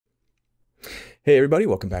Hey everybody,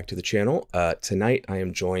 welcome back to the channel. Tonight I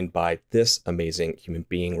am joined by this amazing human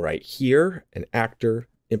being right here, an actor,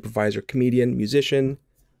 improviser, comedian, musician,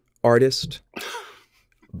 artist,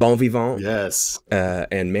 bon vivant, Yes.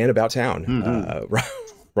 and man about town,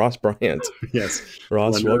 Ross Bryant. Yes.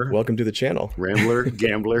 Ross, welcome to the channel. Rambler,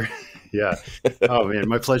 gambler. Yeah. Oh man,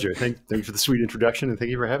 my pleasure. Thank you for the sweet introduction, and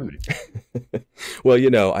thank you for having me. Well, you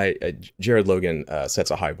know, Jared Logan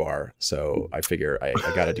sets a high bar, so I figure I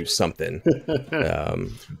got to do something.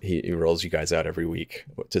 He rolls you guys out every week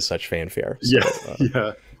to such fanfare. So,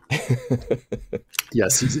 yeah.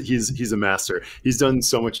 Yes, he's a master. He's done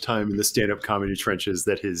so much time in the stand-up comedy trenches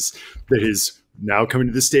that his now coming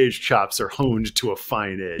to the stage chops are honed to a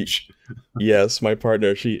fine edge. Yes, my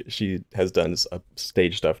partner, she has done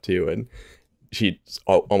stage stuff too, and she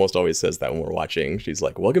almost always says that when we're watching. She's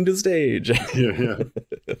like, "Welcome to the stage."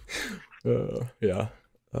 Yeah.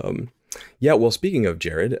 Yeah. Well, speaking of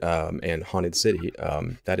Jared and Haunted City,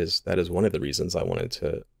 that is one of the reasons I wanted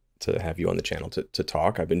to have you on the channel to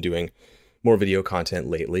talk. I've been doing more video content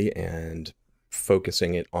lately and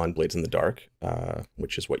focusing it on Blades in the Dark,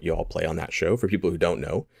 which is what you all play on that show. For people who don't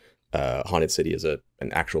know, Haunted City is an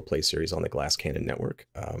actual play series on the Glass Cannon Network.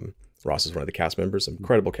 Ross is one of the cast members, an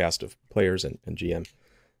incredible cast of players and GM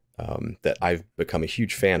that I've become a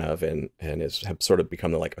huge fan of and have sort of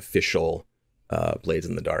become the like official Blades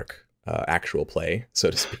in the Dark actual play, so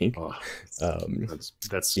to speak. Oh,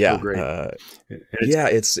 that's yeah, so great. Yeah,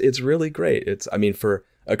 it's really great. I mean, for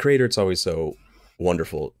a creator, it's always so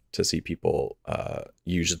wonderful to see people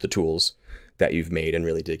use the tools that you've made and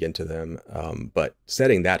really dig into them. But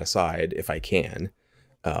setting that aside, if I can,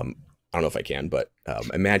 I don't know if I can, but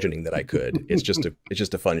imagining that I could, it's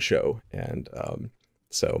just a fun show. And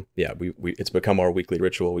so yeah, we it's become our weekly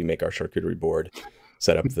ritual. We make our charcuterie board,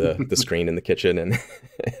 set up the screen in the kitchen, and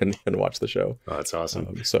watch the show. Oh, that's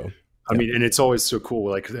awesome. I mean, and it's always so cool.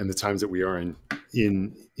 Like, and the times that we are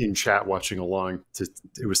in chat watching along,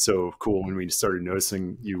 it was so cool when we started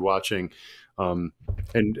noticing you watching, and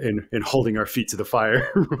holding our feet to the fire,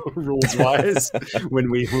 rules wise, when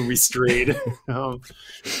we strayed.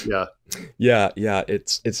 Yeah.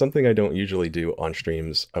 It's something I don't usually do on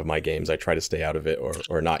streams of my games. I try to stay out of it,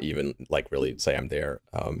 or not even like really say I'm there.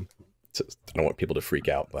 I don't want people to freak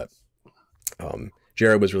out, but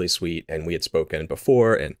Jared was really sweet, and we had spoken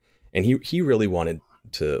before, and he really wanted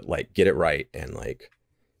to like get it right and like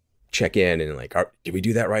check in and like, did we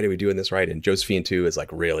do that right? Are we doing this right? And Josephine too is like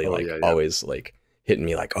really always like hitting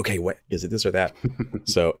me like, okay, what is it, this or that?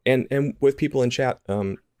 So and with people in chat,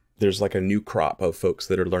 there's like a new crop of folks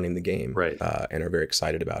that are learning the game, right, and are very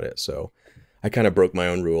excited about it. So I kind of broke my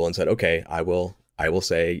own rule and said, okay, I will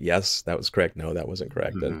say yes, that was correct. No, that wasn't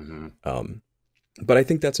correct. And but I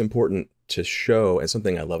think that's important to show, and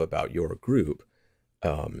something I love about your group.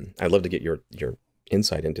 I'd love to get your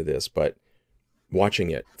insight into this, but watching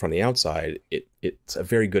it from the outside, it's a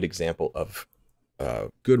very good example of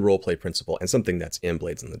good role play principle, and something that's in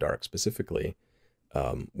Blades in the Dark specifically,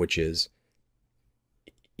 which is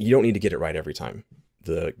you don't need to get it right every time.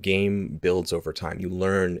 The game builds over time. You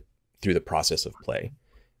learn through the process of play,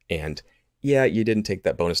 and yeah, you didn't take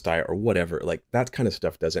that bonus die or whatever. Like that kind of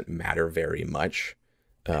stuff doesn't matter very much.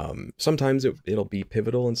 Sometimes it'll be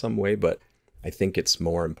pivotal in some way, but I think it's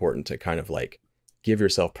more important to kind of like give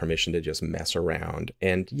yourself permission to just mess around,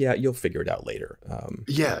 and yeah, you'll figure it out later.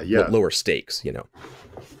 Lower stakes, you know.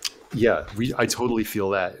 Yeah, I totally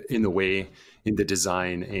feel that in the way, in the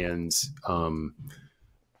design, and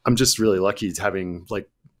I'm just really lucky to having like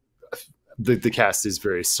the cast is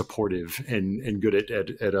very supportive and good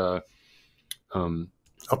at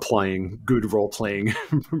applying good role playing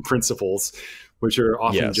principles, which are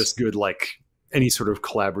often just good like any sort of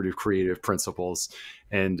collaborative creative principles.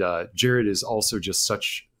 And Jared is also just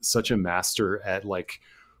such a master at like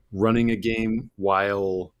running a game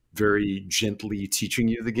while very gently teaching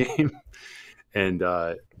you the game. And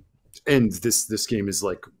this game is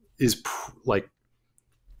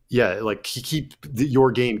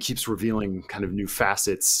your game keeps revealing kind of new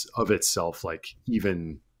facets of itself, like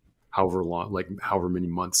even however many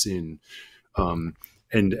months in.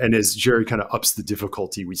 And as Jerry kind of ups the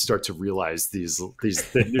difficulty, we start to realize these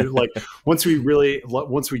like once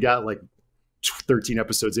we got like 13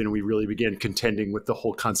 episodes in and we really began contending with the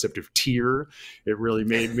whole concept of tier, it really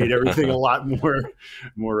made everything a lot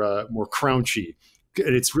more crouchy.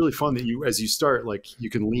 And it's really fun that as you start, like you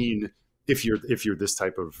can lean, if you're this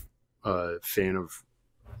type of fan of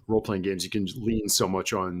role-playing games, you can lean so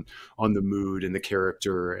much on the mood and the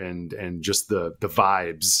character and just the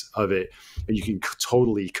vibes of it, and you can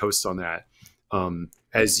totally coast on that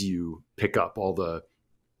as you pick up all the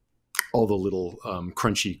all the little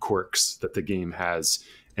crunchy quirks that the game has.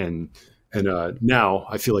 And now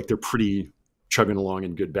I feel like they're pretty chugging along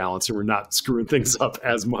in good balance, and we're not screwing things up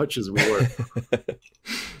as much as we were.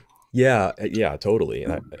 Yeah, totally.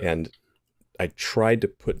 And I tried to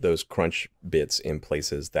put those crunch bits in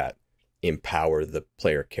places that empower the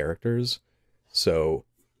player characters. So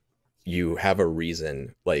you have a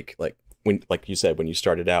reason, like you said, when you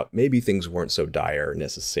started out, maybe things weren't so dire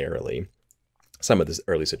necessarily. Some of the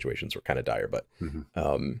early situations were kind of dire, but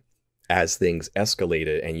as things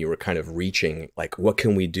escalated and you were kind of reaching, like, what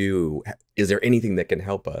can we do? Is there anything that can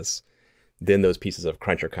help us? Then those pieces of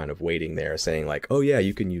crunch are kind of waiting there saying like, oh yeah,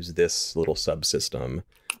 you can use this little subsystem,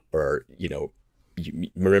 or, you know, you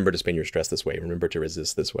remember to spin your stress this way, remember to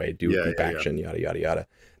resist this way, do a group action, yada, yada, yada.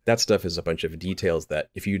 That stuff is a bunch of details that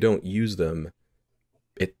if you don't use them,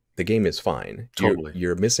 the game is fine. Totally.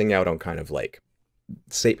 You're missing out on kind of like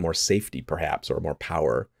more safety perhaps, or more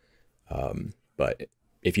power. But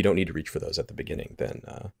if you don't need to reach for those at the beginning, then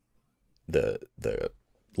the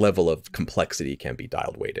level of complexity can be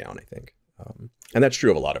dialed way down, I think. And that's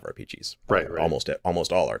true of a lot of RPGs, right?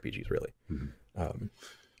 Almost all RPGs, really.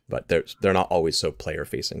 But they're not always so player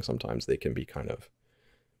facing. Sometimes they can be kind of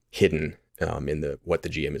hidden in what the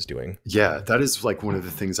GM is doing. Yeah, that is like one of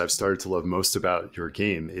the things I've started to love most about your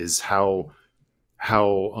game is how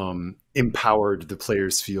empowered the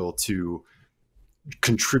players feel to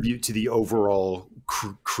contribute to the overall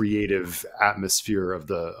creative atmosphere of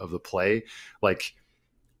the play. Like,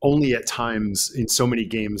 only at times in so many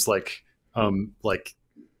games, like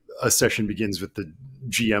a session begins with the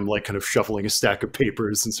GM like kind of shuffling a stack of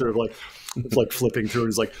papers and sort of like flipping through.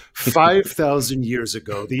 It's like 5,000 years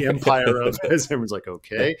ago, the empire of, everyone's like,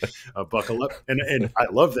 okay, buckle up. And I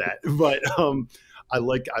love that. But I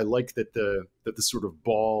like that the sort of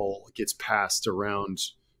ball gets passed around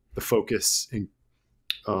the focus, and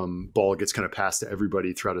ball gets kind of passed to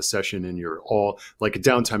everybody throughout a session. And you're all like, a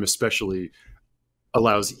downtime especially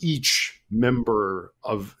allows each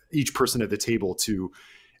person at the table to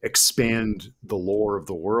expand the lore of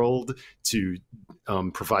the world, to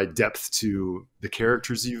provide depth to the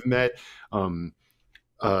characters you've met,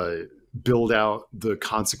 build out the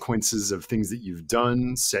consequences of things that you've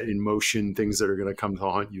done, set in motion things that are going to come to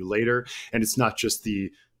haunt you later. And it's not just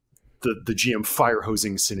the GM fire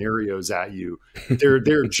hosing scenarios at you.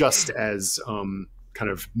 They're just as kind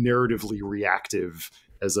of narratively reactive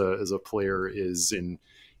as a player is in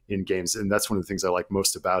games. And that's one of the things I like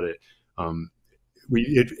most about it.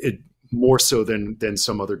 It more so than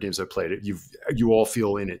some other games I've played. You all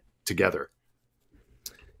feel in it together.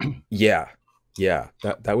 Yeah.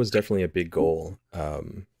 That was definitely a big goal.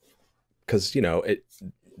 'Cause you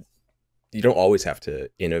don't always have to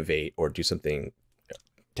innovate or do something,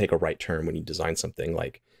 take a right turn when you design something.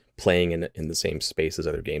 Like, playing in the same space as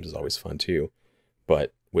other games is always fun too.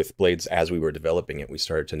 But with Blades, as we were developing it, we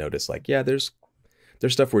started to notice like, yeah, there's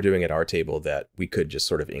stuff we're doing at our table that we could just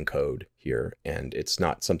sort of encode here. And it's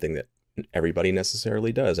not something that everybody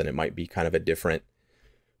necessarily does. And it might be kind of a different,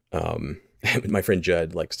 my friend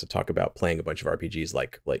Judd likes to talk about playing a bunch of RPGs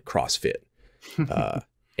like CrossFit.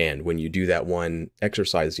 And when you do that one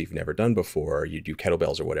exercise you've never done before, you do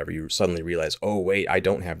kettlebells or whatever, you suddenly realize, oh wait, I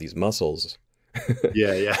don't have these muscles.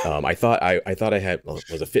 Yeah. I thought I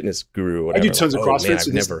was a fitness guru or whatever. I do tons of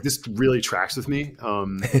CrossFit, man, so this really tracks with me.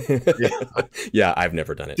 Yeah, I've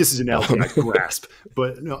never done it. This is an analogy I grasp,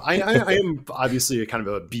 but no, I am obviously a kind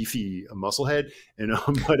of a beefy musclehead, and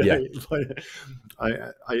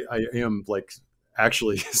I am like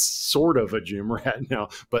actually sort of a gym rat now,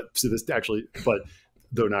 but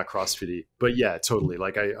though not CrossFit-y. But yeah, totally.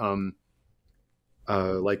 Like I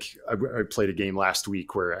played a game last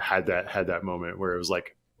week where I had that moment where it was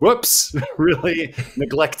like, whoops, really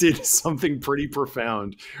neglected something pretty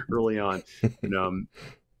profound early on. And,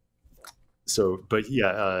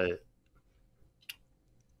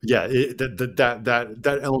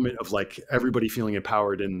 that element of like everybody feeling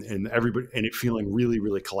empowered and everybody and it feeling really,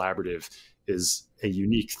 really collaborative is a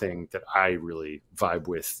unique thing that I really vibe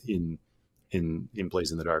with in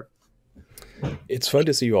Blaze in the Dark. It's fun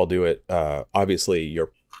to see you all do it. Obviously,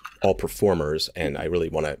 you're all performers, and I really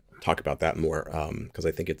want to talk about that more because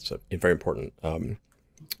I think it's very important.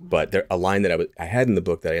 But a line that I had in the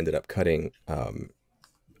book that I ended up cutting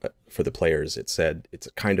for the players, it said it's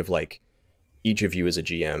kind of like each of you is a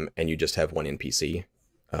GM, and you just have one NPC,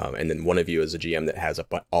 and then one of you is a GM that has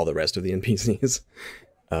all the rest of the NPCs.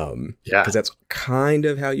 Because that's kind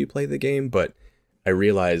of how you play the game, but I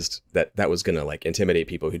realized that was going to like intimidate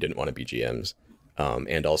people who didn't want to be GMs,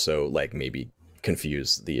 and also like maybe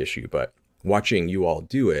confuse the issue. But watching you all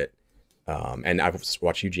do it, and I've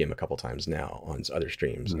watched you GM a couple times now on other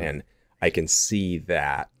streams, and I can see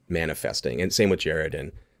that manifesting. And same with Jared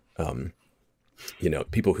and, you know,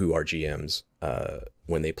 people who are GMs,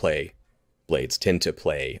 when they play Blades tend to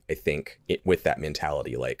play, I think, with that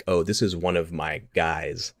mentality, like, oh, this is one of my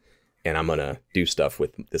guys, and I'm gonna do stuff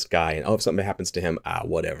with this guy, and oh, if something happens to him,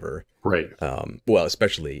 whatever. Right. Well,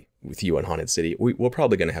 especially with you on Haunted City, we're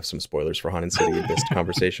probably gonna have some spoilers for Haunted City in this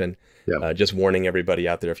conversation. Yeah. Just warning everybody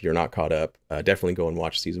out there, if you're not caught up, definitely go and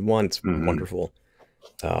watch season 1. It's wonderful.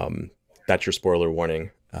 That's your spoiler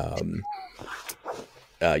warning.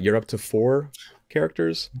 You're up to 4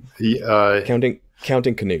 characters. Counting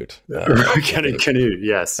Canute. Counting Canute.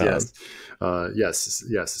 Yes.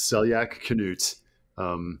 Selyak, Canute,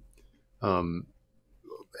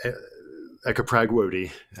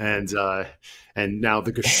 Ekapragwodi, and now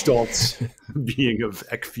the Gestalt being of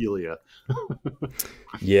Ekphilia.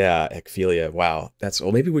 Yeah, Ekphilia. Wow,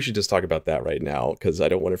 well. Maybe we should just talk about that right now, because I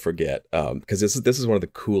don't want to forget. Because this is one of the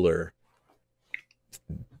cooler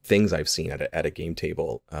things I've seen at a game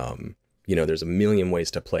table. You know, there's a million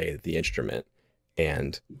ways to play the instrument,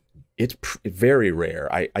 and it's very rare.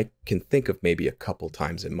 I can think of maybe a couple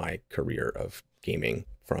times in my career of gaming,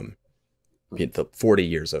 from the 40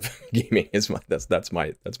 years of gaming, that's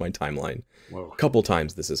my timeline. Whoa. A couple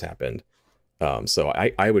times this has happened. So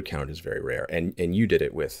I would count it as very rare. And you did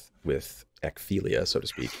it with Ekphilia, so to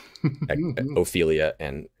speak, Ophelia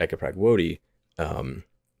and Ekapragwodi.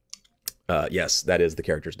 Yes, that is the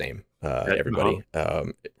character's name, everybody.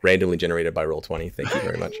 Randomly generated by Roll20. Thank you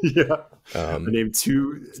very much. Yeah. A name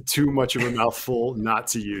too much of a mouthful not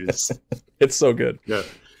to use. It's so good. Yeah.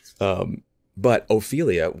 But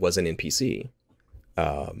Ophelia was an NPC.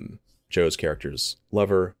 Joe's character's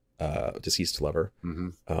lover, deceased lover.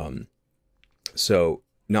 So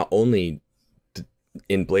not only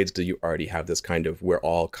in Blades do you already have this kind of, we're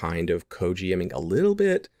all kind of co-GMing a little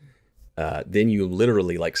bit, then you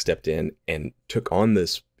literally like stepped in and took on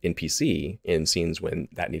this NPC in scenes when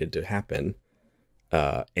that needed to happen.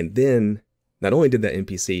 And then not only did that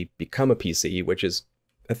NPC become a PC, which is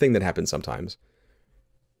a thing that happens sometimes,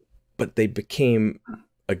 but they became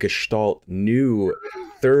a Gestalt new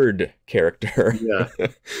third character. Yeah.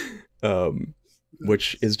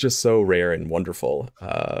 Which is just so rare and wonderful.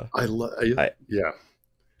 I love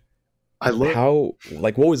how,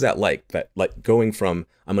 like, what was that like? That, like, going from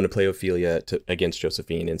I'm going to play Ophelia against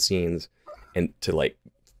Josephine in scenes, and to like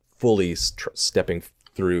fully stepping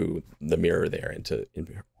through the mirror there into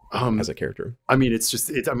as a character. I mean, it's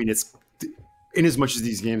in as much as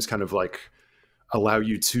these games kind of like allow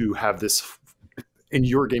you to have this, in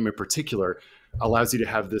your game in particular, allows you to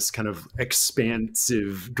have this kind of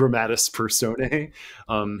expansive dramatis personae.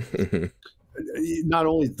 Not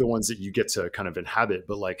only the ones that you get to kind of inhabit,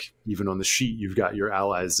 but like even on the sheet, you've got your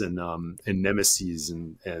allies and nemesis,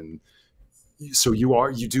 and so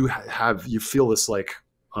you feel this like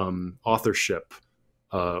authorship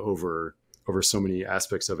over so many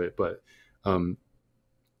aspects of it. But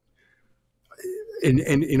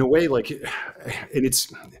in a way, like, and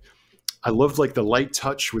I love like the light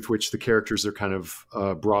touch with which the characters are kind of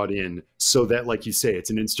brought in, so that, like you say,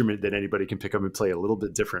 it's an instrument that anybody can pick up and play a little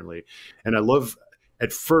bit differently. And I love,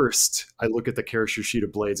 at first, I look at the character sheet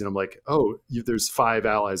of Blades and I'm like, oh, there's 5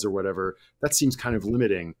 allies or whatever. That seems kind of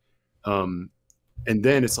limiting. And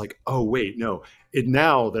then it's like, oh, wait, no.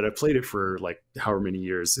 Now that I've played it for like however many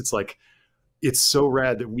years, it's like, it's so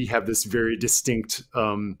rad that we have this very distinct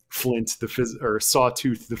Flint or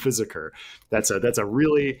Sawtooth the Physiker. That's a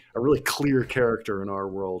really clear character in our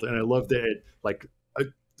world, and I love that it, like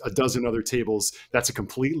a dozen other tables, that's a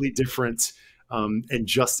completely different and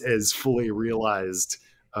just as fully realized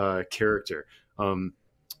character.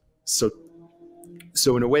 So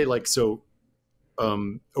in a way, like,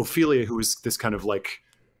 Ophelia, who is this kind of like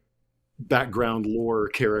background lore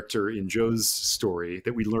character in Joe's story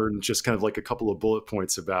that we learned just kind of like a couple of bullet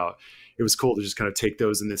points about. It was cool to just kind of take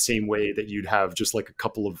those in the same way that you'd have just like a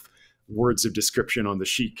couple of words of description on the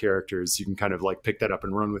sheet characters. You can kind of like pick that up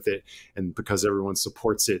and run with it. And because everyone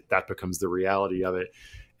supports it, that becomes the reality of it.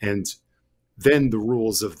 And then the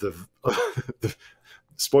rules of the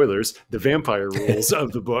spoilers, the vampire rules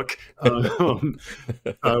of the book,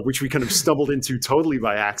 which we kind of stumbled into totally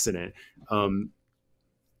by accident.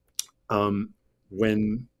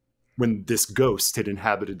 When this ghost had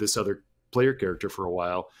inhabited this other player character for a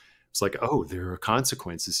while, it's like, oh, there are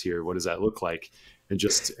consequences here. What does that look like? And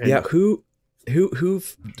who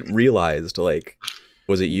realized, like,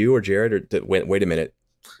 was it you or Jared, or wait a minute,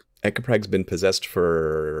 Ekaprag's been possessed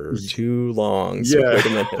for too long. So yeah, wait a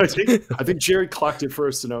minute. I think Jared clocked it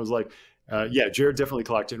first, and I was like, yeah, Jared definitely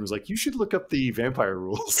clocked it and was like, you should look up the vampire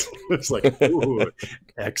rules. It's like, ooh,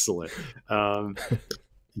 excellent.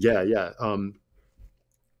 Yeah, yeah.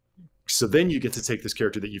 So then you get to take this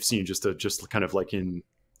character that you've seen just kind of like in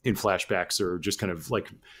flashbacks or just kind of like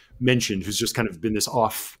mentioned, who's just kind of been this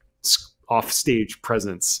off stage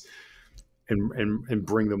presence, and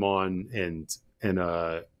bring them on and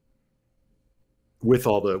with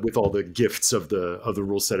all the gifts of the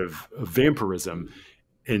rule set of vampirism,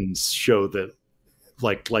 and show that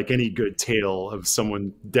like any good tale of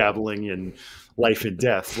someone dabbling in life and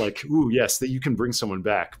death, like, ooh, yes, that you can bring someone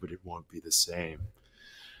back, but it won't be the same.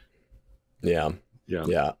 Yeah. Yeah.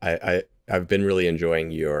 Yeah. I've been really enjoying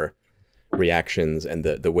your reactions and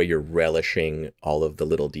the way you're relishing all of the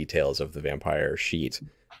little details of the vampire sheet.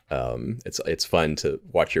 It's fun to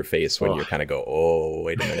watch your face when you kind of go, oh,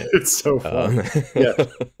 wait a minute. It's so fun.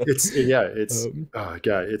 It's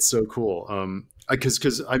so cool.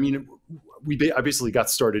 Because I mean, I basically got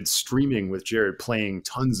started streaming with Jared playing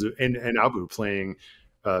tons of, and Abu playing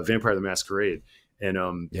Vampire the Masquerade, and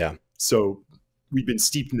so we've been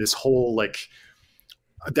steeped in this whole like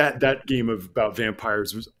that game about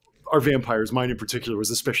vampires was, our vampires, mine in particular, was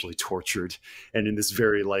especially tortured, and in this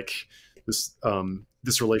very like this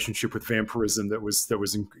relationship with vampirism that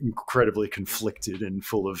was incredibly conflicted and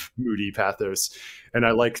full of moody pathos, and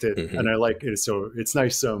I liked it, and I like it. So it's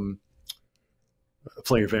nice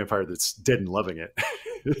playing a vampire that's dead and loving it.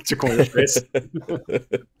 To coin a phrase.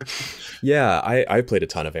 Yeah, I played a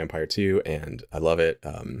ton of Vampire too, and I love it.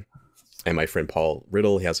 And my friend Paul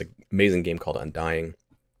Riddle, he has an amazing game called Undying,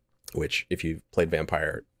 which if you've played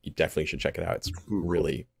Vampire, you definitely should check it out. It's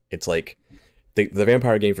really, it's like the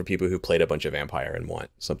vampire game for people who played a bunch of Vampire and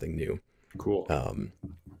want something new. Cool.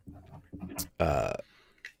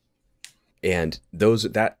 And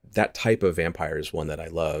that type of vampire is one that I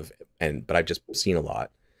love, but I've just seen a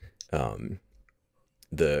lot.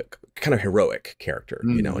 The kind of heroic character,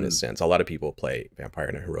 you know, in a sense. A lot of people play vampire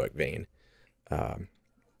in a heroic vein,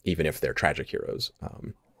 even if they're tragic heroes.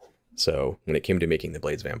 So when it came to making the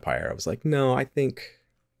Blades vampire, I was like, no, I think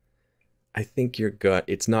you're good.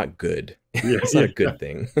 It's not good. It's not a good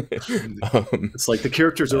thing. It's like the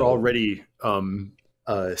characters are already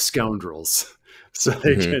scoundrels, so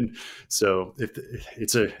they can. So if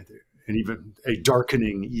it's even a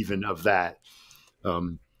darkening even of that.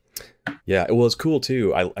 Yeah, well, it's cool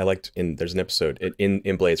too. I liked there's an episode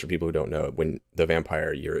in Blades, for people who don't know, when the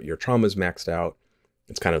vampire, your trauma's maxed out.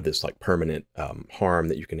 It's kind of this like permanent harm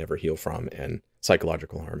that you can never heal from, and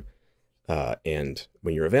psychological harm. And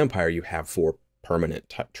when you're a vampire, you have 4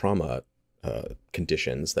 permanent trauma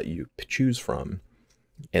conditions that you choose from,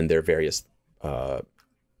 and they're various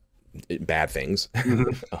bad things,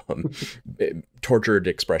 tortured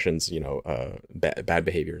expressions, you know, bad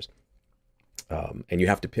behaviors. And you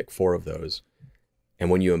have to pick 4 of those. And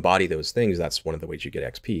when you embody those things, that's one of the ways you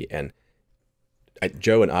get XP. And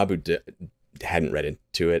Joe and Abu hadn't read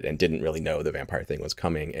into it and didn't really know the vampire thing was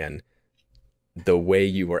coming. And the way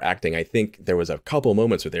you were acting, I think there was a couple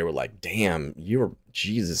moments where they were like, damn,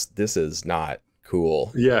 Jesus, this is not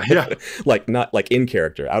cool. Yeah, yeah. Like, not like in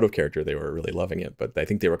character, out of character, they were really loving it. But I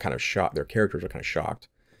think they were kind of shocked. Their characters were kind of shocked.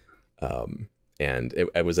 And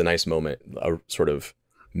it was a nice moment, a sort of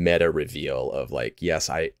meta reveal of like, yes,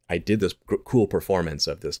 I did this cool performance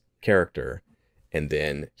of this character, and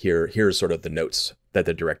then here's sort of the notes that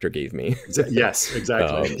the director gave me. Yes,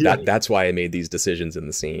 exactly. That's why I made these decisions in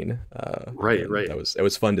the scene. Right. It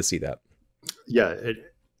was fun to see that. Yeah,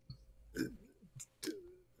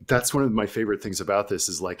 that's one of my favorite things about this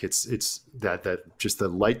is like it's that just the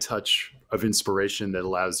light touch of inspiration that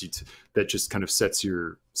allows you to, that just kind of sets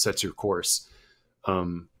your course.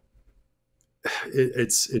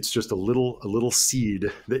 It's just a little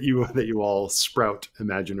seed that you all sprout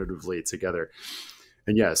imaginatively together.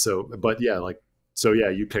 And you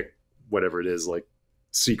pick whatever it is, like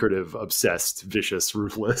secretive, obsessed, vicious,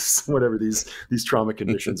 ruthless, whatever these trauma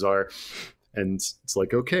conditions are. And it's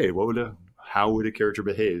like, okay, how would a character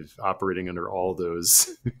behave operating under all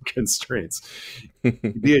those constraints?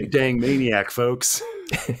 Be a dang maniac, folks.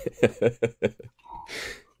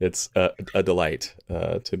 It's a delight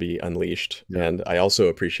to be unleashed. Yeah. And I also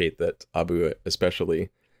appreciate that Abu especially,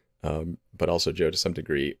 but also Joe to some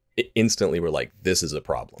degree, instantly were like, this is a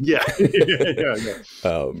problem. Yeah.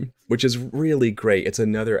 Which is really great. It's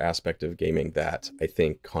another aspect of gaming that I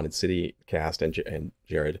think Haunted City cast and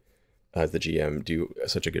Jared as the GM do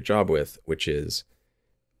such a good job with, which is,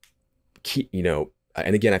 and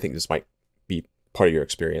again, I think this might be part of your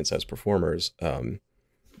experience as performers.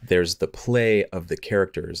 There's the play of the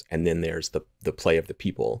characters, and then there's the play of the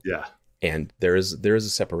people. Yeah. And there is a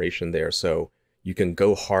separation there. So you can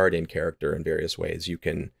go hard in character in various ways. You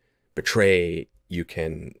can betray, you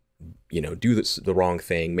can do the wrong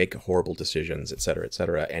thing, make horrible decisions, et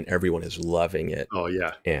cetera, and everyone is loving it. Oh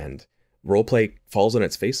yeah. And role play falls on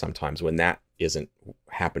its face sometimes when that isn't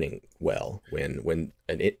happening well, when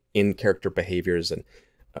in character behaviors and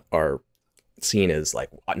are seen as like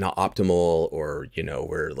not optimal, or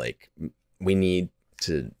we're like, we need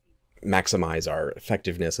to maximize our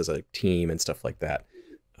effectiveness as a team and stuff like that,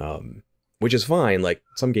 which is fine. Like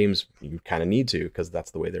some games you kind of need to, because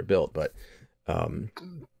that's the way they're built, but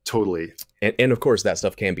totally. And of course that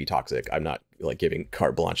stuff can be toxic. I'm not like giving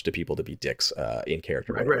carte blanche to people to be dicks in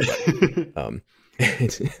character, right. But,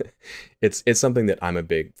 it's something that I'm a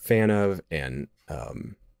big fan of, and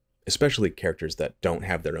especially characters that don't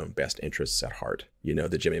have their own best interests at heart.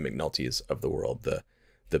 The Jimmy McNultys of the world,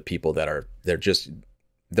 the people that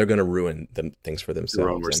they're going to ruin things for themselves. Their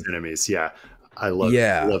own worst enemies. Yeah, I love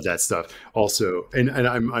that stuff. Also, and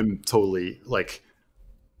I'm totally like,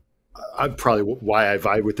 I'm probably why I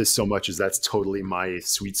vibe with this so much is that's totally my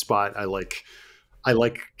sweet spot. I like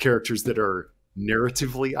characters that are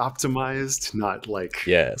narratively optimized, not like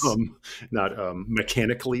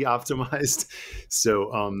mechanically optimized.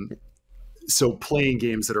 So playing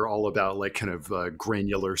games that are all about like kind of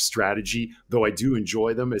granular strategy, though I do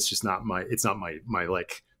enjoy them, it's just not my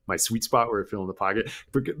like my sweet spot where I feel in the pocket.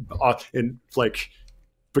 And like,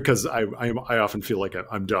 because I often feel like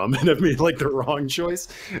I'm dumb and I've made like the wrong choice.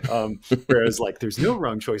 Whereas like there's no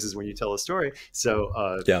wrong choices when you tell a story.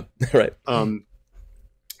 So right.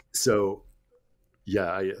 So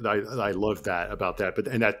yeah, I love that about that.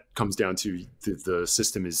 And that comes down to the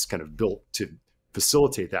system is kind of built to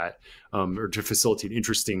facilitate that, or to facilitate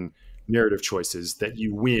interesting narrative choices that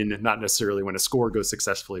you win, not necessarily when a score goes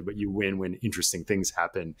successfully, but you win when interesting things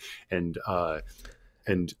happen. And I'd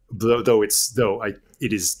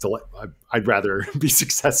rather be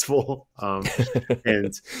successful.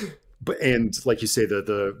 And like you say,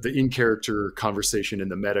 the in-character conversation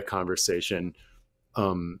and the meta conversation,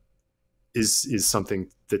 is something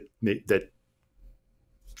that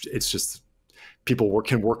it's just people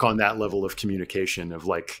can work on that level of communication of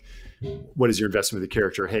like, what is your investment with the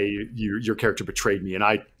character? Hey, your character betrayed me, and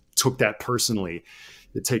I took that personally.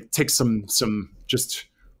 It takes some just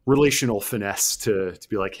relational finesse to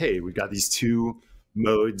be like, hey, we've got these two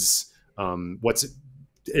modes. Almost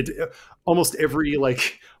every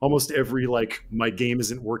my game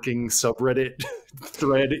isn't working subreddit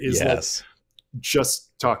thread is like,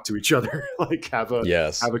 just talk to each other, like have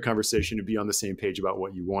a conversation and be on the same page about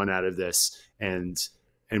what you want out of this. And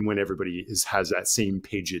when everybody has that same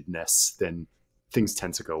pagedness, then things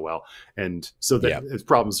tend to go well. And so that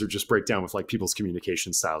problems are just break down with like people's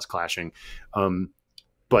communication styles clashing.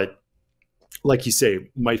 But like you say,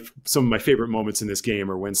 some of my favorite moments in this game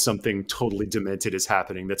are when something totally demented is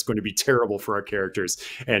happening that's going to be terrible for our characters.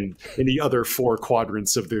 And in the other 4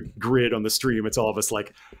 quadrants of the grid on the stream, it's all of us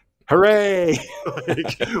like, hooray!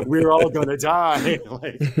 Like, we're all gonna die.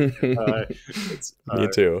 Like, me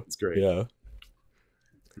too. It's great.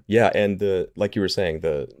 Yeah, and like you were saying,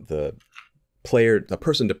 the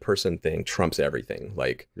person to person thing trumps everything.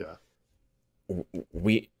 Like,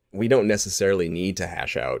 we don't necessarily need to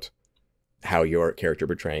hash out how your character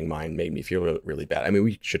betraying mine made me feel really bad. I mean,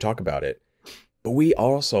 we should talk about it, but we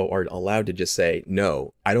also are allowed to just say,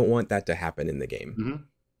 no, I don't want that to happen in the game.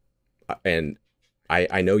 Mm-hmm. And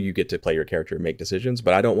I know you get to play your character and make decisions,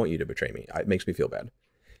 but I don't want you to betray me. It makes me feel bad.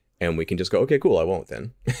 And we can just go, okay, cool, I won't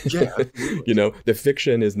then. Yeah. The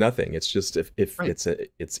fiction is nothing. It's just if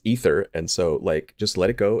it's ether. And so like, just let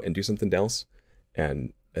it go and do something else.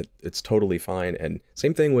 And it's totally fine. And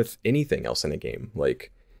same thing with anything else in a game.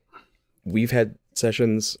 Like, we've had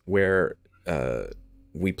sessions where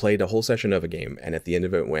we played a whole session of a game, and at the end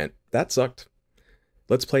of it went, that sucked.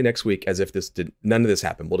 Let's play next week as if none of this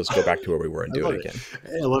happened. We'll just go back to where we were and do it again.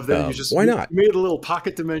 I love that. You just why not? Made a little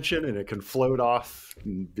pocket dimension and it can float off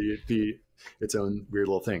and be its own weird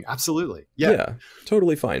little thing. Absolutely. Yeah.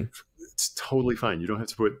 Totally fine. It's totally fine. You don't have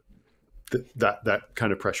to put that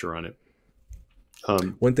kind of pressure on it.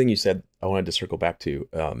 One thing you said, I wanted to circle back to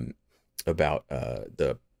about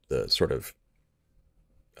the sort of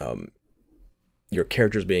your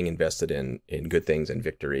characters being invested in good things and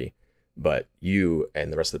victory, but you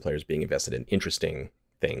and the rest of the players being invested in interesting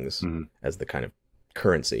things as the kind of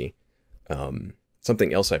currency.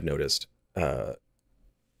 Something else I've noticed,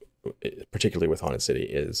 particularly with Haunted City,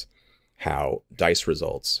 is how dice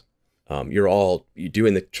results. You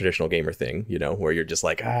doing the traditional gamer thing, where you're just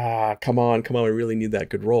like, come on, we really need that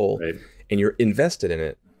good roll. Right. And you're invested in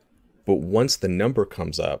it. But once the number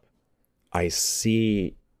comes up, I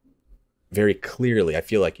see very clearly, I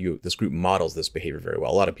feel like this group models this behavior very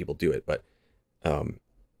well. A lot of people do it, but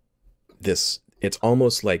it's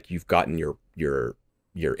almost like you've gotten your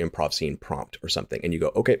improv scene prompt or something, and you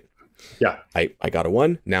go, okay, yeah, I got a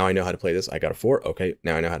 1, now I know how to play this. I got a 4, okay,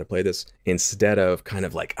 now I know how to play this. Instead of kind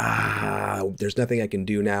of like, there's nothing I can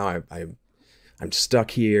do now. I'm stuck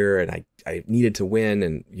here, and I needed to win,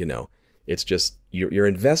 and you know, it's just you're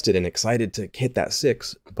invested and excited to hit that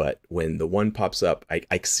 6, but when the 1 pops up,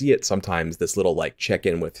 I see it sometimes, this little like check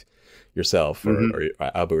in with yourself, or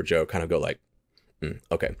Abu or Joe kind of go like,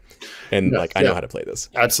 okay, and like I know how to play this.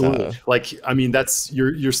 Absolutely. Like, I mean, that's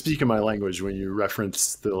you're speaking my language when you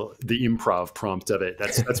reference the improv prompt of it.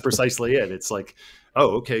 That's precisely it. It's like,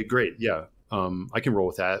 oh, okay, great, yeah, I can roll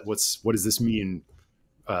with that. What does this mean?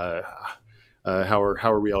 How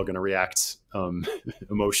are we all going to react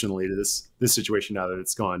emotionally to this situation now that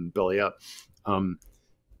it's gone belly up? And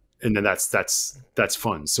then that's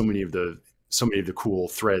fun. So many of the cool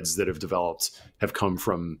threads that have developed have come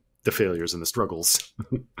from the failures and the struggles.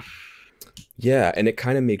 Yeah, and it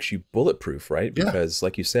kind of makes you bulletproof, right? Because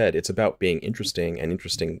like you said, it's about being interesting and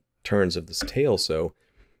interesting turns of this tale. So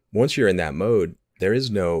once you're in that mode, there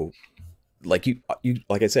is no, like you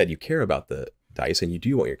like I said, you care about the dice and you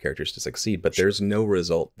do want your characters to succeed, but there's no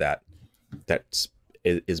result that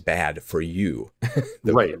is bad for you,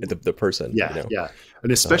 the person. Yeah, you know? yeah,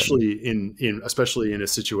 and especially especially in a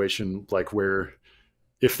situation like where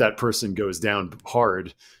if that person goes down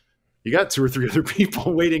hard, you got 2 or 3 other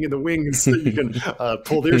people waiting in the wings so that you can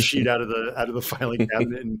pull their sheet out of the filing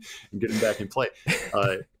cabinet and get them back in play.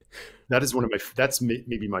 That is that's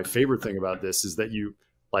maybe my favorite thing about this, is that you,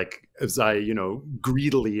 like, as I, you know,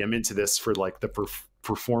 greedily am into this for like the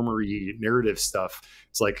performery narrative stuff.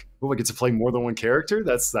 It's like, oh, I get to play more than one character.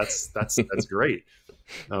 That's great.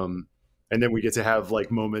 And then we get to have like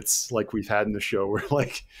moments like we've had in the show where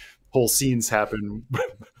like whole scenes happen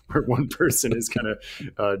where one person is kind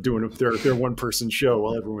of doing their one person show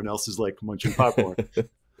while everyone else is like munching popcorn.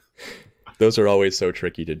 Those are always so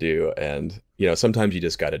tricky to do. And, you know, sometimes you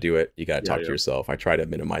just got to do it. You got to talk to yourself. I try to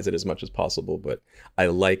minimize it as much as possible, but I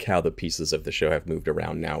like how the pieces of the show have moved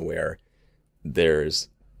around now, where there's,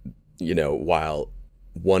 you know, while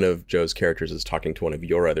one of Joe's characters is talking to one of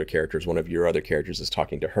your other characters, one of your other characters is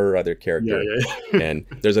talking to her other character. And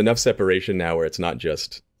there's enough separation now where it's not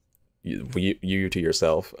just you to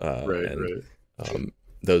yourself.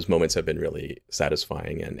 Those moments have been really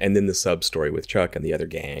satisfying. And then the sub story with Chuck and the other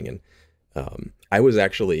gang. And I was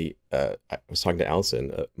actually, I was talking to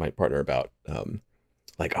Allison, my partner, about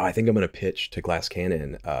like, oh, I think I'm going to pitch to Glass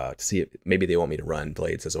Cannon to see if maybe they want me to run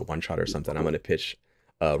Blades as a one shot or something. I'm going to pitch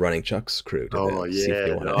running Chuck's crew to see if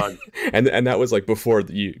they want to. And that was like before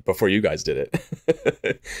you guys did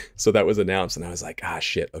it. So that was announced, and I was like,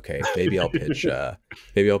 shit, okay, maybe I'll pitch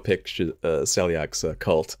Celiac's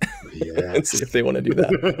Cult and see if they want to do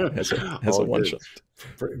that as a one shot.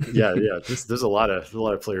 Yeah. There's a lot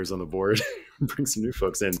of players on the board. Bring some new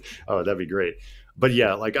folks in. Oh, that'd be great. But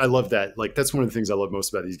yeah, like I love that. Like that's one of the things I love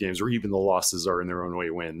most about these games, where even the losses are in their own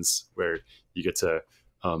way wins, where you get to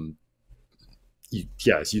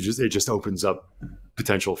it just opens up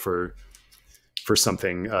potential for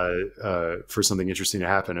something interesting to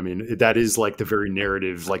happen. I mean, that is like the very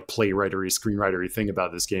narrative, like playwritery, screenwritery thing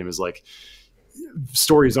about this game, is like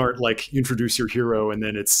stories aren't like introduce your hero and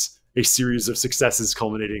then it's a series of successes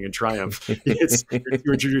culminating in triumph. It's you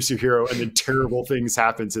introduce your hero and then terrible things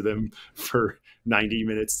happen to them for 90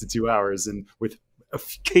 minutes to 2 hours, and with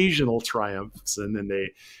occasional triumphs, and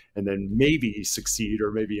then maybe succeed,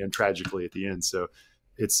 or maybe end tragically at the end. So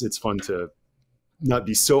it's fun to not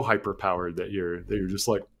be so hyper powered that you're just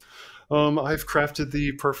like, I've crafted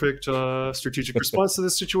the perfect strategic response to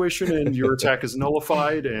this situation, and your attack is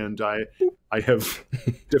nullified, and I have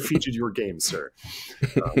defeated your game, sir.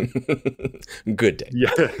 Good day.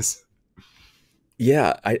 Yes.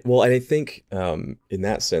 Yeah. I think in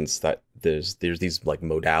that sense that there's these like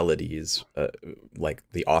modalities, like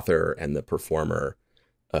the author and the performer,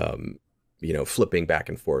 flipping back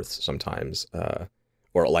and forth sometimes,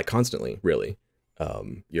 or like constantly, really.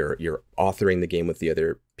 You're authoring the game with the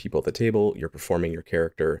other people at the table. You're performing your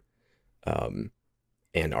character, and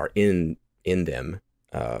are in them.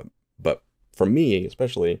 But for me,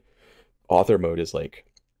 especially, author mode is like,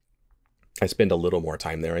 I spend a little more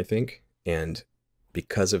time there, I think. And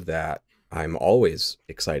because of that, I'm always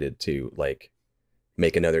excited to like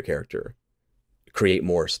make another character, create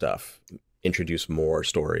more stuff, introduce more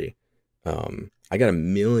story. I got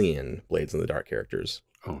 1 million Blades in the Dark characters,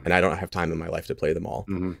 and I don't have time in my life to play them all.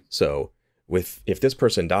 Mm-hmm. So if this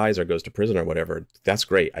person dies or goes to prison or whatever, that's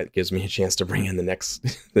great. It gives me a chance to bring in the next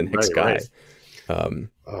guy.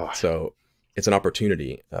 Right. So it's an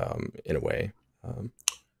opportunity in a way.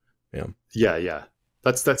 Yeah.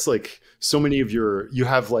 That's like so many of you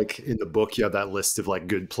have like in the book, you have that list of like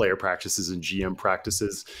good player practices and GM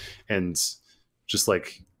practices. And just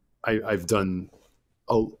like I've done,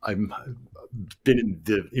 I've been in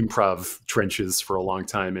the improv trenches for a long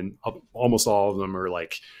time, and almost all of them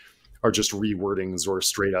are just rewordings or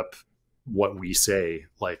straight up what we say,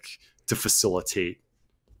 like to facilitate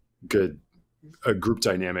good group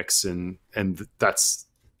dynamics. And that's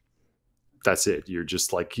it. You're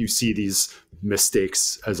just like, you see these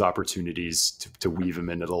mistakes as opportunities to weave them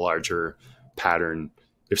into the larger pattern.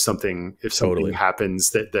 If something Totally.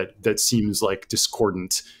 happens that seems like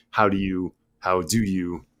discordant, how do you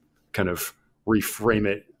kind of reframe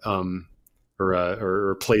it,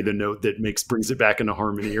 or play the note that brings it back into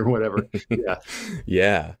harmony or whatever.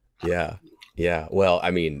 Yeah. Well,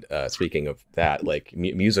 I mean, speaking of that, like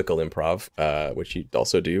musical improv, which you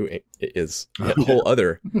also do, is a whole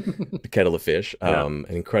other kettle of fish. An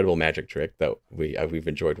incredible magic trick that we've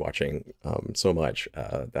enjoyed watching so much.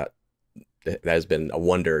 That has been a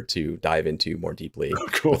wonder to dive into more deeply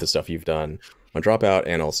with the stuff you've done on Dropout,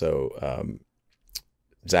 and also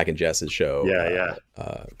Zach and Jess's show,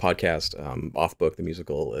 podcast, Off Book the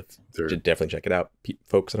musical. Definitely check it out,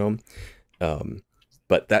 folks at home.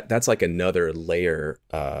 But that's like another layer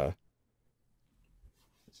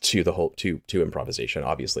to the whole to improvisation,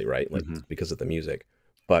 obviously, right? Like because of the music.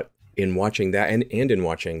 But in watching that, and in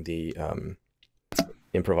watching the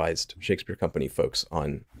Improvised Shakespeare Company folks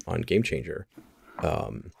on Game Changer,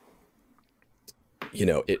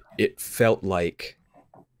 it felt like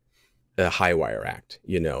a high wire act.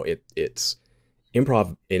 It's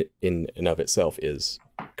improv in and of itself is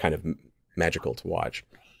kind of magical to watch.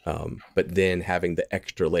 But then having the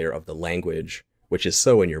extra layer of the language, which is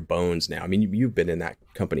so in your bones now. I mean, you've been in that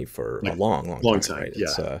company for a long time, right?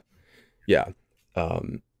 Yeah.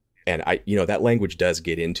 And that language does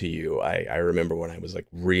get into you. I remember when I was like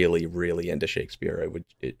really, really into Shakespeare,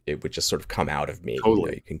 it would just sort of come out of me.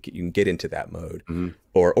 Totally. You can get into that mode,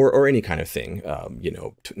 or any kind of thing.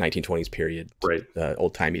 1920s period, right?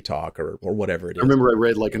 Old timey talk or whatever it is. I remember I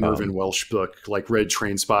read like an Irvin Welsh book, like read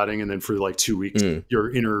Train Spotting, and then for like 2 weeks,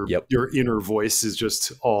 your inner voice is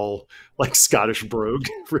just all like Scottish brogue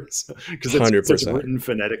because it's written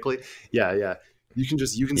phonetically. Yeah.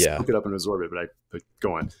 You can soak it up and absorb it, but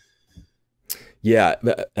go on. Yeah,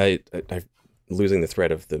 I'm losing the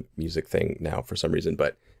thread of the music thing now for some reason,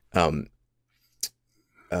 but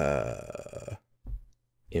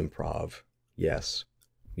improv, yes,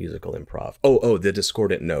 musical improv. Oh, the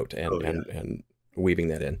discordant note and weaving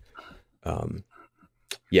that in.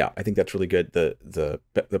 I think that's really good. The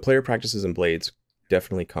player practices and blades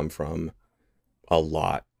definitely come from a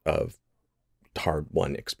lot of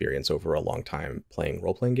hard-won experience over a long time playing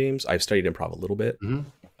role-playing games. I've studied improv a little bit,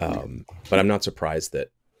 but I'm not surprised that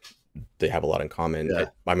they have a lot in common.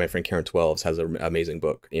 My friend Karen Twelves has an amazing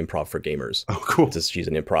book, Improv for Gamers. Oh, cool. She's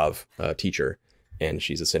an improv teacher, and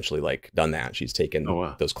she's essentially like done that. She's taken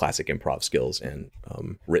those classic improv skills and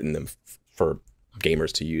written them for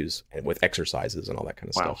gamers to use, and with exercises and all that kind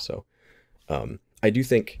of stuff. So I do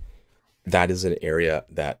think that is an area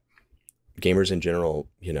that gamers in general,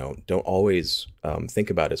 don't always think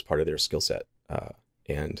about as part of their skill set.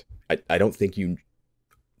 And I don't think you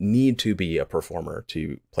need to be a performer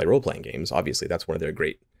to play role-playing games. Obviously, that's one of their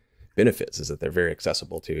great benefits, is that they're very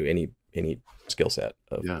accessible to any skill set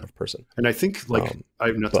of person. And I think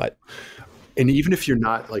and even if you're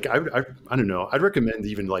not like, I don't know, I'd recommend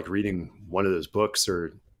even like reading one of those books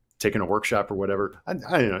or taking a workshop or whatever. I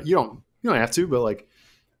don't know. You don't have to, but like,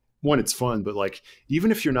 one, it's fun, but like,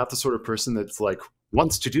 even if you're not the sort of person that's like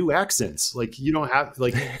wants to do accents, like you don't have,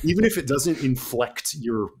 like, even if it doesn't inflect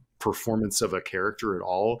your performance of a character at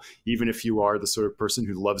all, even if you are the sort of person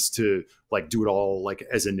who loves to like do it all like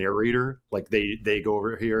as a narrator, like they go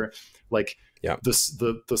over here, like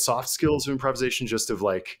the soft skills of improvisation, just of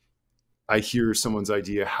like, I hear someone's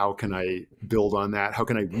idea, how can I build on that? How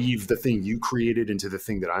can I weave the thing you created into the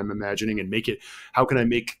thing that I'm imagining and make it, how can I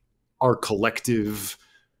make our collective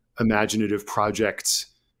imaginative project,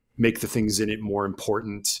 make the things in it more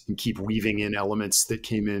important and keep weaving in elements that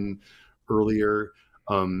came in earlier,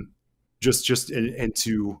 and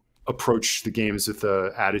to approach the games with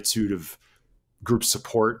the attitude of group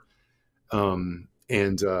support, and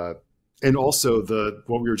also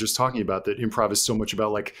what we were just talking about, that improv is so much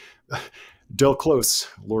about, like Del Close,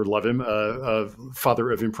 Lord love him,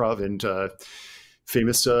 father of improv and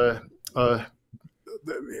famous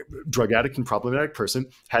drug addict and problematic person,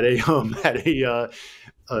 had a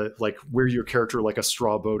like, wear your character like a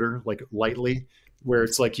straw boater, like lightly, where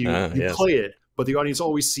it's like you play it, but the audience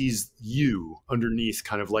always sees you underneath,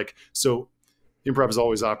 kind of like, so improv is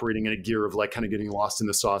always operating in a gear of like kind of getting lost in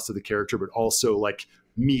the sauce of the character, but also like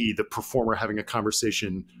me, the performer, having a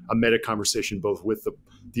conversation, a meta conversation, both with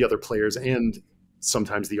the other players and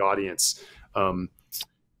sometimes the audience.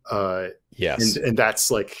 Yes. And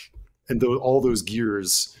that's like, and all those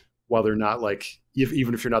gears, while they're not like,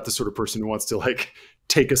 even if you're not the sort of person who wants to like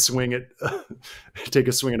take a swing at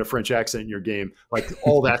a French accent in your game, like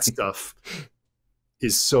all that stuff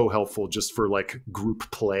is so helpful just for like group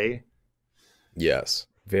play. Yes,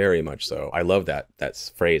 very much so. I love that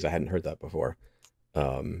phrase. I hadn't heard that before.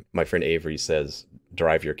 My friend Avery says,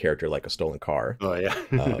 drive your character like a stolen car. Oh yeah.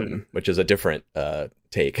 Which is a different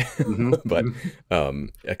take, Mm-hmm. but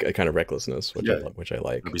a kind of recklessness, which I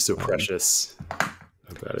like. Don't be so precious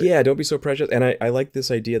about it. Yeah, don't be so precious. And I like this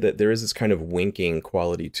idea that there is this kind of winking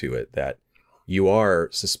quality to it, that you are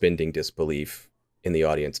suspending disbelief in the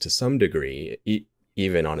audience to some degree,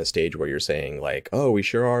 even on a stage where you're saying like, oh, we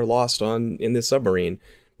sure are lost in this submarine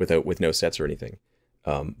with no sets or anything.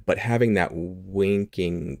 But having that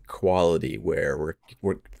winking quality where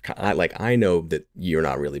we're like, I know that you're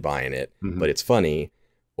not really buying it, Mm-hmm. but it's funny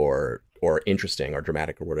or interesting or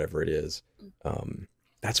dramatic or whatever it is.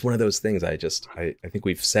 That's one of those things I think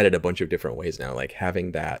we've said it a bunch of different ways now, like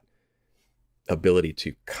having that ability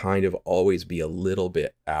to kind of always be a little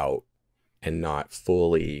bit out and not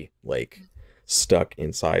fully like stuck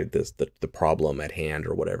inside the problem at hand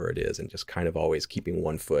or whatever it is, and just kind of always keeping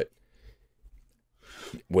one foot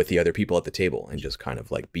with the other people at the table and just kind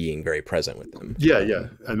of like being very present with them. Yeah.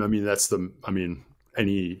 And I mean,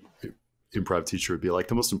 any improv teacher would be like,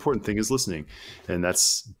 the most important thing is listening. And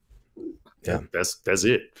that's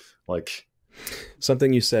it. Like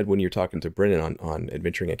something you said when you're talking to Brennan on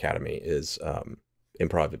Adventuring Academy is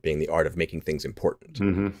improv being the art of making things important.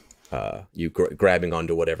 Mm-hmm. You grabbing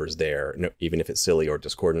onto whatever's there, even if it's silly or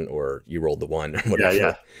discordant or you rolled the one or whatever.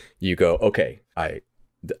 Yeah. You go, okay,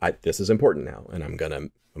 this is important now, and I'm gonna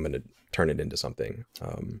turn it into something.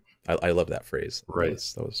 I love that phrase. Right.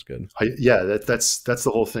 That was good. That's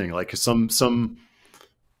the whole thing. Like some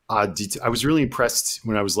odd I was really impressed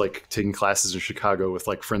when I was like taking classes in Chicago with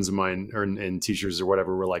like friends of mine and teachers or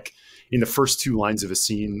whatever, were like in the first 2 lines of a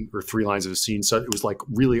scene or 3 lines of a scene. So it was like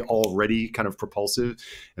really already kind of propulsive.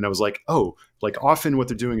 And I was like, oh, like often what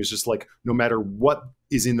they're doing is just like, no matter what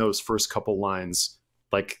is in those first couple lines,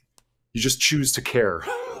 like you just choose to care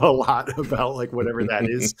a lot about like whatever that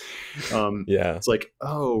is. It's like,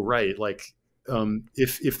 oh, right. Like,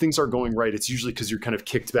 if things are going right, it's usually because you're kind of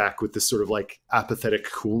kicked back with this sort of like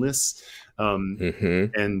apathetic coolness.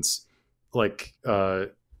 And like,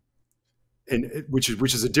 and which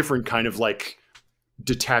is a different kind of like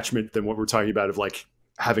detachment than what we're talking about of like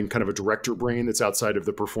having kind of a director brain that's outside of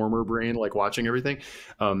the performer brain, like watching everything.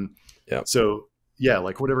 So yeah,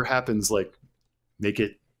 like whatever happens, like make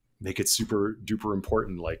it super duper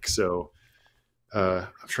important. Like, so, I'm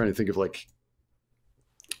trying to think of like,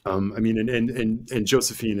 I mean, and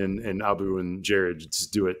Josephine and Abu and Jared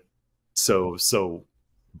just do it so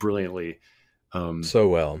brilliantly. So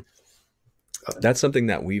well. That's something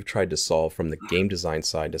that we've tried to solve from the game design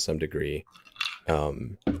side to some degree.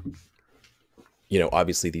 Obviously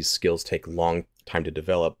these skills take a long time to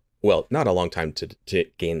develop. Well, not a long time to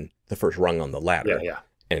gain the first rung on the ladder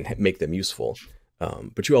and make them useful.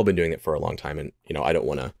 But you all been doing it for a long time, and I don't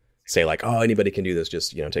want to say like, oh, anybody can do this,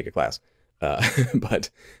 just take a class.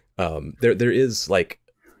 But there is like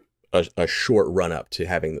a short run up to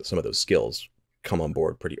having some of those skills come on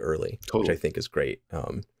board pretty early, Totally. which I think is great.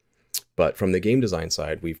 But from the game design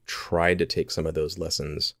side, we've tried to take some of those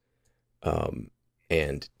lessons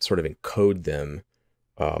and sort of encode them.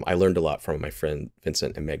 I learned a lot from my friend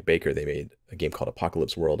Vincent and Meg Baker. They made a game called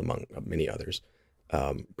Apocalypse World, among many others.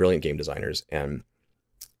 Brilliant game designers. And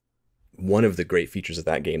one of the great features of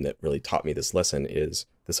that game that really taught me this lesson is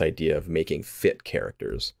this idea of making fit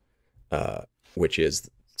characters, which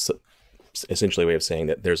is essentially a way of saying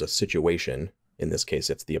that there's a situation. In this case,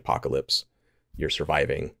 it's the apocalypse. You're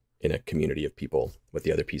surviving in a community of people with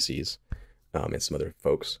the other PCs and some other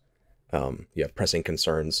folks. You have pressing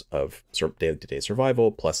concerns of day-to-day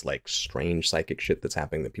survival, plus like strange psychic shit that's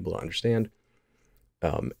happening that people don't understand.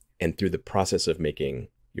 And through the process of making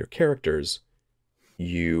your characters,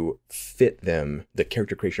 you fit them, the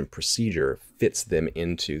character creation procedure fits them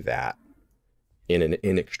into that in an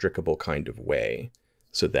inextricable kind of way,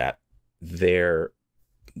 so that their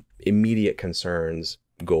immediate concerns,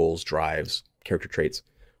 goals, drives, character traits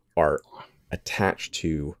are attached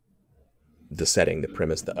to the setting, the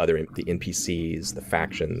premise, the NPCs, the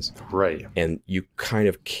factions. Right. And you kind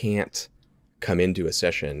of can't come into a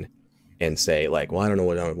session and say like, well, I don't know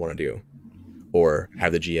what I want to do. Or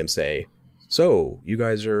have the GM say, so you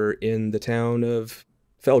guys are in the town of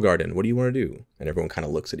Fellgarden. What do you want to do? And everyone kind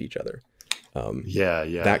of looks at each other.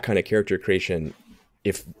 That kind of character creation,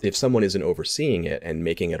 if someone isn't overseeing it and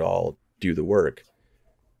making it all do the work,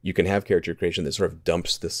 you can have character creation that sort of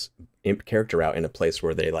dumps this imp character out in a place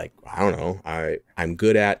where they like, I don't know, I'm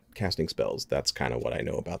good at casting spells. That's kind of what I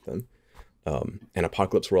know about them. And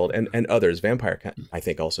Apocalypse World and others, Vampire, I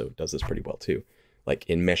think also does this pretty well too, like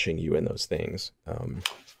enmeshing you in those things.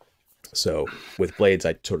 So with Blades,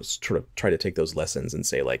 I sort of try to take those lessons and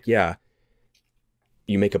say like, yeah,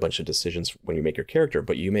 you make a bunch of decisions when you make your character,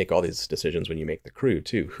 but you make all these decisions when you make the crew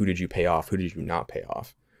too. Who did you pay off? Who did you not pay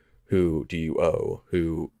off? Who do you owe?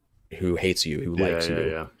 Who hates you? Who likes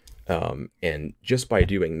you? And just by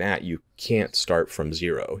doing that, you can't start from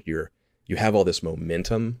zero. You have all this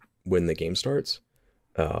momentum when the game starts.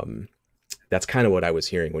 That's kind of what I was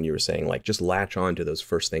hearing when you were saying, like, just latch on to those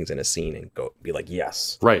first things in a scene and go be like,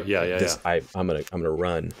 yes, right. I'm gonna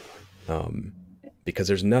run. Because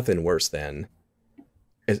there's nothing worse than,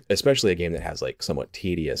 especially a game that has like somewhat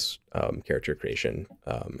tedious character creation,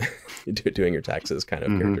 doing your taxes kind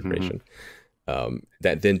of character creation,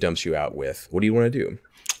 that then dumps you out with, what do you want to do?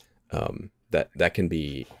 That can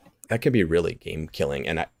be really game killing.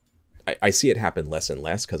 And I see it happen less and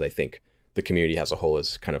less because I think the community as a whole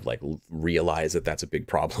is kind of like realize that that's a big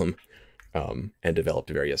problem, and developed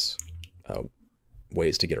various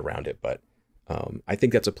ways to get around it. But I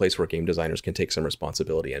think that's a place where game designers can take some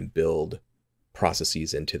responsibility and build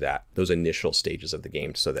processes into those initial stages of the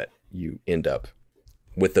game so that you end up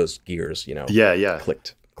with those gears,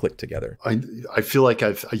 clicked together. I feel like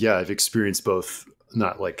I've experienced both,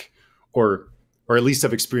 not like, or at least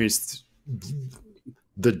I've experienced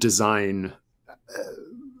the design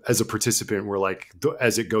as a participant where like,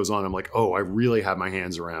 as it goes on, I'm like, oh, I really have my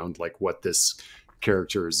hands around like what this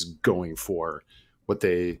character is going for, what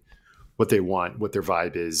they want, what their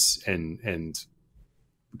vibe is. And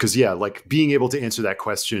because like being able to answer that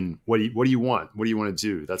question, what do you want? What do you want to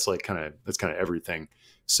do? That's like that's kind of everything.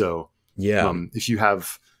 So if you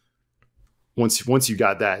have, once you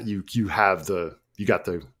got that, you got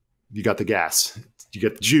the gas, you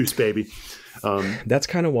get the juice, baby. That's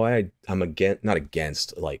kind of why I'm not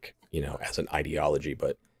against like, as an ideology,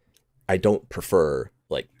 but I don't prefer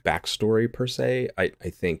like backstory per se. I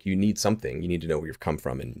think you need something. You need to know where you've come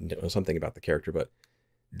from and know something about the character. But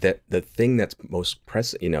that the thing that's most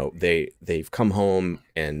pressing, they've come home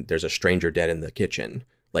and there's a stranger dead in the kitchen.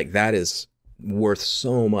 Like that is worth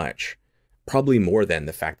so much, probably more than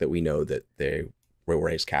the fact that we know that they were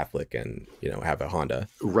raised Catholic and have a Honda.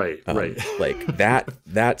 Right. Like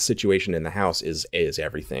that situation in the house is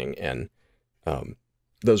everything. And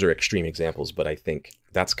those are extreme examples, but I think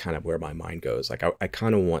that's kind of where my mind goes. Like I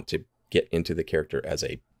kind of want to get into the character as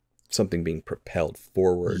something being propelled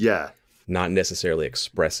forward. Yeah. Not necessarily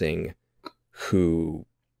expressing who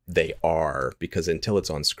they are, because until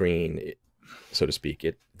it's on screen, so to speak,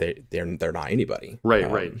 they're not anybody.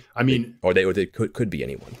 Right. I mean, they could be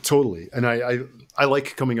anyone. Totally. And I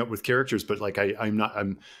like coming up with characters, but like one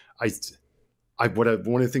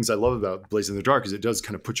of the things I love about Blaze in the Dark is it does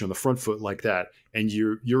kind of put you on the front foot like that. And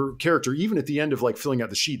your character, even at the end of like filling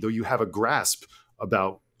out the sheet, though you have a grasp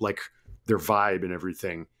about like their vibe and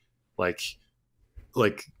everything, like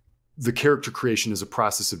the character creation is a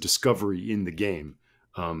process of discovery in the game.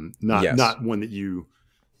 Not one that you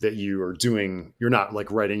are doing. You're not like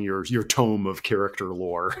writing your tome of character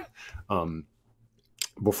lore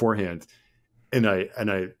beforehand. And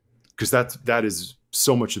I, because that is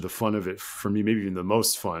so much of the fun of it for me. Maybe even the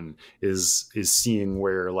most fun is seeing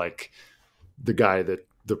where like the guy that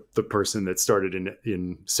the person that started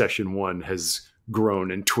in session 1 has grown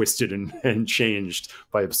and twisted and changed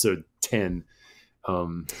by episode 10.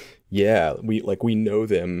 We know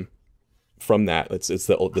them from that. It's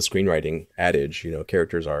the screenwriting adage,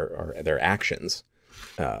 characters are their actions.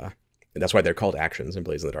 That's why they're called actions in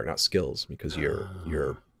Blaze in the Dark, not skills, because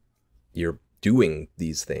you're doing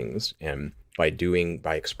these things, and by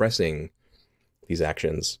expressing these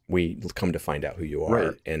actions, we come to find out who you are.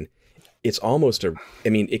 Right. And it's almost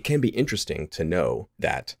it can be interesting to know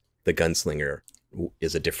that the gunslinger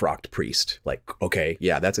is a defrocked priest. Like, okay,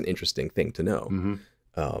 yeah, that's an interesting thing to know.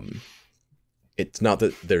 Mm-hmm. It's not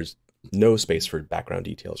that there's no space for background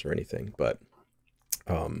details or anything, but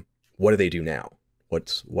what do they do now?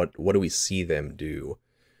 What do we see them do?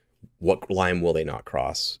 What line will they not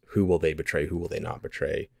cross? Who will they betray? Who will they not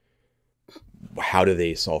betray? How do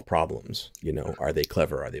they solve problems? Are they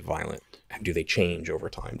clever? Are they violent? Do they change over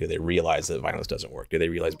time? Do they realize that violence doesn't work? Do they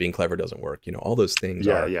realize being clever doesn't work? All those things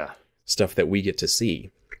are stuff that we get to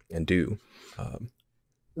see and do.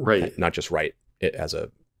 Right. Not just write it as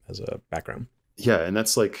a a background. Yeah, and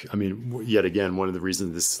that's like, I mean, yet again, one of the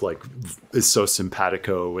reasons this like is so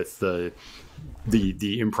simpatico with the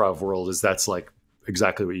improv world is that's like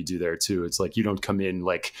exactly what you do there too. It's like you don't come in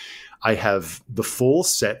like, I have the full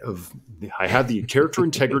set of, I have the character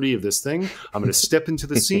integrity of this thing. I'm going to step into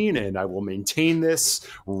the scene and I will maintain this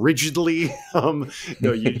rigidly. No,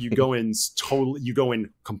 you go in totally, you go in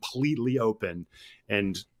completely open,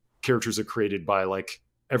 and characters are created by like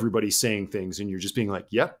everybody saying things, and you're just being like,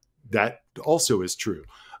 yep, that also is true.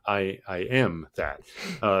 I am that.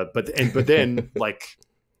 But then like,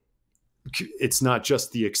 it's not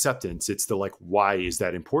just the acceptance, it's the like, why is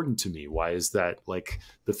that important to me? Why is that like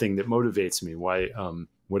the thing that motivates me? Why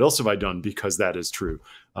what else have I done because that is true?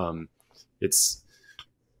 It's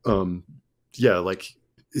yeah, like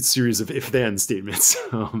it's a series of if-then statements.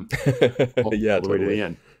 All yeah, the way to the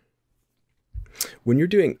end. When you're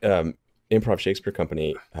doing Improv Shakespeare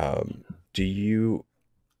Company, do you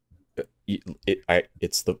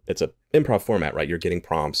it's a improv format, right? You're getting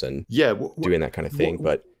prompts and doing that kind of thing,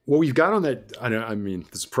 but what we've got on that, I mean,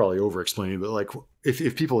 this is probably over explaining, but like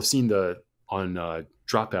if people have seen on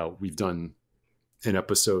Dropout, we've done an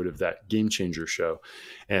episode of that Game Changer show,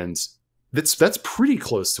 and that's pretty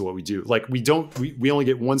close to what we do. Like we only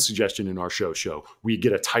get one suggestion in our show. We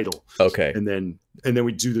get a title. Okay. And then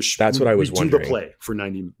we do the that's what I was wondering. Do the play for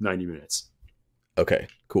 90 minutes. Okay,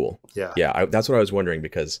 cool. Yeah. Yeah. That's what I was wondering,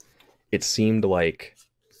 because it seemed like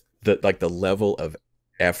the level of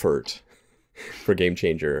effort for Game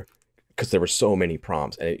Changer, because there were so many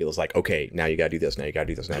prompts, and it was like, okay, now you got to do this, now you got to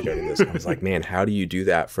do this, now you got to do this. I was like, man, how do you do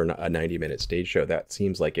that for a 90-minute stage show? That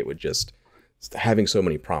seems like it would just, having so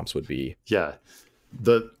many prompts would be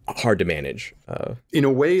hard to manage. In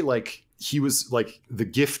a way, like he was like, the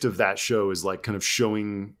gift of that show is like kind of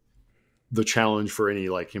showing the challenge for any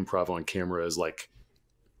like improv on camera is like,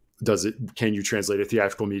 can you translate a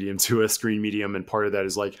theatrical medium to a screen medium? And part of that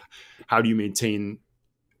is like, how do you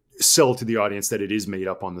sell to the audience that it is made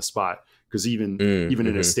up on the spot? Because even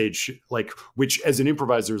in a stage, like, which as an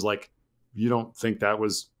improviser is like, you don't think that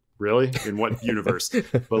was really in what universe?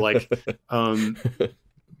 But like,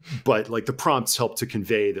 but like the prompts help to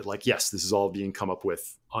convey that like, yes, this is all being come up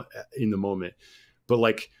with in the moment. But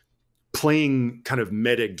like playing kind of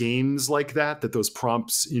meta games like that those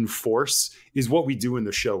prompts enforce is what we do in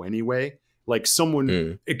the show anyway. Like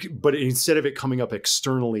but instead of it coming up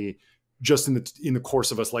externally, just in the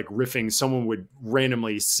course of us like riffing, someone would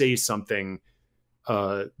randomly say something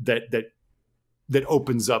that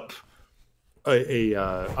opens up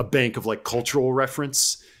a bank of like cultural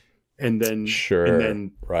reference, and then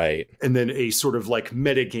and then a sort of like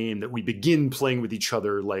meta game that we begin playing with each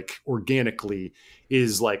other like organically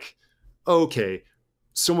is like, okay,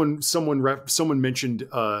 someone mentioned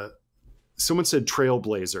someone said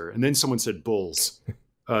trailblazer, and then someone said bulls.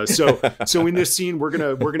 So in this scene,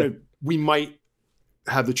 we might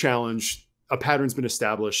have the challenge. A pattern's been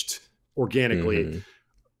established organically.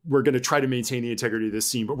 We're going to try to maintain the integrity of this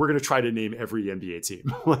scene, but we're going to try to name every NBA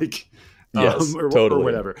team, like, yes, or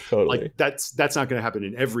whatever. Totally. Like that's not going to happen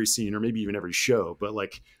in every scene, or maybe even every show, but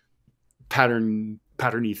like patterny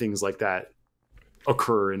things like that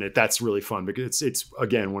occur, and that's really fun because it's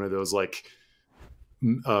again one of those like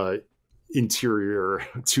interior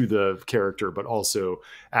to the character, but also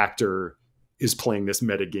actor is playing this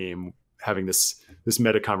meta game, having this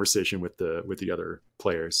meta conversation with the other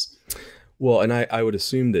players. Well, and I would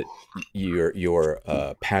assume that your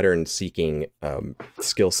pattern seeking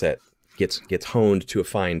skill set gets honed to a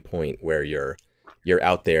fine point where you're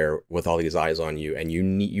out there with all these eyes on you, and you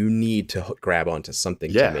need to grab onto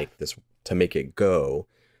something to make it go.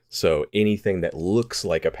 So anything that looks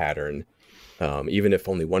like a pattern, even if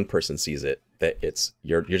only one person sees it, that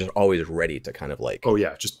you're just always ready to kind of like, oh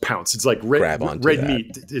yeah, just pounce. It's like red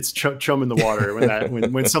meat. It's chum in the water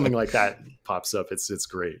when something like that pops up. It's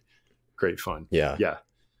great fun. Yeah.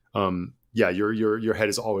 Your head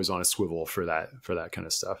is always on a swivel for that kind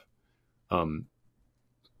of stuff.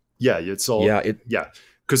 It's all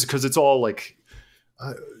because it's all like,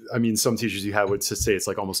 I mean, some teachers you have would say it's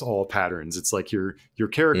like almost all patterns. It's like your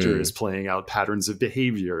character is playing out patterns of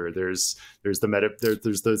behavior. There's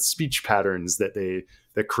the speech patterns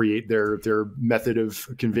that create their method of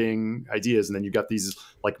conveying ideas, and then you got these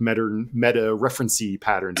like meta referencey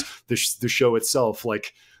patterns. The show itself,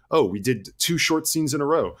 like, oh, we did 2 short scenes in a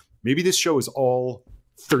row. Maybe this show is all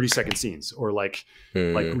 30-second scenes, or like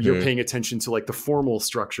you're paying attention to like the formal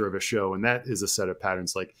structure of a show, and that is a set of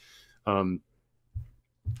patterns. Like, and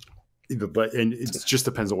it just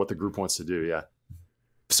depends on what the group wants to do. Yeah.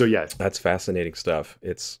 So yeah, that's fascinating stuff.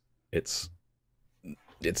 It's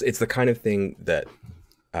the kind of thing that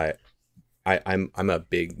I'm a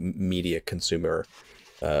big media consumer,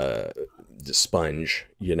 sponge,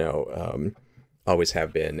 you know, always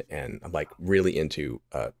have been, and I'm like really into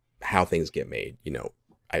how things get made. You know,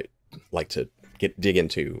 I like to dig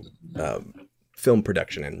into film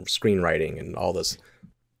production and screenwriting and all this,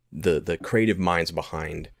 the creative minds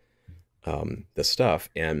behind the stuff,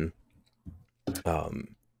 and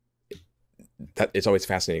that it's always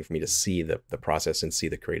fascinating for me to see the process and see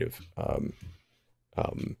the creative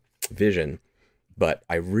vision. But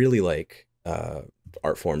I really like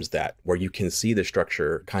art forms that where you can see the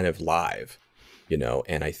structure kind of live, you know.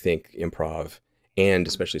 And I think improv, and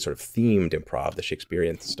especially sort of themed improv, the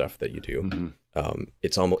Shakespearean stuff that you do,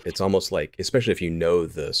 it's almost like, especially if you know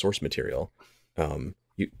the source material,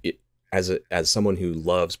 as someone who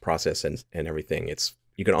loves process and everything,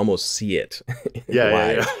 you can almost see it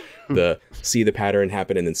live. See the pattern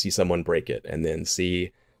happen, and then see someone break it, and then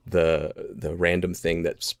see the random thing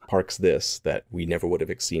that sparks this that we never would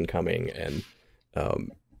have seen coming. And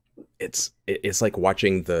it's like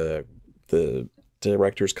watching the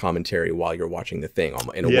director's commentary while you're watching the thing,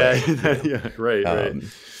 in a way. You know? Yeah, right.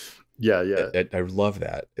 I love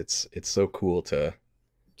that. It's so cool to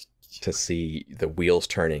see the wheels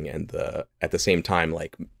turning, and at the same time,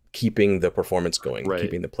 like, keeping the performance going,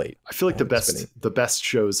 keeping the plate. I feel like spinning. the best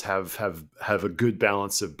shows have a good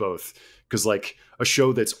balance of both, because like a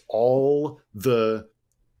show that's all the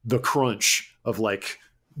crunch of like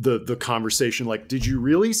the conversation, like, did you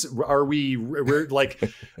really, we're like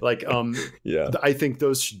I think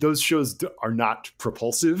those shows are not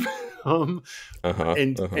propulsive. And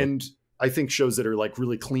I think shows that are like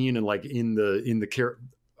really clean and like in the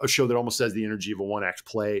a show that almost has the energy of a one act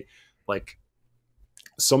play, like,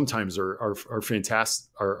 sometimes are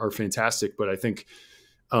fantastic. But I think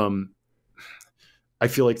I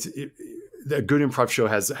feel like a good improv show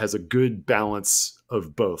has a good balance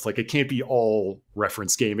of both. Like, it can't be all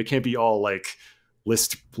reference game. It can't be all like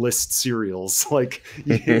list serials. Like,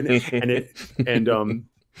 and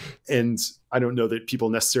I don't know that people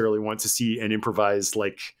necessarily want to see an improvised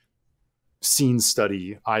like scene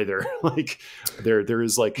study either. Like, there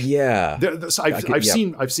is like, I've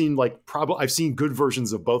seen like I've seen good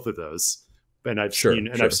versions of both of those, and I've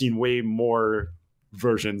seen way more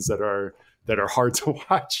versions that are hard to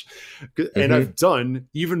watch, and I've done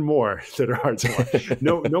even more that are hard to watch.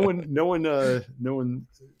 No one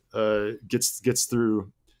gets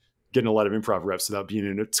through getting a lot of improv reps without being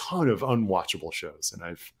in a ton of unwatchable shows, and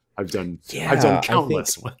I've done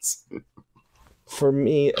countless ones. For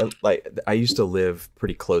me, like, I used to live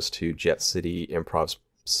pretty close to Jet City Improv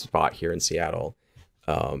spot here in Seattle,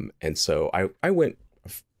 and so I went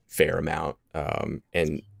a fair amount,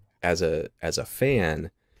 and as a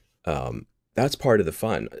fan, that's part of the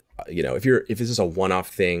fun. You know, if it's just a one-off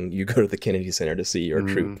thing, you go to the Kennedy Center to see your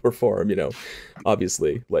troupe perform. You know,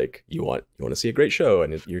 obviously, like, you want to see a great show,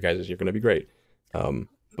 and you're going to be great.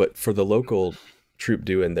 But for the local troupe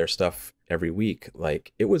doing their stuff every week,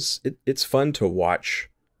 like, it's fun to watch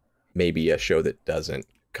maybe a show that doesn't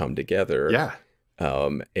come together. Yeah.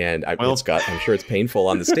 And I'm sure it's painful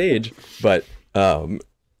on the stage, but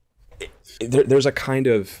there's a kind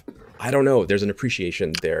of, I don't know, there's an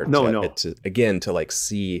appreciation there to like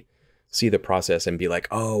see the process and be like,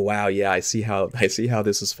 oh wow, yeah, I see how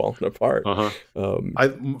this has fallen apart.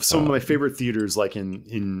 Some of my favorite theaters, like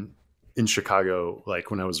in Chicago,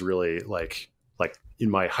 like when I was really like in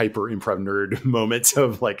my hyper improv nerd moment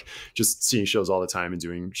of like just seeing shows all the time and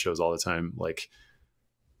doing shows all the time, like,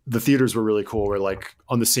 the theaters were really cool, where like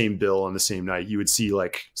on the same bill on the same night, you would see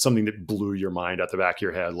like something that blew your mind out the back of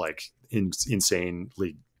your head, like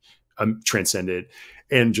insanely transcended,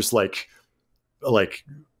 and just like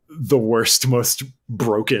the worst, most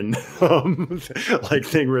broken like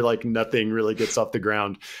thing where like nothing really gets off the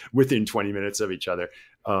ground within 20 minutes of each other.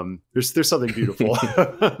 There's something beautiful.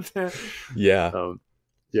 I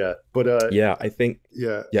think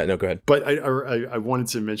no, go ahead. But I wanted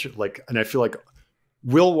to mention, like, and I feel like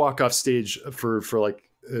we'll walk off stage for like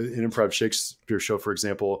an improv Shakespeare show, for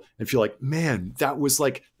example, and feel like, man,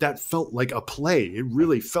 that felt like a play. It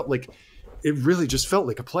really just felt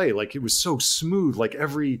like a play. Like, it was so smooth. Like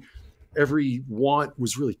every want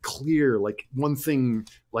was really clear. Like, one thing,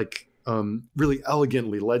 like, really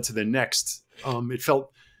elegantly led to the next. It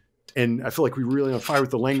felt, and I feel like we were really on fire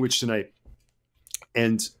with the language tonight.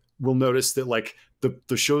 And we'll notice that like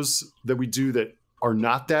the shows that we do that are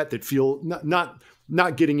not that feel not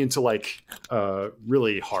getting into like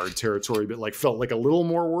really hard territory, but like felt like a little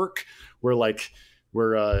more work, where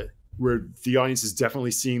the audience is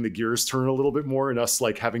definitely seeing the gears turn a little bit more, and us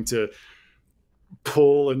like having to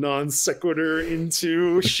pull a non sequitur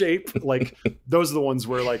into shape. Like those are the ones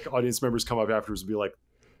where like audience members come up afterwards and be like,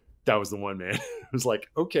 that was the one, man. It was like,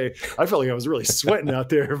 okay, I felt like I was really sweating out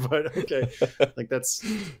there, but okay. Like that's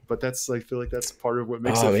I feel like that's part of what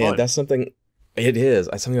makes it fun. That's something, it is.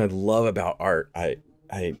 It's something I love about art.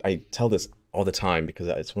 I tell this all the time because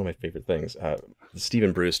it's one of my favorite things.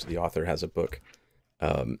 Stephen Bruce, the author, has a book,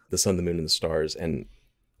 The Sun, the Moon, and the Stars, and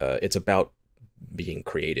it's about being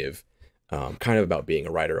creative, kind of about being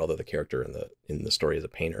a writer, although the character in the story is a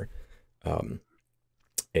painter.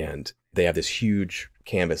 And they have this huge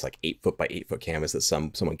canvas, like 8 foot by 8 foot canvas that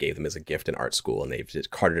someone gave them as a gift in art school, and they've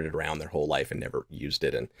just carted it around their whole life and never used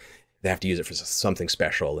it, and they have to use it for something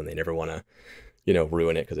special, and they never want to,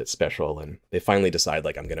 ruin it because it's special. And they finally decide,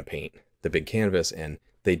 like, I'm going to paint the big canvas, and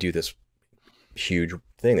they do this huge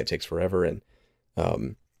thing that takes forever, and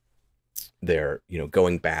they're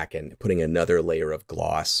going back and putting another layer of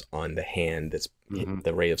gloss on the hand that's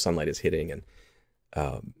the ray of sunlight is hitting, and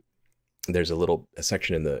there's a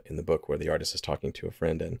section in the book where the artist is talking to a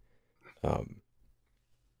friend, and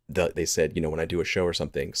they said, when I do a show or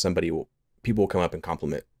something, people will come up and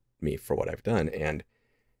compliment me for what I've done, and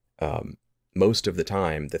most of the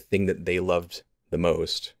time, the thing that they loved the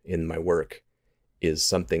most in my work is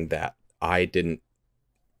something that I didn't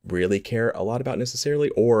really care a lot about necessarily,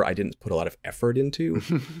 or I didn't put a lot of effort into.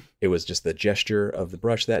 It was just the gesture of the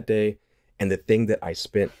brush that day, and the thing that I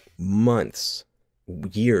spent months,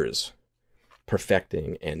 years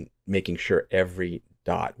perfecting and making sure every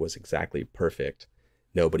dot was exactly perfect.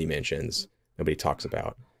 Nobody mentions, nobody talks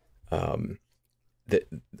about.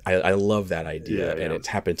 I love that idea, and it's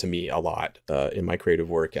happened to me a lot in my creative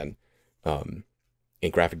work, and in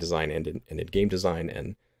graphic design and in game design,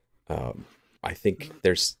 and I think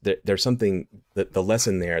there's something that the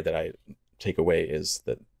lesson there that I take away is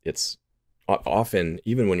that it's often,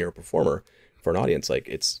 even when you're a performer for an audience, like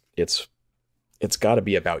it's got to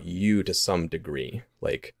be about you to some degree.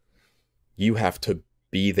 Like you have to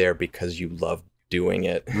be there because you love doing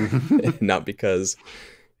it, not because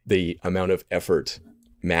the amount of effort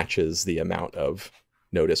matches the amount of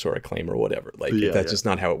notice or acclaim or whatever. Like that's just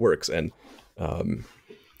not how it works. And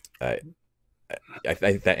I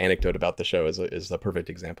think that anecdote about the show is the perfect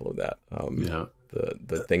example of that.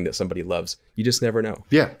 The thing that somebody loves, you just never know.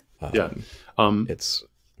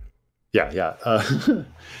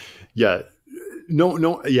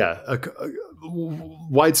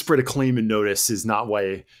 Widespread acclaim and notice is not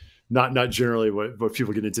generally what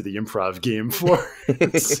people get into the improv game for.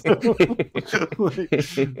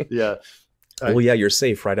 You're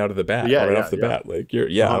safe right out of the bat. Off the bat. Like I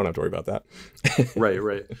don't have to worry about that. right.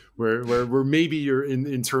 Where maybe you're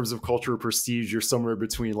in terms of culture or prestige, you're somewhere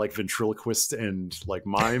between like ventriloquist and like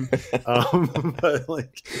mime. But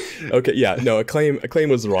like, okay, acclaim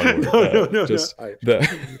was the wrong word.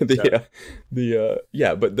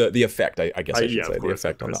 But the effect, I guess I should say, the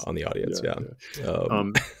effect on the audience.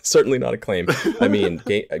 Certainly not acclaim. I mean,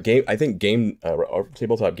 I think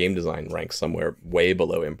tabletop game design ranks somewhere way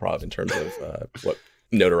below improv in terms of what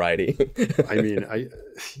notoriety.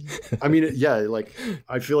 Like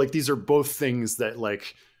I feel like these are both things that,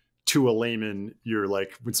 like, to a layman, you're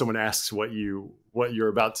like, when someone asks what you're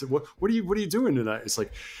about to, what are you doing tonight? It's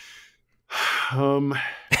like, how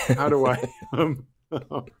do I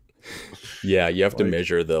you have to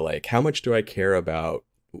measure the, like, how much do I care about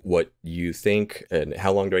what you think, and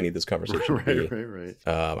how long do I need this conversation to be? Right.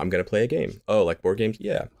 I'm gonna play a game. Oh, like board games?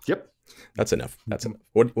 Yeah. Yep. That's enough.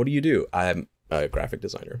 What do you do? I'm a graphic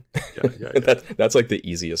designer. That's like the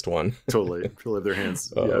easiest one. Totally. People have their hands.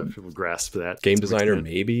 People grasp that. Game designer,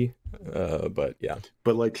 maybe. But yeah.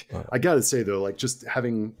 But like, I gotta say though, like,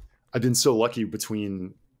 I've been so lucky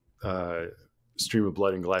between Stream of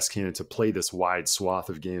Blood and Glass Cannon to play this wide swath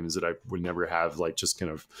of games that I would never have, like, just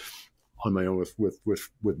kind of on my own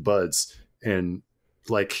with buds. And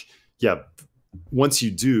like, once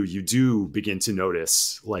you do begin to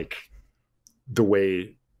notice, like, the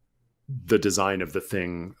way the design of the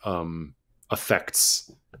thing affects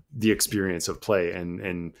the experience of play,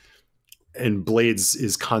 and Blades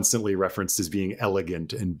is constantly referenced as being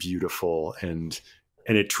elegant and beautiful, and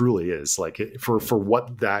it truly is. Like, for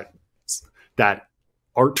what that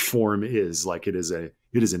art form is, like, it is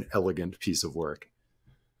an elegant piece of work.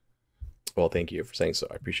 Well, thank you for saying so.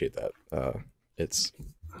 I appreciate that.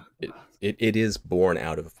 It is born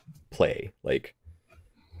out of play, like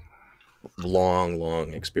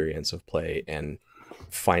long experience of play, and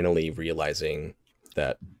finally realizing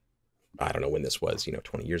that, I don't know when this was,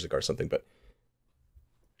 20 years ago or something, but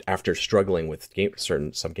after struggling with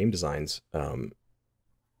some game designs,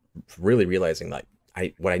 really realizing, like,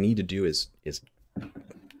 what I need to do is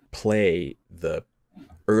play the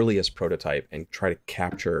earliest prototype and try to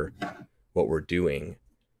capture what we're doing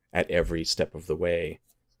at every step of the way,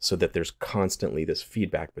 so that there's constantly this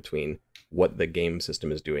feedback between what the game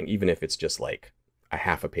system is doing, even if it's just like a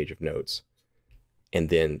half a page of notes, and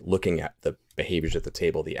then looking at the behaviors at the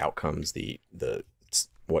table, the outcomes, the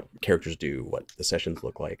what characters do, what the sessions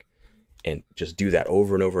look like, and just do that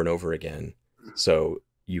over and over and over again. So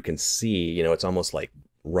you can see, it's almost like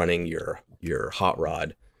running your hot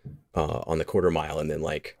rod on the quarter mile, and then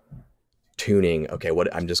like tuning, okay,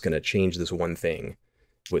 what I'm just going to change this one thing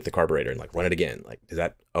with the carburetor and like run it again. Like, is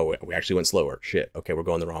that, oh, we actually went slower. Shit. Okay. We're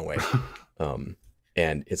going the wrong way.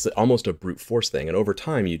 And it's almost a brute force thing. And over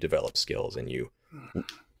time you develop skills, and you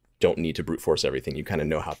don't need to brute force everything. You kind of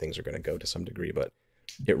know how things are going to go to some degree, but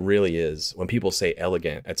it really is, when people say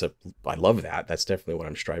elegant, I love that. That's definitely what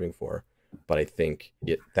I'm striving for. But I think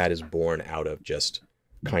that is born out of just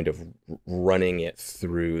kind of running it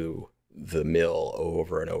through the mill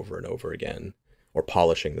over and over and over again, or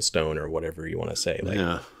polishing the stone, or whatever you want to say.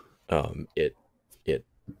 Like,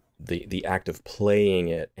 the act of playing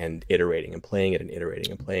it and iterating and playing it and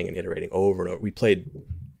iterating and playing and iterating over and over. We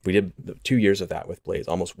did 2 years of that with Blaze,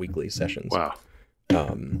 almost weekly sessions. Wow.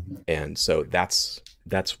 And so that's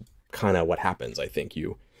kind of what happens. I think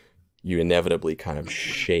you inevitably kind of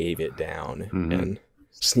shave it down and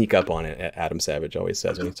sneak up on it. Adam Savage always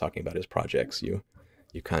says when he's talking about his projects, you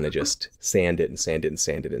kind of just sand it and sand it and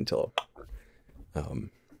sand it until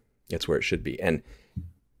it's where it should be. And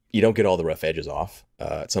you don't get all the rough edges off.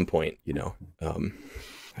 At some point,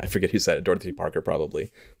 I forget who said it, Dorothy Parker probably,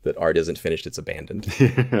 that art isn't finished, it's abandoned.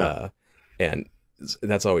 And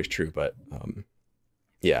that's always true. But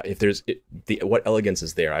if there's what elegance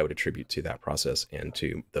is there, I would attribute to that process and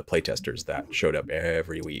to the playtesters that showed up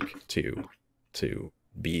every week to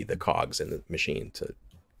be the cogs in the machine to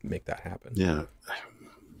make that happen. Yeah.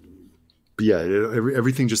 But yeah,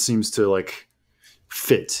 everything just seems to like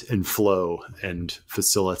fit and flow and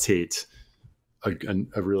facilitate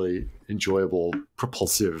a really enjoyable,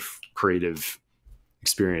 propulsive, creative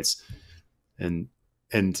experience. And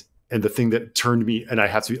the thing that turned me, and I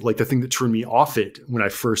have to like, the thing that turned me off it when I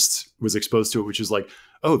first was exposed to it, which is like,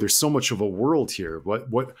 oh, there's so much of a world here.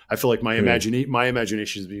 What I feel like my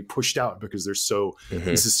imagination is being pushed out because there's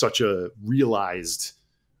this is such a realized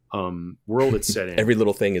world it's set in. Every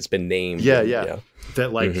little thing has been named. Yeah.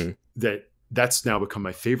 That like that's now become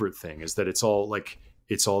my favorite thing, is that it's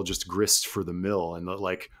all just grist for the mill, and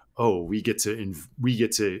like, oh, we get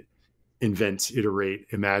to invent, iterate,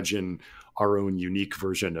 imagine our own unique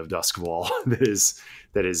version of Duskwall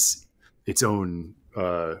that is its own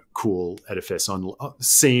cool edifice, on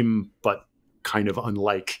same but kind of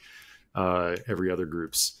unlike every other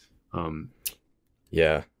group's.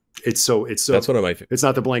 It's so that's one of my. It's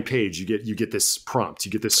not the blank page. You get this prompt.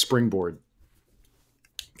 You get this springboard.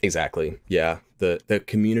 Exactly. Yeah. The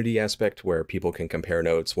community aspect where people can compare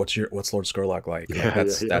notes. What's Lord Skurlock like?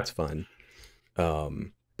 That's fun.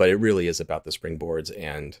 But it really is about the springboards.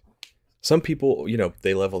 And some people,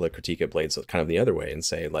 they level the critique at Blades kind of the other way and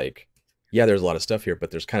say like, yeah, there's a lot of stuff here, but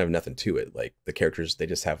there's kind of nothing to it. Like the characters, they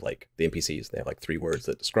just have like the NPCs. They have like 3 words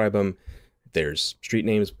that describe them. There's street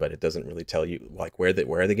names, but it doesn't really tell you like where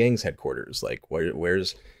are the gang's headquarters? Like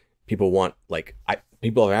where's people want, like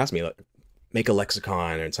people have asked me, like, make a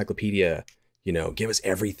lexicon or encyclopedia, give us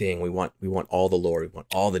everything. We want all the lore. We want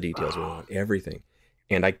all the details. We want everything.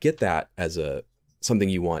 And I get that as something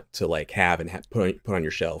you want to like have and put on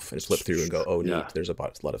your shelf and flip through and go, oh, neat. Yeah. There's a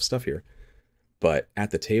lot of stuff here. But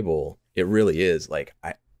at the table, it really is like,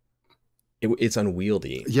 it's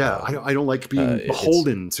unwieldy. Yeah. I don't like being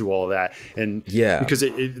beholden to all that. And because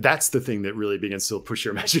that's the thing that really begins to push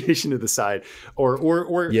your imagination to the side,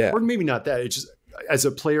 or maybe not that. It's just, as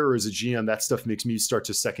a player or as a GM, that stuff makes me start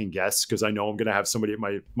to second guess, because I know I'm going to have somebody at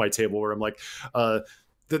my table where I'm like,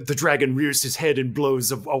 the dragon rears his head and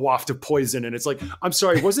blows a waft of poison. And it's like, I'm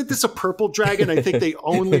sorry, wasn't this a purple dragon? I think they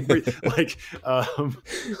only breathe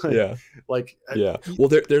Well,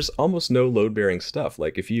 there's almost no load bearing stuff.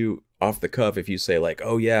 Like if you off the cuff, if you say like,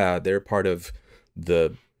 oh yeah, they're part of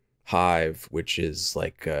the Hive, which is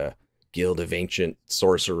like a guild of ancient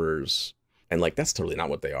sorcerers. And like, that's totally not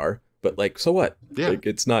what they are. But like, so what? Yeah. Like,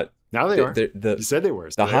 it's not. Now they are. You said they were.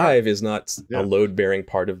 The Hive is not a load-bearing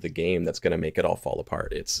part of the game that's going to make it all fall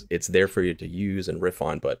apart. It's there for you to use and riff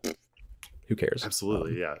on, but who cares?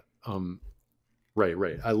 Absolutely, yeah.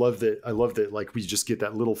 Right. I love that. Like we just get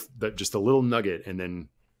just a little nugget, and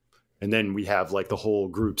then we have like the whole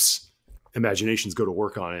group's imaginations go to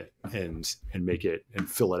work on it and make it and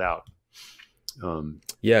fill it out.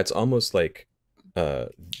 It's almost like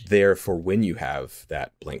there for when you have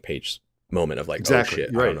that blank page moment of like, Exactly. oh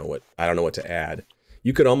shit, Right. I don't know what to add.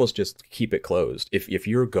 You could almost just keep it closed. If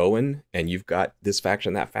you're going and you've got this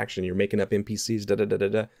faction, that faction, you're making up NPCs,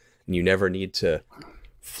 and you never need to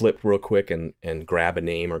flip real quick and grab a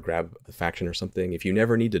name or grab a faction or something. If you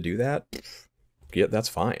never need to do that, yeah, that's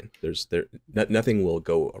fine. Nothing will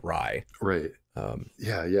go awry. Right.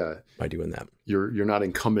 Yeah. By doing that. You're not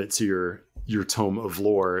incumbent to your tome of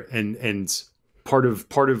lore, and part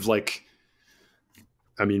of like,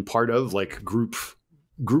 I mean, part of like group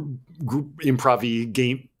improv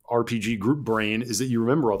game RPG group brain is that you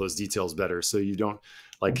remember all those details better. So you don't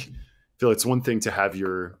like feel it's one thing to have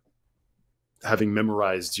having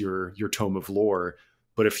memorized your tome of lore.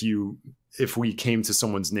 But if we came to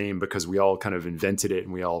someone's name because we all kind of invented it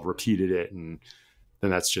and we all repeated it, and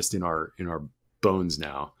then that's just in our bones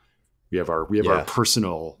now. We have our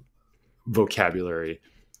personal vocabulary.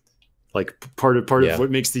 Like part of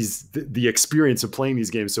what makes the experience of playing these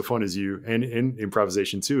games so fun and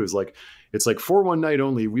improvisation too is like, it's like for one night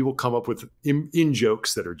only, we will come up with in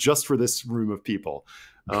jokes that are just for this room of people.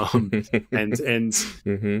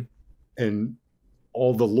 And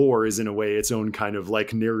all the lore is in a way its own kind of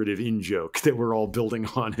like narrative in joke that we're all building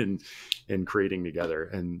on and creating together.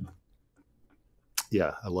 And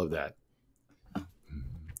yeah, I love that.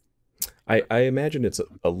 I imagine it's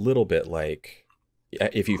a little bit like,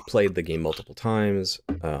 if you've played the game multiple times,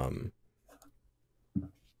 and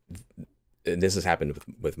this has happened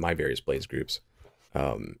with my various plays groups,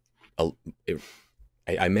 I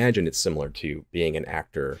imagine it's similar to being an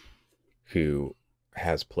actor who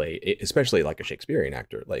has played, especially like a Shakespearean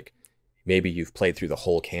actor. Like maybe you've played through the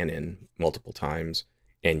whole canon multiple times,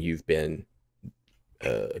 and you've been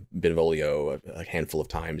Benvolio a handful of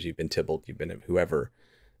times, you've been Tybalt, you've been whoever,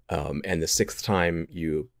 and the sixth time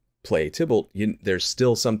you play Tybalt, there's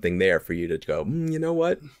still something there for you to go, you know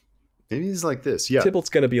what? Maybe he's like this. Yeah. Tybalt's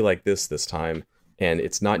going to be like this time. And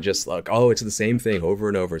it's not just like, oh, it's the same thing over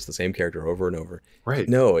and over. It's the same character over and over. Right.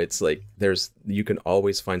 No, it's like you can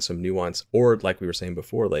always find some nuance, or like we were saying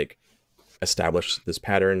before, like establish this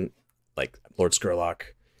pattern. Like Lord Skurlock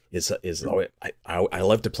is I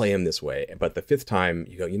love to play him this way. But the fifth time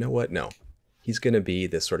you go, you know what? No, he's going to be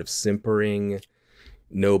this sort of simpering,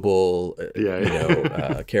 noble,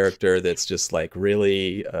 character that's just like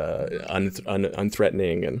really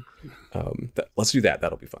unthreatening, and let's do that.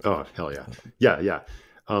 That'll be fun. Oh hell yeah, yeah.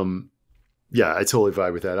 I totally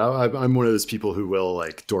vibe with that. I'm one of those people who will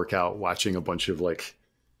like dork out watching a bunch of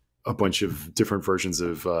different versions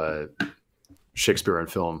of Shakespeare on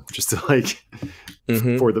film, just to like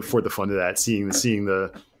for the fun of that, seeing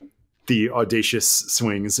the audacious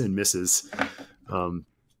swings and misses.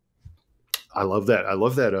 I love that.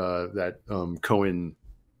 That Cohen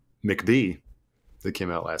McBee that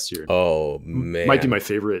came out last year. Oh man, might be my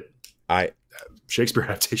favorite Shakespeare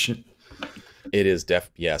adaptation. It is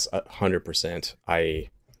yes, 100%.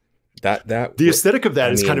 The aesthetic of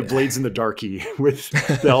that is kind of Blades in the Darky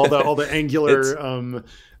with all the angular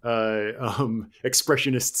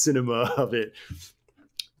expressionist cinema of it.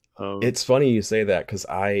 It's funny you say that, because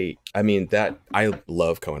I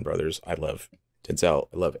love Coen Brothers. I love Denzel.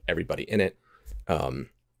 I love everybody in it.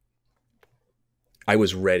 I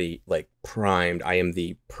was ready, like primed. I am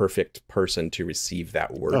the perfect person to receive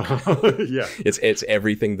that work. Yeah, it's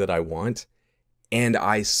everything that I want, and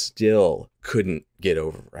I still couldn't get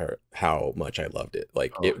over how much I loved it.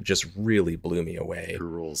 Like it just really blew me away. It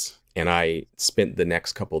rules. And I spent the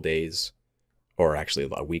next couple days, or actually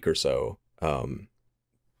a week or so,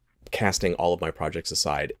 casting all of my projects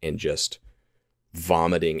aside and just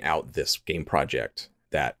vomiting out this game project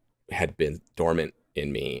that had been dormant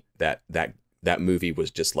in me. That movie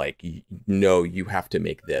was just like, no, you have to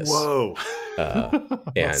make this. Whoa.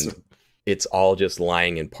 And it's all just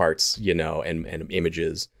lying in parts, and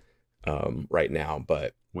images right now,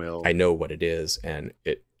 but I know what it is. And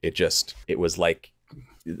it was like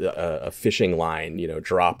a fishing line,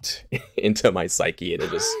 Dropped into my psyche, and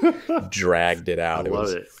it just dragged it out. I love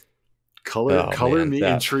it. Color me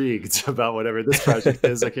intrigued about whatever this project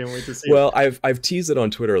is. I can't wait to see. Well, I've teased it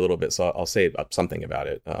on Twitter a little bit, so I'll say something about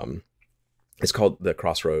it. It's called The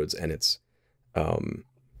Crossroads, and it's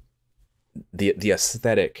the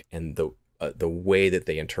aesthetic and the way that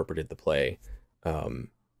they interpreted the play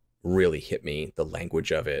really hit me. The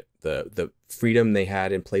language of it, the freedom they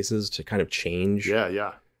had in places to kind of change,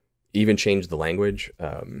 even change the language.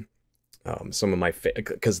 Some of my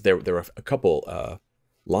because there were a couple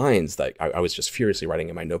lines that I was just furiously writing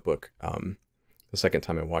in my notebook the second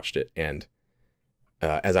time I watched it, and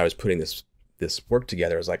as I was putting this work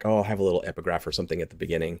together, I was like, I'll have a little epigraph or something at the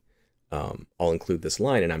beginning. I'll include this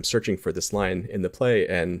line, and I'm searching for this line in the play,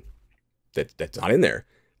 and that's not in there.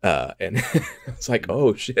 And it's like,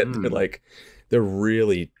 oh shit, they're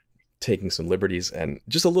really taking some liberties, and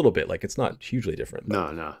just a little bit, like it's not hugely different.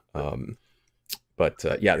 But, No. But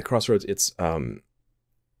yeah, the Crossroads, it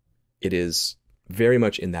is very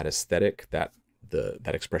much in that aesthetic, that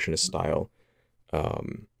expressionist style,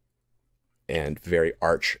 and very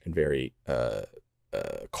arch and very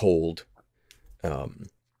cold. A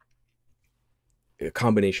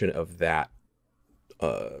combination of that,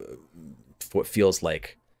 what feels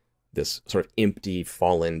like this sort of empty,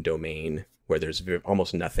 fallen domain where there's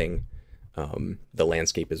almost nothing. The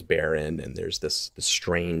landscape is barren, and there's this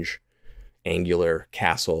strange angular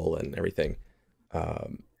castle and everything.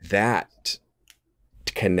 That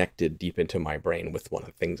connected deep into my brain with one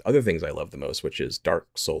of the other things I love the most, which is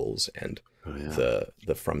Dark Souls and the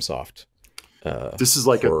FromSoft. This is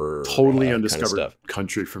like a totally undiscovered kind of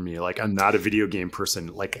country for me. Like, I'm not a video game person,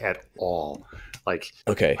 like, at all. Like,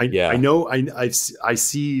 okay, I know I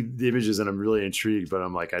see the images and I'm really intrigued, but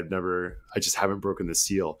I'm like, I just haven't broken the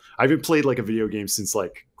seal. I haven't played like a video game since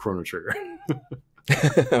like Chrono Trigger.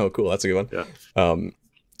 Oh, cool. That's a good one.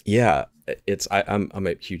 Yeah, I'm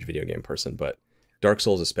a huge video game person, but Dark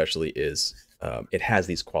Souls especially is, it has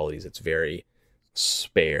these qualities. It's very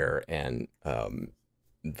spare, and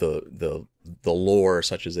the lore,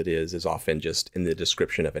 such as it is often just in the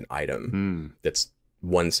description of an item that's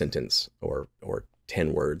one sentence or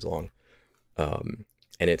 10 words long. And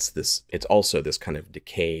it's also this kind of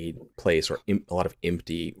decayed place, or a lot of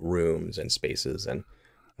empty rooms and spaces, and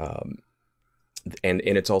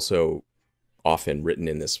it's also often written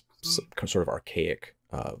in this sort of archaic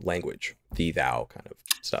language, thee thou kind of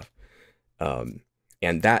stuff.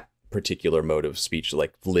 And that particular mode of speech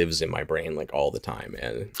like lives in my brain like all the time,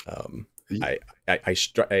 and I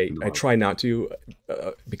try not to,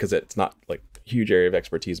 because it's not like a huge area of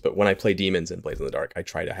expertise, but when I play demons in Blades in the Dark, I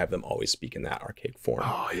try to have them always speak in that archaic form.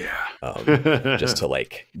 Oh yeah. Just to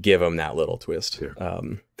like give them that little twist.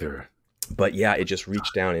 But yeah, it just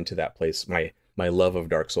reached down into that place, my love of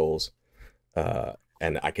Dark Souls,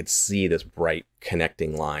 and I could see this bright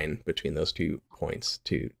connecting line between those 2 points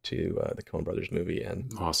to the Coen Brothers movie,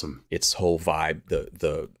 and awesome. Its whole vibe,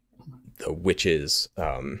 the witches,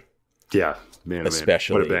 yeah, man,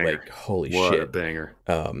 especially, like, holy what shit, a banger.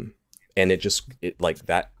 And it like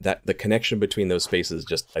that the connection between those spaces,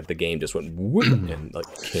 just like the game just went whoop, and like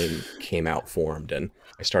came out formed, and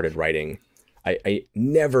I started writing. I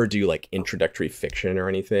never do like introductory fiction or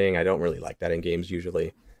anything. I don't really like that in games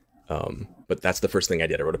usually. But that's the first thing I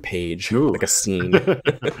did. I wrote a page, like a scene,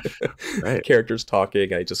 right. Characters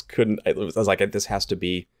talking. I just couldn't. I was like, this has to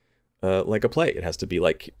be like a play. It has to be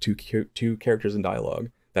like two characters in dialogue.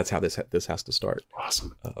 That's how this has to start.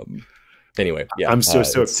 Awesome. Anyway, yeah, I'm so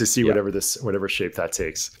stoked to see whatever shape that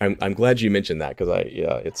takes. I'm glad you mentioned that, because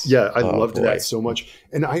I loved that so much.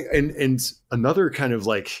 And and another kind of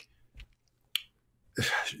like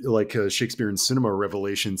a Shakespeare and cinema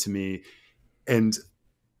revelation to me, and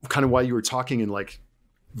kind of why you were talking and like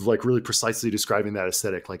really precisely describing that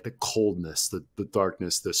aesthetic, like the coldness, the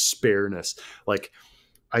darkness, the spareness. Like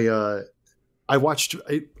I watched,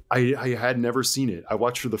 I had never seen it. I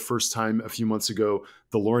watched for the first time a few months ago,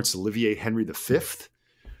 the Laurence Olivier Henry V,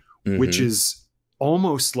 which is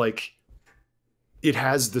almost like it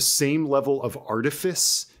has the same level of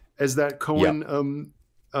artifice as that Coen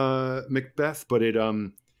Macbeth, but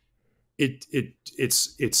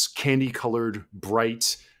it's candy colored,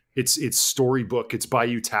 bright. It's storybook. It's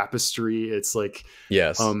Bayeux Tapestry. It's like,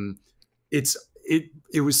 yes.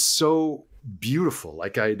 It was so beautiful.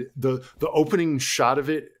 Like the opening shot of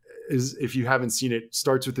it is, if you haven't seen it,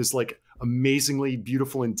 starts with this like amazingly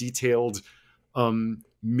beautiful and detailed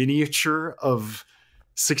miniature of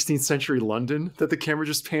 16th century London that the camera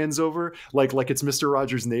just pans over like it's Mr.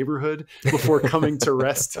 Rogers' Neighborhood before coming to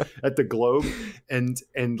rest at the Globe. And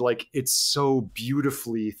like, it's so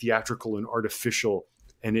beautifully theatrical and artificial.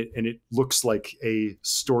 And it looks like a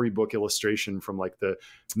storybook illustration from like the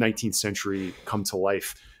 19th century come to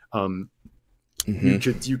life.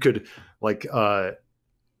 You could like, that's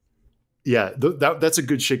a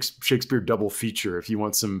good Shakespeare double feature. If you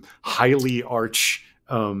want some highly arch,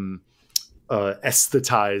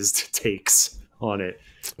 aesthetized takes on it.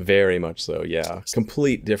 Very much so. Yeah.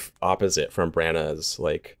 Complete opposite from Branagh's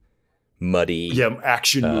like muddy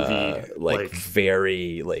action movie, like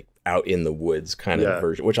very like out in the woods kind of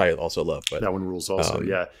version, which I also love. But that one rules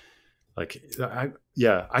also. I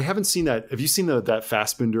haven't seen that. Have you seen that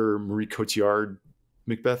Fassbinder Marie Cotillard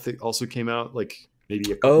Macbeth that also came out like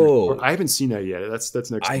maybe a couple. Oh, I haven't seen that yet. That's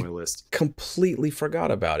next on my list. Completely forgot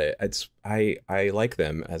about it. I like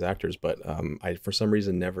them as actors, but I for some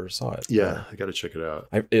reason never saw it. Yeah, I got to check it out.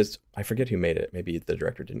 I forget who made it. Maybe the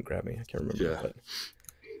director didn't grab me. I can't remember. Yeah.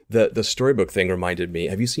 But the storybook thing reminded me.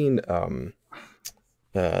 Have you seen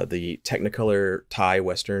the Technicolor Thai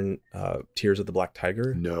Western Tears of the Black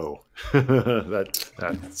Tiger? No.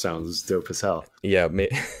 that sounds dope as hell. Yeah,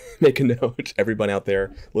 make a note. Everyone out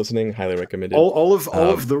there listening, highly recommended. All of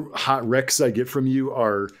the hot recs I get from you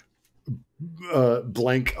are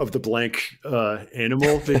blank of the blank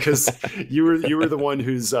animal, because you were the one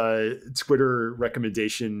whose Twitter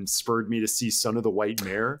recommendation spurred me to see Son of the White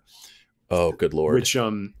Mare. Oh, good Lord. Which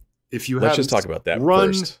if you let's just talk about that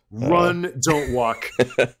first. Run, don't walk.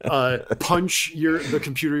 Punch the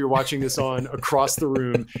computer you're watching this on across the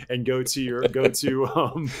room and go to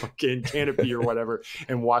fucking Canopy or whatever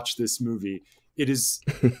and watch this movie. It's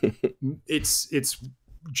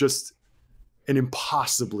just an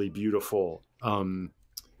impossibly beautiful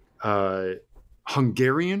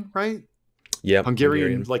Hungarian, right? Yeah,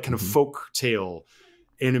 Hungarian, like kind of folk tale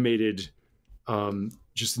animated,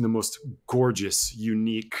 just in the most gorgeous,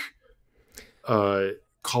 unique,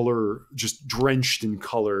 color, just drenched in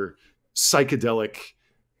color, psychedelic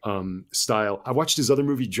style. I watched his other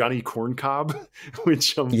movie, Johnny Corncob,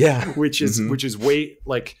 which is way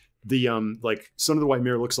like the like Son of the White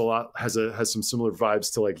Mare looks a lot, has some similar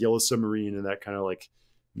vibes to like Yellow Submarine and that kind of like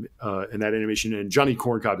and that animation. And Johnny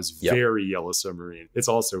Corncob is very Yellow Submarine. It's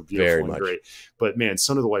also beautiful and great. But man,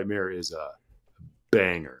 Son of the White Mare is a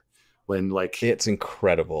banger. When like it's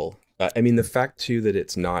incredible. I mean, the fact too that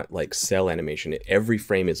it's not like cell animation. Every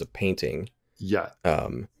frame is a painting. Yeah.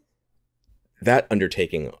 That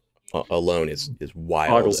undertaking alone is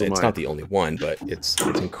wild. It's not the only one, but it's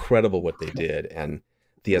incredible what they did, and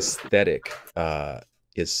the aesthetic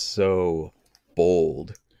is so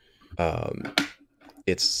bold. I'm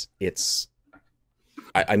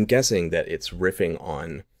guessing that it's riffing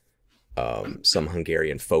on some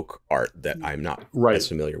Hungarian folk art that I'm not as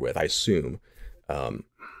familiar with, I assume,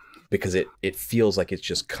 because it feels like it's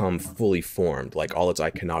just come fully formed, like all its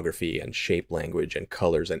iconography and shape language and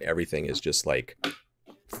colors and everything is just like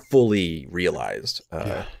fully realized.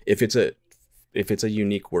 If it's a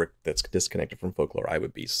unique work that's disconnected from folklore, I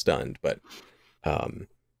would be stunned. But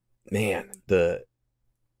man,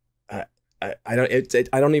 I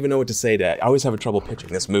don't even know what to say to that. I always have trouble pitching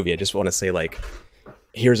this movie. I just want to say like,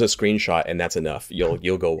 here's a screenshot and that's enough.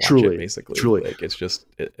 You'll go watch it basically. Truly. Like it's just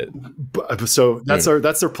so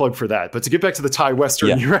that's their plug for that. But to get back to the Thai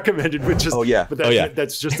Western you recommended, which is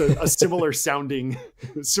that's just a similar sounding,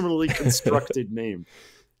 similarly constructed name.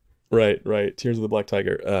 Right. Tears of the Black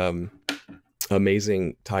Tiger.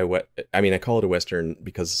 Amazing Thai I mean, I call it a Western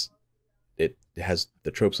because it has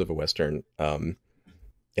the tropes of a Western.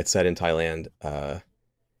 It's set in Thailand.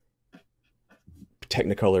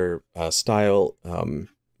 Technicolor style,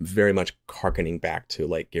 very much harkening back to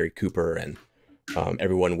like Gary Cooper, and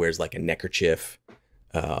everyone wears like a neckerchief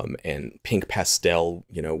and pink pastel,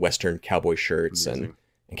 Western cowboy shirts and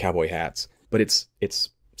cowboy hats. But it's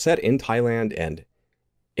set in Thailand and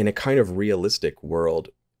in a kind of realistic world,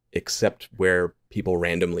 except where people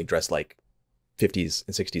randomly dress like 50s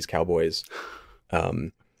and 60s cowboys.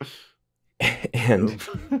 And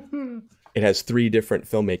it has 3 different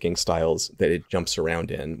filmmaking styles that it jumps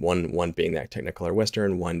around in. One being that Technicolor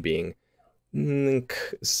Western, one being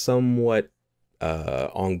somewhat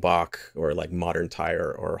Ong Bak or like modern Thai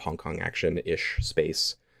or Hong Kong action-ish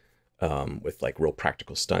space, with like real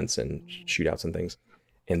practical stunts and shootouts and things.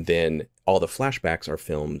 And then all the flashbacks are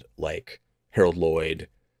filmed like Harold Lloyd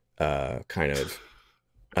kind of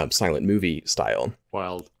silent movie style.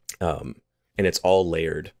 Wild. And it's all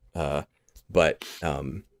layered. But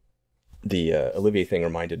the Olivier thing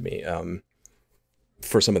reminded me,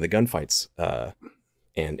 for some of the gunfights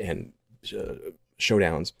and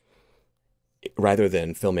showdowns, rather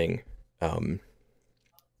than filming on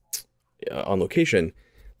location,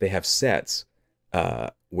 they have sets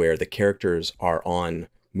where the characters are on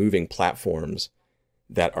moving platforms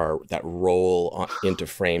that roll into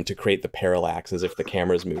frame to create the parallax as if the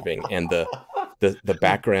camera's moving, and the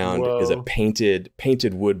background is a painted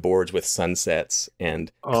wood boards with sunsets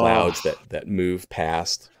and clouds that move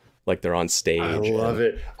past like they're on stage. I love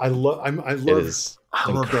it. I love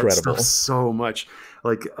that stuff so much.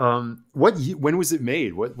 Like, when was it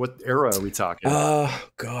made? What era are we talking?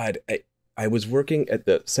 God, I was working at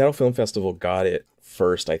the Seattle Film Festival. Got it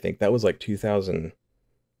first. I think that was like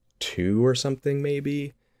 2002 or something.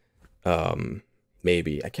 Maybe I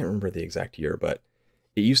can't remember the exact year, but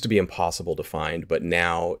it used to be impossible to find, but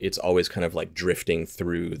now it's always kind of like drifting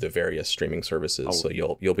through the various streaming services. So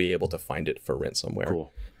you'll be able to find it for rent somewhere.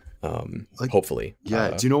 Cool. Hopefully.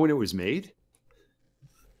 Yeah. Do you know when it was made?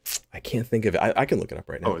 I can't think of it. I can look it up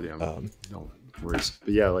right now. Oh yeah. No worries.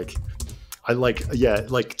 But yeah, like I like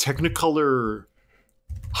Technicolor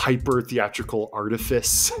hyper theatrical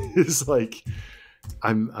artifice is like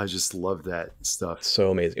I just love that stuff.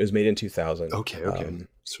 So amazing. It was made in 2000. Okay.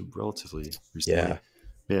 So relatively recently. Yeah.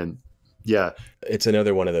 Man. Yeah. It's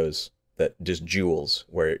another one of those that just jewels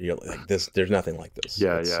where you're like this. There's nothing like this.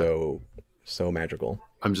 Yeah. It's so magical.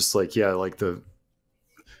 I'm just like, like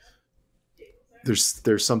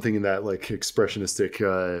there's something in that like expressionistic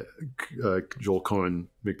Joel Cohen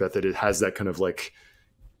Macbeth that it has that kind of like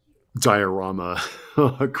diorama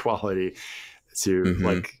quality to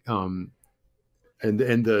like and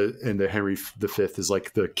the Henry V is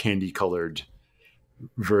like the candy colored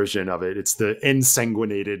version of it. It's the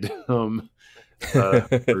ensanguinated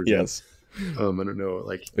version. Yes. I don't know,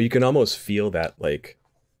 like you can almost feel that like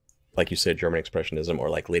you said, German expressionism, or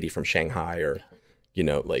like Lady from Shanghai, or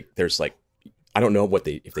like there's like, I don't know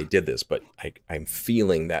if they did this, but I'm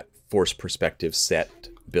feeling that forced perspective set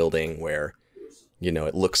building where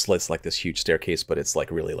it looks less like this huge staircase, but it's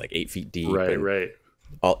like really like 8 feet deep. Right.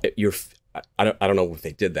 I don't know if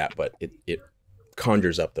they did that, but it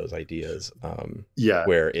conjures up those ideas.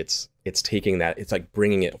 Where it's taking that, it's like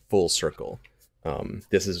bringing it full circle.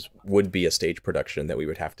 This would be a stage production that we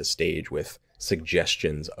would have to stage with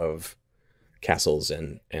suggestions of castles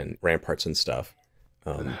and ramparts and stuff.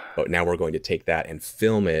 But now we're going to take that and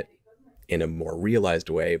film it in a more realized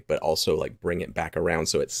way, but also like bring it back around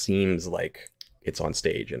so it seems like it's on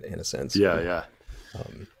stage in a sense. Yeah. Yeah.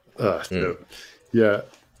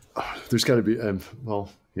 There's got to be,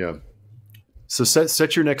 yeah. So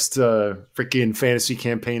set your next freaking fantasy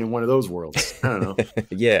campaign in one of those worlds. I don't know.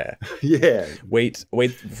 Yeah. Wait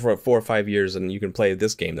for 4 or 5 years and you can play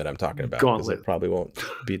this game that I'm talking about. Gauntlet. It probably won't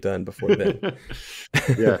be done before then.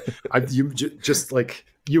 Yeah. Just like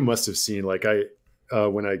you must have seen, like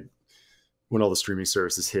when all the streaming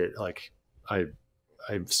services hit, like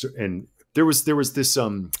and there was this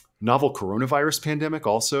novel coronavirus pandemic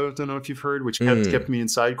also. Don't know if you've heard, which kept me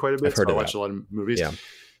inside quite a bit. I've heard so I of watched that. a lot of movies. Yeah.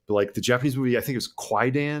 But like the Japanese movie, I think it was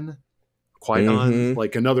Qui-Gon,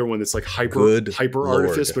 like another one that's like hyper Lord.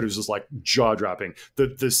 artifice, but it was just like jaw dropping.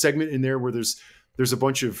 The segment in there where there's a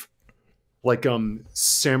bunch of like Warring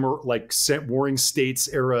States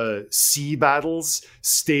era sea battles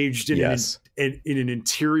staged in an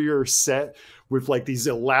interior set with like these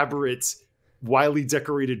elaborate, wildly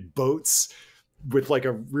decorated boats with like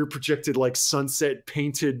a rear projected like sunset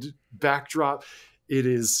painted backdrop. It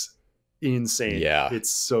is insane. Yeah,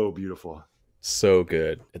 it's so beautiful, so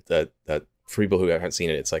good. That for people who haven't seen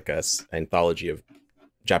it, it's like an anthology of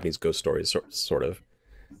Japanese ghost stories, sort of.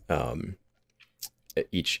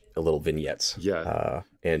 Each a little vignettes,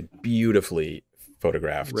 and beautifully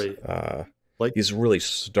photographed. Right. Like these really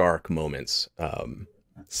stark moments.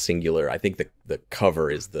 Singular. I think the cover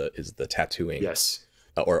is the tattooing. Yes.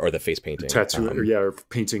 Or the face painting. Or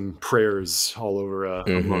painting prayers all over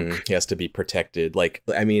a monk. He has to be protected. Like,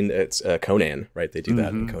 I mean, it's Conan, right? They do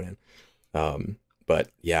that in Conan. But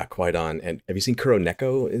yeah, quite on. And have you seen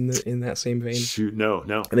Kuroneko in that same vein? Shoot, no.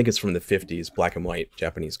 I think it's from the 50s, black and white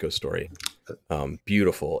Japanese ghost story.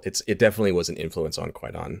 Beautiful. It definitely was an influence on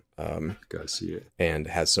Quite On. Gotta see it. And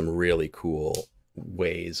has some really cool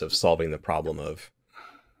ways of solving the problem of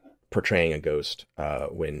portraying a ghost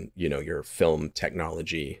when your film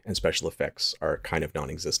technology and special effects are kind of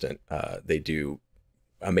non-existent. They do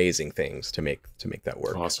amazing things to make that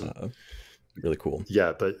work. Awesome. Really cool.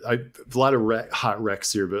 Yeah, but a lot of hot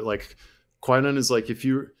wrecks here, but like Qui-Gon is like if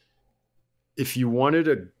you wanted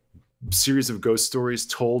a series of ghost stories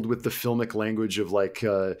told with the filmic language of like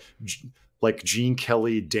Gene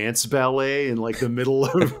Kelly dance ballet in like the middle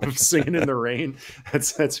of Singing in the Rain,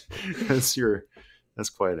 that's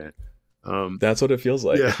Qui-Gon. That's what it feels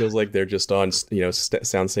like. Yeah. It feels like they're just on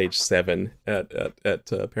Soundstage 7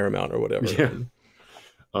 at Paramount or whatever. Yeah.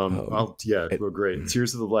 Well, great.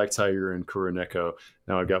 Tears of the Black Tiger and Kuroneko.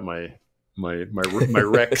 Now I got my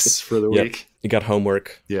recs for the week. You got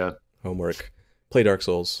homework. Yeah. Homework. Play Dark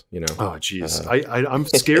Souls, Oh geez. I'm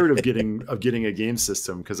scared of getting a game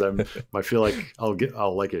system because I feel like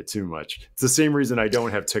I'll like it too much. It's the same reason I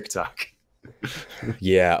don't have TikTok.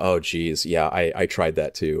 Yeah. Oh geez. Yeah. I tried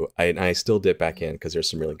that too. I still dip back in because there's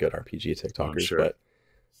some really good RPG TikTokers. Sure. But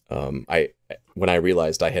when I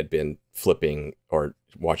realized I had been flipping or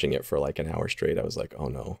watching it for like an hour straight, I was like, oh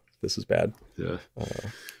no, this is bad. Yeah.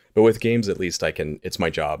 But with games, at least it's my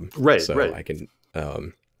job. Right. So right. I can,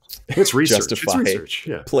 It's research. justify It's research.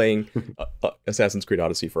 Yeah. playing Assassin's Creed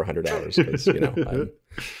Odyssey for 100 hours because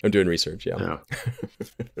I'm doing research. Yeah.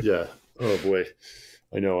 Yeah. Oh boy,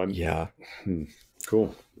 I know. Yeah.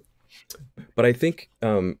 Cool. But I think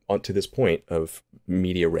on to this point of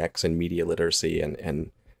media recs and media literacy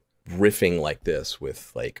and riffing like this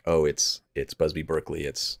with like, oh, it's Busby Berkeley,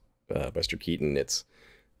 it's Buster Keaton, it's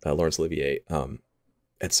Laurence Olivier.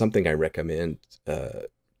 It's something I recommend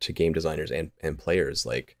to game designers and players,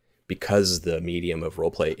 like, because the medium of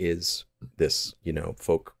roleplay is this,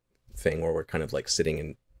 folk thing where we're kind of like sitting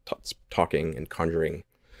and talking and conjuring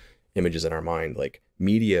images in our mind. Like,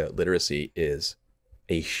 media literacy is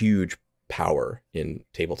a huge power in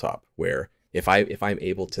tabletop, where if I'm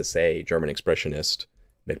able to say German expressionist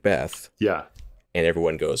Macbeth, yeah, and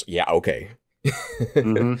everyone goes, yeah, okay,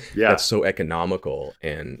 yeah, that's so economical,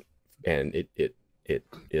 and it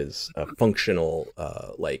is a functional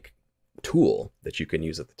like tool that you can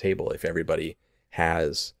use at the table if everybody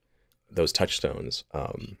has those touchstones.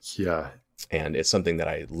 Yeah, and it's something that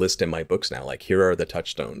I list in my books now. Like, here are the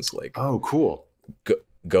touchstones. Like, oh, cool.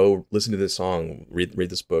 Go listen to this song, read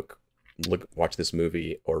this book, watch this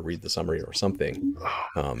movie, or read the summary or something.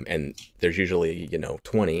 And there's usually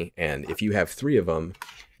 20, and if you have 3 of them,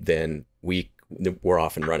 then we're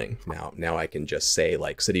off and running. Now I can just say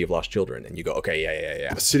like City of Lost Children, and you go, okay,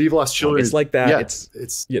 yeah. City of Lost Children. It's like that. Yeah, it's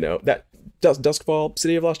that Duskfall,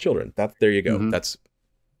 City of Lost Children. There you go. That's,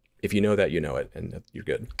 if you know that, you know it, and you're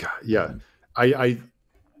good. God, yeah, I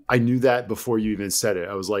knew that before you even said it.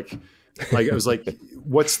 I was like,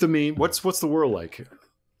 what's the world like?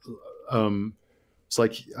 It's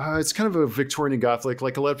like it's kind of a Victorian Gothic.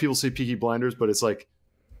 Like, a lot of people say Peaky Blinders, but it's like,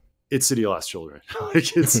 it's City of Lost Children.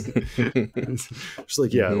 Like, it's just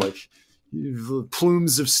like, yeah, like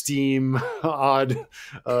plumes of steam, odd.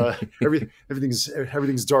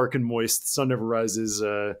 Everything's dark and moist. The sun never rises.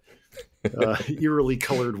 Eerily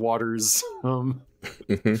colored waters.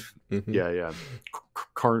 Yeah.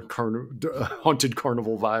 Haunted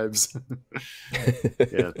carnival vibes.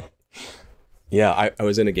 Yeah. Yeah, I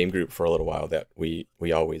was in a game group for a little while that we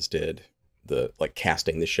always did the like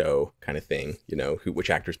casting the show kind of thing, which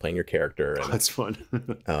actor's playing your character. And, that's fun.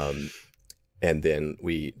 And then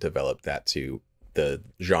we developed that to the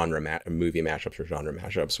movie mashups or genre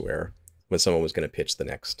mashups, where when someone was going to pitch the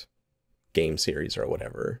next game series or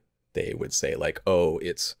whatever, they would say like, oh,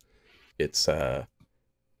 it's Battlestar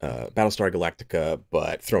Galactica,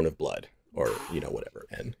 but Throne of Blood, or whatever,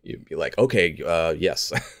 and you'd be like, okay,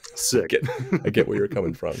 yes, sick. I get where you're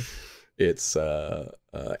coming from. It's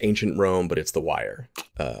ancient Rome, but it's The Wire,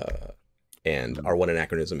 and our one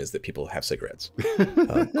anachronism is that people have cigarettes.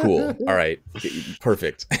 Cool. All right,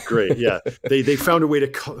 perfect. Great. Yeah, they found a way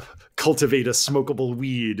to cultivate a smokable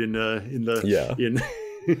weed in the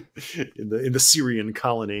Syrian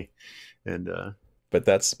colony, and but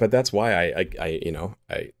that's why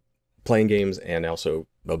I playing games and also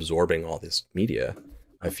absorbing all this media,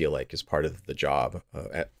 I feel like, is part of the job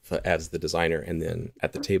as the designer, and then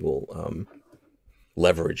at the table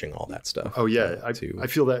leveraging all that stuff. Oh yeah, I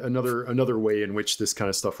feel that another way in which this kind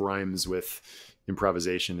of stuff rhymes with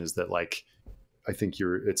improvisation is that, like, I think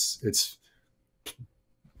it's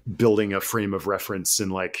building a frame of reference,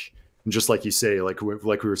 and like, just like you say, like we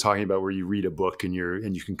were talking about, where you read a book and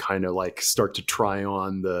you can kind of like start to try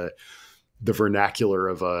on the vernacular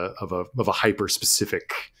of a hyper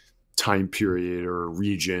specific time period or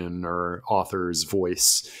region or author's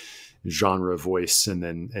voice, genre voice, and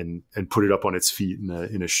then put it up on its feet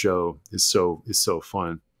in a show is so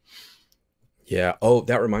fun. Yeah. Oh,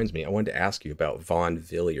 that reminds me. I wanted to ask you about Vaughn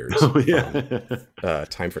Villiers. Oh, yeah.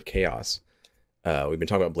 Time for Chaos. We've been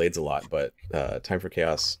talking about Blades a lot, but Time for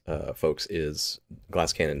Chaos, folks, is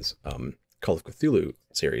Glass Cannon's Call of Cthulhu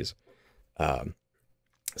series,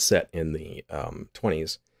 set in the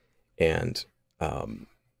 20s, and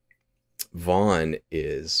Vaughn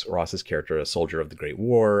is Ross's character, a soldier of the Great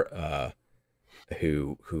War,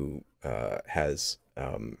 who has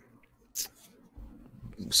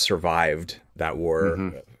survived that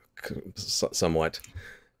war somewhat,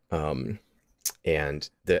 and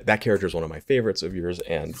that character is one of my favorites of yours,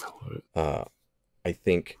 and I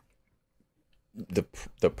think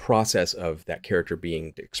the process of that character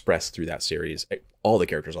being expressed through that series, all the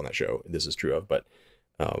characters on that show, this is true of, but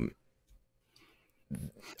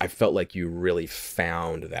I felt like you really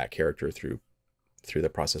found that character through the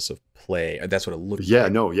process of play. That's what it looked like. Yeah,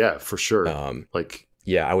 no, yeah, for sure.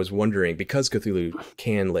 Yeah, I was wondering, because Cthulhu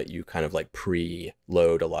can let you kind of like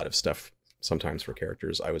pre-load a lot of stuff sometimes for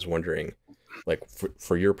characters. I was wondering, like,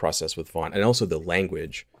 for your process with Vaughn, and also the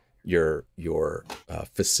language, your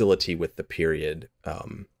facility with the period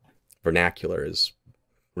vernacular is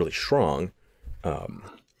really strong,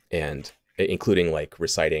 and including like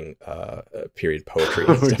reciting period poetry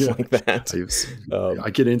and stuff like that. I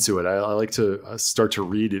get into it. I like to start to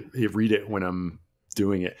read it when I'm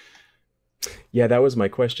doing it. Yeah, that was my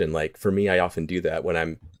question. Like for me, I often do that when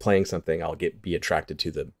I'm playing something. I'll be attracted to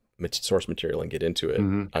the source material and get into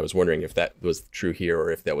it. I was wondering if that was true here,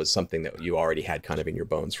 or if that was something that you already had kind of in your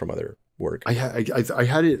bones from other work. I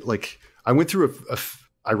had it, like, I went through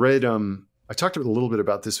I read, I talked a little bit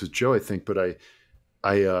about this with Joe, I think, but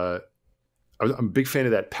I'm a big fan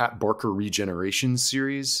of that Pat Barker Regeneration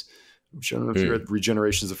series, which I don't know if you read.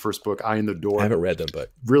 Regeneration is the first book. Eye in the Door. I haven't read them,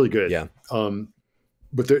 but really good. Yeah.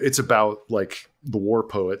 But it's about like the war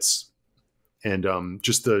poets, and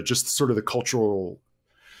just sort of the cultural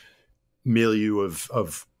milieu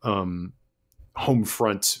of home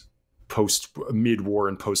front mid-war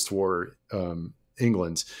and post-war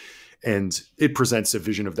England, and it presents a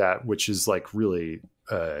vision of that which is like really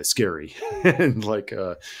scary and like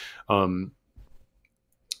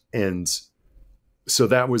and so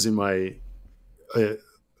that was in my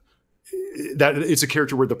that it's a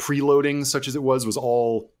character where the preloading, such as it was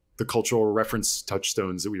all the cultural reference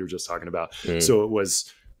touchstones that we were just talking about. So it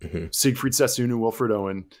was Siegfried Sassoon and Wilfred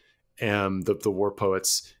Owen and the war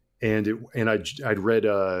poets, and I'd read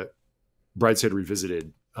Brideshead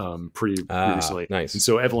Revisited pretty recently. Nice. And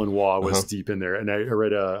so Evelyn Waugh was deep in there, and I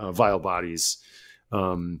read Vile Bodies.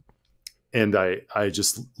 And I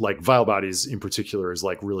just like Vile Bodies in particular is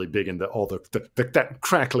like really big into all that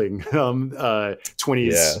crackling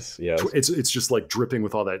 20s. Yes. It's just like dripping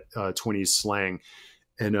with all that 20s slang,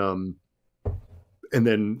 and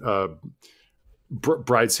then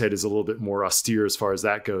Brideshead is a little bit more austere as far as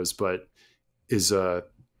that goes, but is a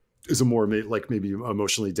more like maybe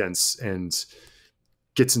emotionally dense and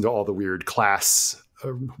gets into all the weird class,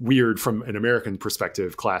 weird from an American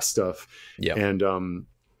perspective, class stuff. Yeah.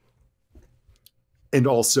 And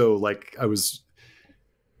also, like, I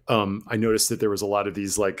noticed that there was a lot of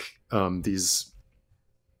these, like, these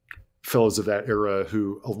fellows of that era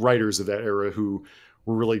writers of that era who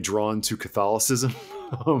were really drawn to Catholicism,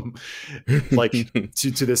 like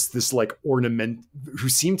to this like ornament, who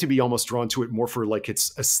seemed to be almost drawn to it more for like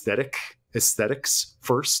its aesthetics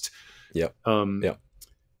first. Yeah. And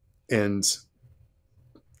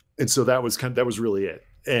so that was really it.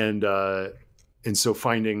 And so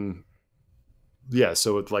finding,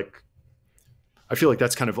 so it's like, I feel like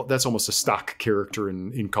that's almost a stock character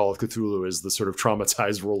in Call of Cthulhu, is the sort of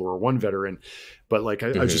traumatized World War I veteran. But like,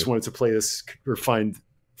 I just wanted to play this, or finding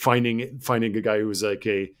a guy who was like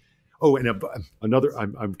another,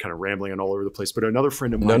 I'm kind of rambling on all over the place, but another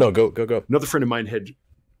friend of mine. No, go. Another friend of mine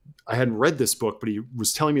I hadn't read this book, but he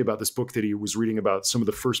was telling me about this book that he was reading about some of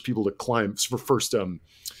the first people to climb,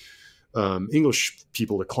 English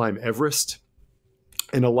people to climb Everest.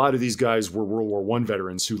 And a lot of these guys were World War I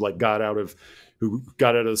veterans who like got out of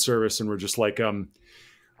the service and were just like,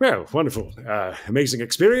 well, wonderful, amazing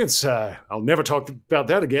experience. I'll never talk about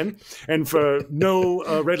that again. And for no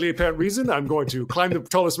readily apparent reason, I'm going to climb the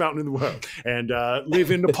tallest mountain in the world and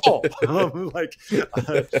live in Nepal. It's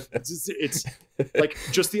like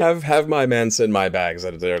just the have my men send my bags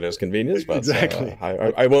at their earliest convenience, but exactly.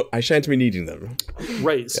 I shan't be needing them.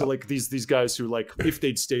 Right. So like these guys who, like, if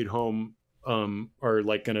they'd stayed home, are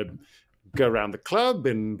like gonna go around the club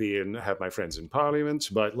and have my friends in Parliament,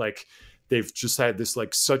 but like they've just had this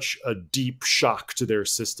like such a deep shock to their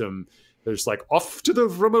system. They're just like off to the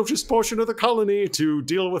remotest portion of the colony to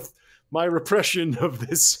deal with my repression of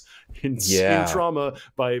this insane trauma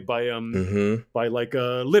by like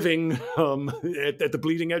living at the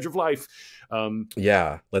bleeding edge of life.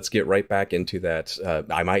 Let's get right back into that.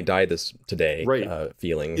 I might die today.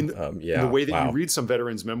 Feeling. In the way that you read some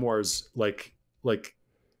veterans' memoirs, like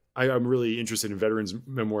I'm really interested in veterans'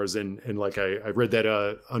 memoirs, and like I read that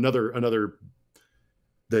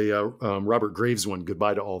Robert Graves one,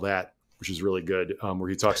 Goodbye to All That, which is really good, where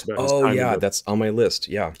he talks about his time that's on my list.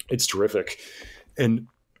 Yeah, it's terrific. And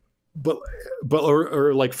but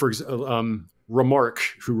like, for example, Remarque,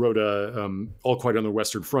 who wrote All Quiet on the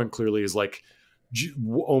Western Front, clearly is like,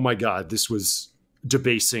 oh my God, this was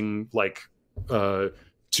debasing, like,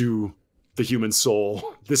 to the human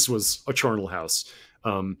soul. This was a charnel house.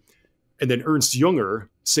 And then Ernst Junger,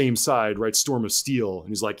 same side, writes Storm of Steel, and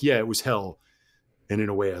he's like, yeah, it was hell, and in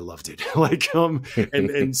a way I loved it. Like,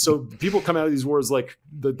 and so people come out of these wars like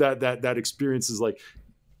that experience is like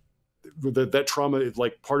that trauma.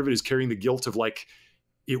 Like, part of it is carrying the guilt of like,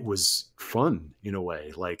 it was fun in a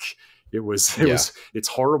way. Like it's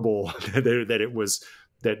horrible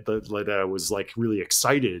that I was like really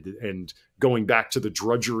excited and going back to the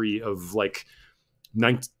drudgery of like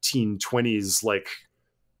 1920s, like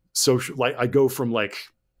social, like I go from like,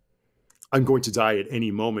 I'm going to die at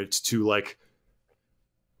any moment to like,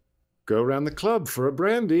 go around the club for a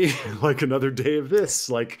brandy, like another day of this.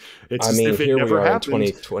 Like it's just, if it never happened.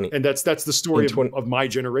 2020. And that's the story of my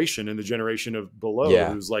generation and the generation of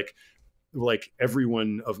below, who's like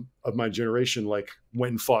everyone of my generation, like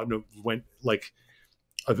went and fought, went like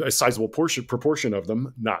a sizable proportion of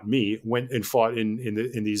them, not me, went and fought in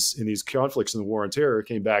these conflicts in the war on terror,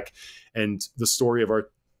 came back. And the story of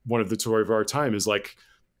one of the story of our time is like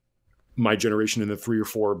my generation and the 3 or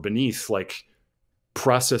 4 beneath, like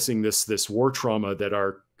processing this war trauma that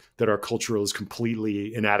our culture is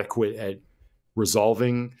completely inadequate at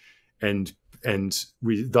resolving. And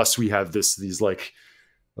we have these like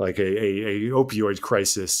a opioid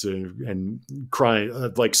crisis and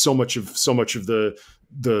crying, like so much of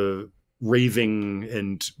the raving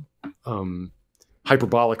and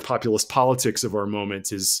hyperbolic populist politics of our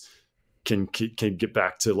moment can get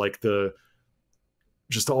back to like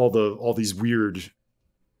all these weird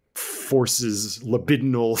forces,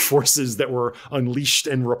 libidinal forces that were unleashed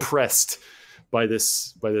and repressed by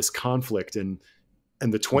this conflict. And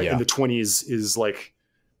the 20s is like,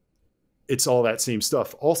 it's all that same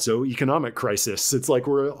stuff. Also economic crisis. It's like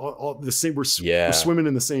we're all the same. We're swimming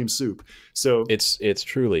in the same soup. So it's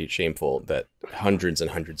truly shameful that hundreds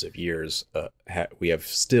and hundreds of years we have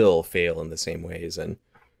still fail in the same ways. And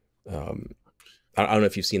I don't know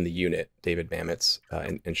if you've seen The Unit, David Mamet's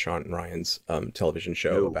and Sean Ryan's television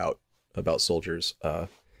show about soldiers.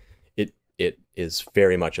 It is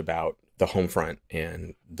very much about the home front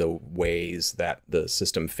and the ways that the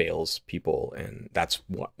system fails people. And that's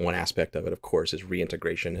one aspect of it, of course, is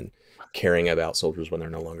reintegration and caring about soldiers when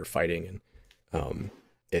they're no longer fighting. And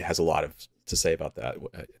it has a lot to say about that.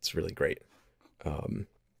 It's really great.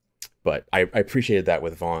 But I appreciated that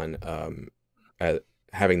with Vaughn,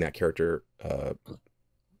 having that character,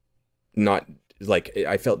 not like,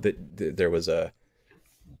 I felt that there was a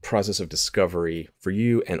process of discovery for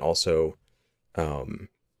you, and also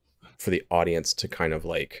for the audience to kind of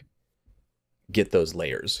like get those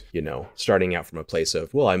layers, starting out from a place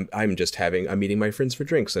of, well, I'm meeting my friends for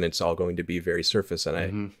drinks and it's all going to be very surface,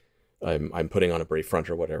 and I'm putting on a brave front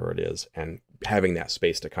or whatever it is, and having that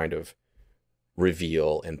space to kind of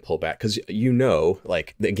reveal and pull back, because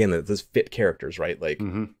like, again, those fit characters, right? Like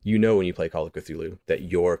when you play Call of Cthulhu that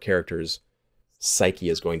your character's psyche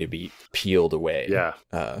is going to be peeled away.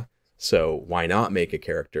 So why not make a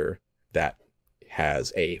character that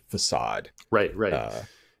has a facade, right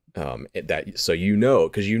that, so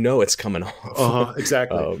because it's coming off.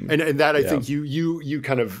 Exactly. And that I think you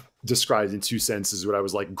kind of described in 2 sentences what I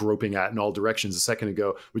was like groping at in all directions a second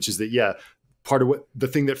ago, which is that part of the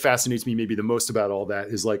thing that fascinates me maybe the most about all that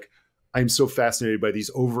is like, I'm so fascinated by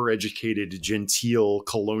these overeducated, genteel,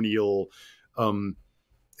 colonial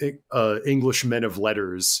English men of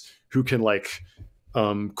letters who can like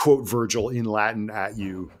quote Virgil in Latin at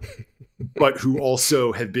you, but who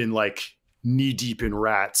also have been like knee deep in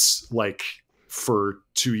rats, like for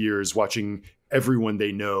 2 years, watching everyone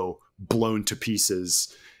they know blown to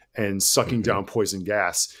pieces and sucking down poison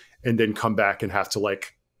gas, and then come back and have to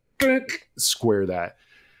like square that.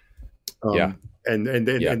 And then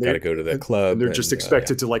gotta go to the club, and they're just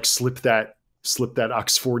expected to like slip that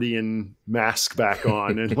Oxfordian mask back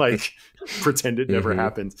on and like pretend it never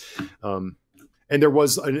happened. And there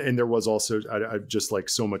was also I just like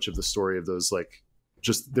so much of the story of those, like,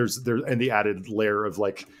 just there's and the added layer of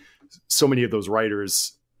like, so many of those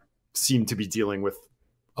writers seem to be dealing with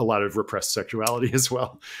a lot of repressed sexuality as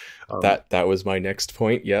well. That was my next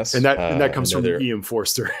point. Yes. And that comes from E.M.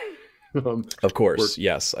 Forster. Of course.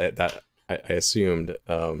 Yes. I assumed,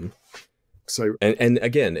 so, and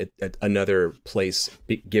again, another place,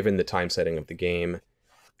 given the time setting of the game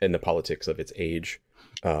and the politics of its age,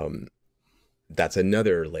 that's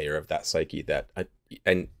another layer of that psyche that,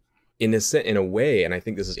 and in a way, and I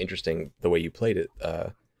think this is interesting, the way you played it,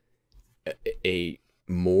 a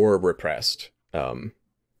more repressed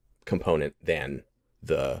component than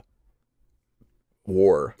the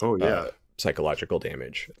war. Psychological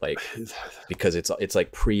damage, like, because it's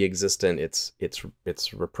like pre-existent,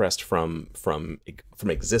 it's repressed from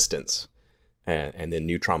existence, and then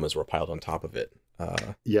new traumas were piled on top of it.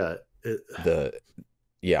 The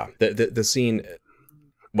scene.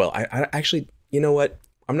 Well, I actually, you know what?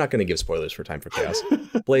 I'm not going to give spoilers for Time for Chaos.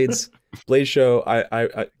 Blades show.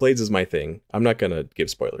 I Blades is my thing. I'm not going to give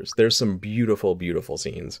spoilers. There's some beautiful, beautiful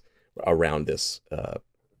scenes around this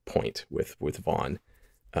point with Vaughn.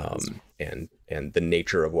 And the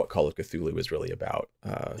nature of what Call of Cthulhu is really about,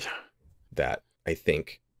 that I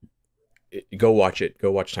think, go watch it.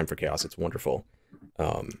 Go watch Time for Chaos. It's wonderful.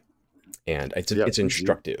 and it's Yeah, it's please do.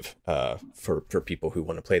 instructive for people who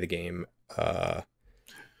want to play the game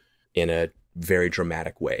in a very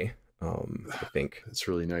dramatic way. I think It's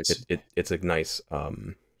really nice. it's a nice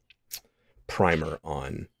primer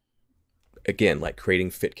on, again, like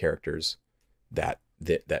creating fit characters that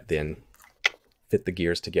then fit the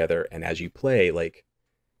gears together, and as you play, like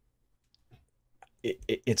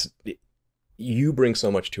you bring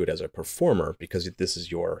so much to it as a performer because this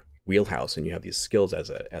is your wheelhouse and you have these skills as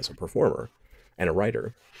a performer and a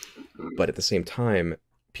writer. But at the same time,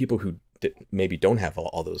 people who maybe don't have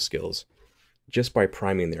all those skills, just by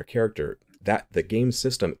priming their character, that the game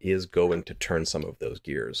system is going to turn some of those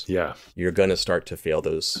gears. Yeah. You're going to start to fail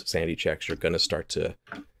those sanity checks. You're going to start to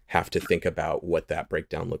have to think about what that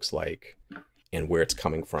breakdown looks like and where it's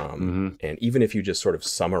coming from. Mm-hmm. And even if you just sort of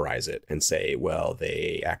summarize it and say, well,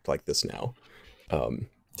 they act like this now.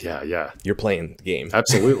 Yeah. You're playing the game.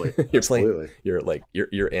 Absolutely. You're playing,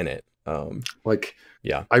 you're in it.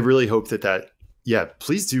 Yeah. I really hope that, yeah,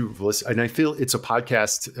 please do listen. And I feel it's a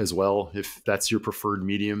podcast as well, if that's your preferred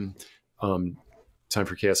medium. Time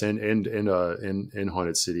for Chaos and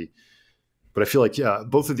Haunted City. But I feel like, yeah,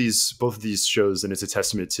 both of these shows, and it's a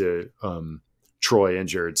testament to Troy and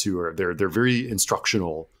Jared too, they're very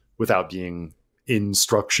instructional without being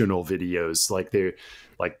instructional videos. Like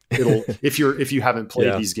it'll if you haven't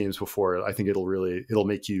played these games before, I think it'll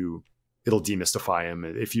demystify them.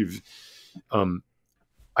 If you've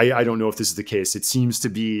I don't know if this is the case. It seems to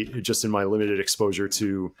be, just in my limited exposure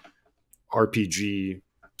to RPG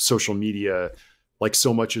social media, like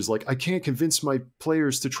so much is like, I can't convince my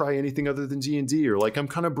players to try anything other than D&D, or like, I'm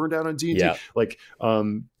kind of burned out on D&D. Yeah. Like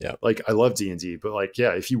I love D&D, but like,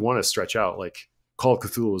 yeah, if you want to stretch out, like Call of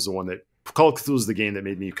Cthulhu is the game that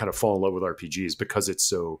made me kind of fall in love with RPGs, because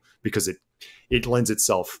it lends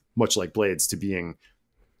itself, much like Blades, to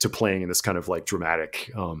playing in this kind of like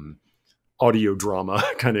dramatic, audio drama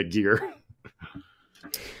kind of gear.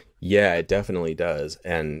 Yeah, it definitely does.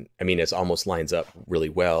 And I mean, it almost lines up really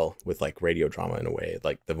well with like radio drama in a way,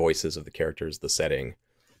 like the voices of the characters, the setting.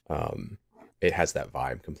 It has that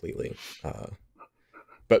vibe completely.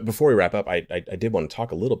 But before we wrap up, I did want to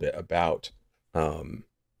talk a little bit about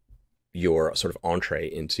your sort of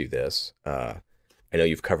entree into this. I know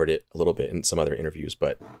you've covered it a little bit in some other interviews,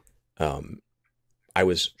 but I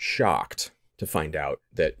was shocked to find out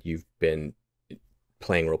that you've been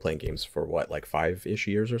playing role-playing games for what, like 5-ish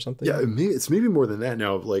years or something? Yeah, it's maybe more than that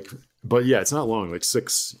now. Like, but yeah, it's not long, like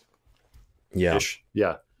 6. Yeah.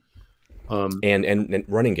 Yeah. And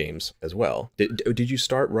running games as well. Did you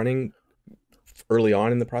start running early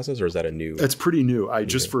on in the process, or is that a new? That's pretty new.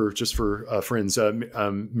 Just for friends,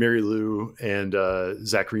 Mary Lou and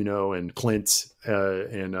Zach Reno and Clint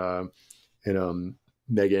and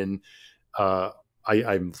Megan.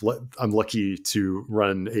 I'm lucky to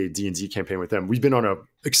run a D&D campaign with them. We've been on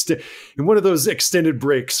in one of those extended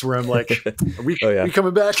breaks where I'm like, are we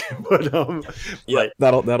coming back? But yeah,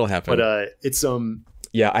 that'll happen. But it's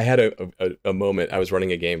yeah, I had a moment. I was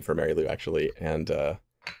running a game for Mary Lou, actually, and an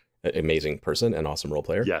amazing person, an awesome role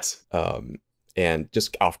player. Yes. And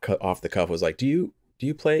just off the cuff was like, do you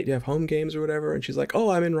have home games or whatever? And she's like, oh,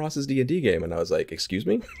 I'm in Ross's D&D game. And I was like, excuse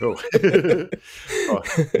me? Oh,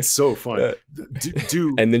 it's so fun.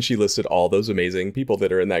 And then she listed all those amazing people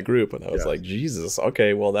that are in that group. And I was like, Jesus,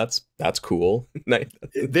 okay, well, that's cool.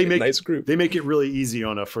 Nice group. They make it really easy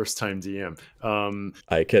on a first time DM.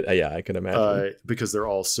 I can imagine. Because they're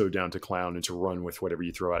all so down to clown and to run with whatever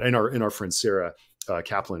you throw out. And our friend Sarah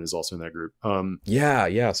Kaplan is also in that group.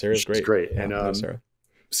 Sarah's great. She's great. Yeah, and Sarah.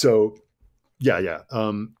 So yeah.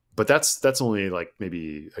 But that's only like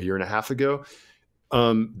maybe a year and a half ago.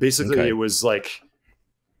 Basically It was like,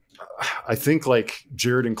 I think like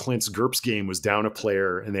Jared and Clint's GURPS game was down a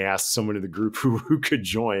player, and they asked someone in the group who could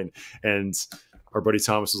join, and our buddy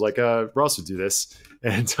Thomas was like, Ross would do this.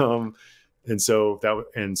 And so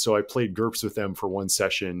I played GURPS with them for one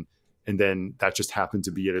session. And then that just happened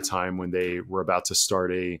to be at a time when they were about to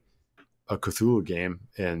start a Cthulhu game.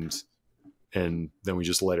 And then we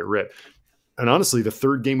just let it rip. And honestly, the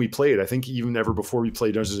third game we played, I think even ever before we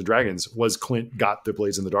played Dungeons and Dragons, was Clint got the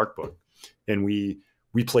Blades in the Dark book. And we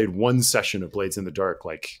played one session of Blades in the Dark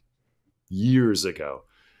like years ago.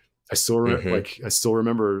 I still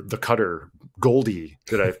remember the cutter Goldie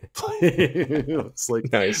that I played. It's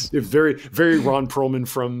like nice, very, very Ron Perlman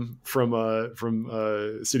from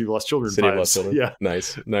City of Lost Children. City of Lost Children. Yeah,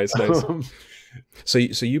 nice. So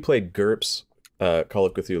you played GURPS, Call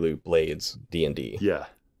of Cthulhu, Blades, D&D. Yeah.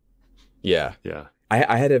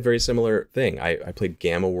 I had a very similar thing. I played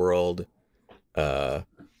Gamma World,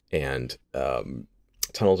 and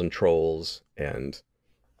Tunnels and Trolls, and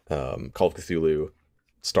Call of Cthulhu.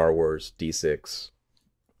 Star Wars, D6,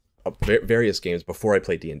 various games before I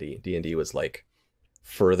played D&D. D&D was like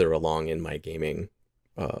further along in my gaming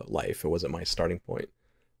life. It wasn't my starting point.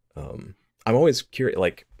 I'm always curious,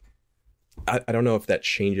 like, I don't know if that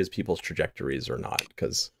changes people's trajectories or not,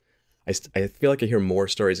 because I feel like I hear more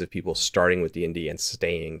stories of people starting with D&D and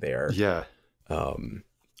staying there. Yeah.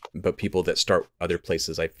 But people that start other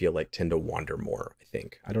places, I feel like tend to wander more, I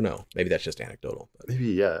think. I don't know. Maybe that's just anecdotal. But. Maybe,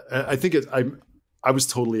 yeah. I think I was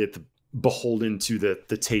totally beholden to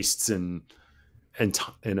the tastes and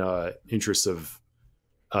interests of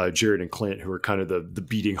Jared and Clint, who are kind of the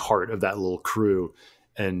beating heart of that little crew.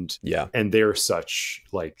 And they're such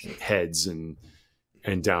like heads and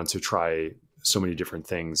down to try so many different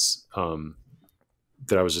things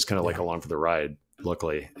that I was just kind of like along for the ride,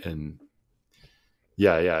 luckily. And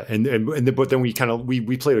but then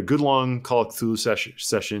we played a good long Call of Cthulhu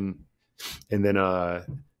session, and then our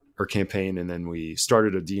campaign, and then we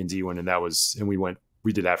started a D&D one, and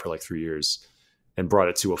we did that for like 3 years and brought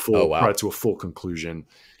it to a full conclusion.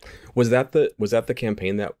 Was that the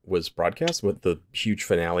campaign that was broadcast with the huge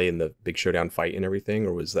finale and the big showdown fight and everything,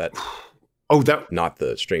 or was that not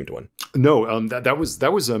the streamed one? No, that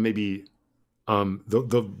was maybe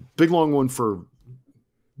the big long one for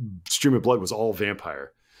Stream of Blood was all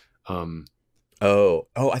vampire. I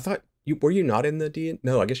thought were you not in the D?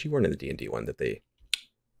 No, I guess you weren't in the D&D one that they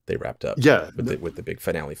wrapped up. Yeah, with the big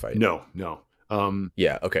finale fight. No.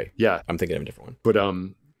 Yeah. Okay. Yeah, I'm thinking of a different one. But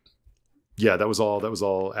yeah, that was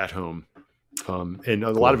all at home, and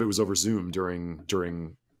a lot of it was over Zoom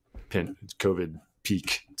during COVID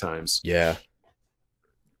peak times. Yeah.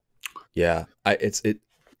 I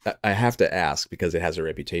have to ask because it has a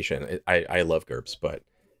reputation. I love GURPS, but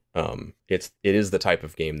it is the type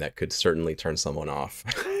of game that could certainly turn someone off.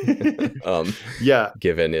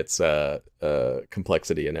 Given its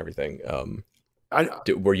complexity and everything.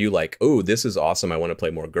 Were you like, oh, this is awesome, I want to play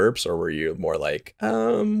more GURPS, or were you more like,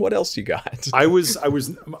 what else you got? I was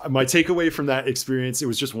my takeaway from that experience, it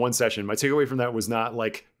was just one session. My takeaway from that was not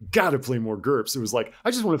like, gotta play more GURPS. It was like,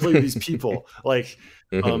 I just want to play with these people. Like,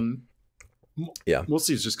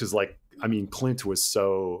 mostly it's just because, like, I mean, Clint was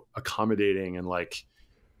so accommodating and like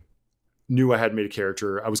knew I had made a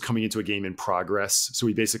character. I was coming into a game in progress, so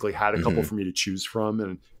he basically had a couple for me to choose from,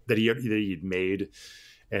 and that he had made.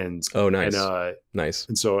 And nice.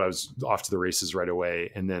 And so I was off to the races right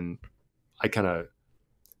away. And then I kind of,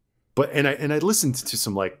 I listened to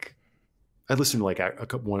some an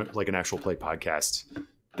actual play podcast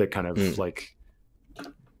that kind of like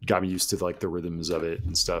got me used to like the rhythms of it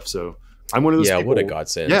and stuff. So I'm one of those people. What a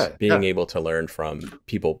godsend. Being able to learn from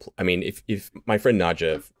people. I mean, if my friend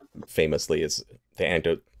Nadja famously is, the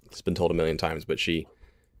anecdote has been told a million times, but she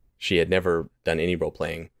had never done any role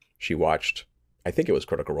playing. She watched, I think it was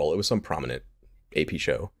Critical Role. It was some prominent AP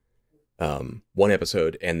show. One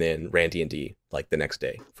episode, and then ran D&D like the next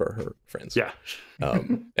day for her friends. Yeah.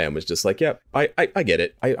 And was just like, yeah, I get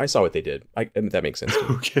it. I saw what they did. That makes sense to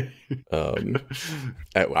me. Okay.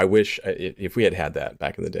 I wish if we had that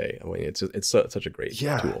back in the day. I mean, it's such a great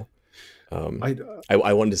tool.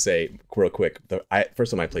 I wanted to say real quick,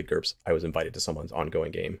 first time I played GURPS, I was invited to someone's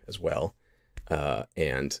ongoing game as well.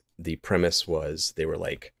 And the premise was they were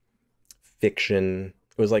like, fiction.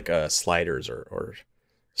 It was like Sliders or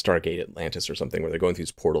Stargate Atlantis or something, where they're going through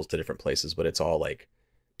these portals to different places, but it's all like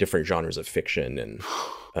different genres of fiction, and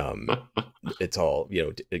it's all,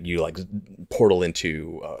 you like portal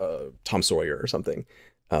into Tom Sawyer or something,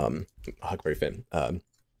 Huckleberry Finn,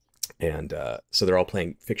 and so they're all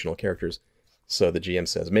playing fictional characters. So the GM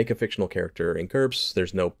says, make a fictional character in GURPS.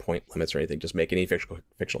 There's no point limits or anything. Just make any fictional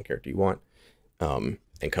character you want, and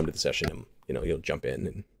come to the session, and you'll jump in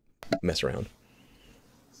and mess around.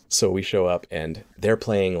 So we show up, and they're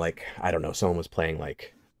playing like, I don't know, someone was playing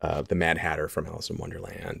like the Mad Hatter from Alice in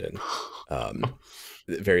Wonderland, and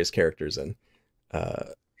various characters, and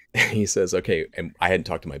he says, okay, and I hadn't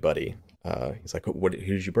talked to my buddy. He's like, who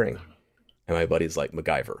did you bring? And my buddy's like,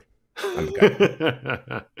 MacGyver. I'm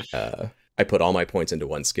MacGyver. I put all my points into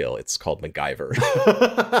one skill. It's called MacGyver.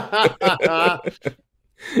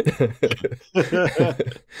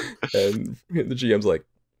 And the GM's like,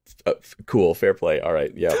 cool, fair play. All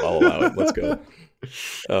right, yeah, I'll allow it. Let's go.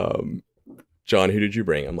 John, who did you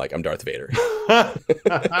bring? I'm like, I'm Darth Vader.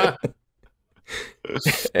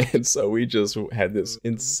 And so we just had this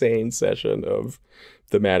insane session of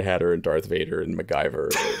the Mad Hatter and Darth Vader and MacGyver.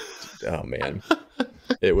 Oh man,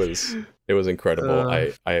 it was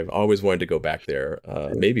incredible. I've always wanted to go back there,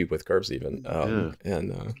 maybe with GURPS even,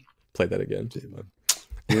 and play that again.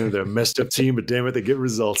 They're a messed up team, but damn it, they get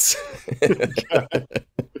results.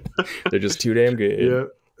 They're just too damn good. Yeah.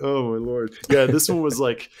 Oh my Lord. Yeah. This one was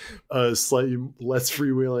like slightly less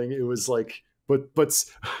freewheeling. It was like, but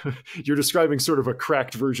you're describing sort of a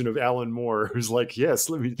cracked version of Alan Moore, who's like, yes,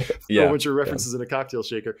 let me throw a bunch of references in a cocktail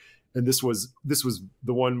shaker. And this was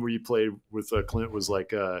the one where you played with Clint was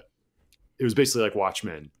like, it was basically like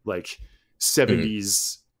Watchmen, like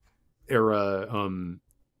 70s era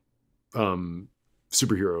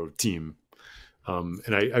superhero team.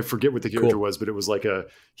 And I forget what the character was, but it was like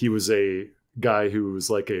he was a guy who was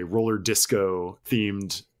like a roller disco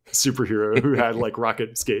themed superhero who had like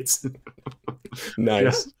rocket skates.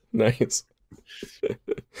 Nice.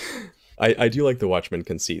 I do like the Watchmen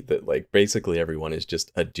conceit that like basically everyone is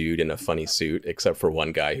just a dude in a funny suit except for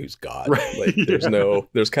one guy who's God. Right. Like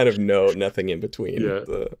there's kind of nothing in between.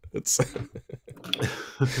 Yeah. It's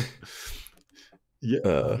yeah.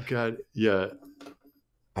 Oh God. Yeah.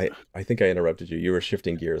 I think I interrupted you. You were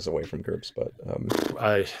shifting gears away from GURPS, but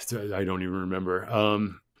I don't even remember.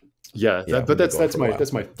 But that's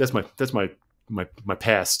my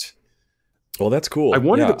past. Well, that's cool. I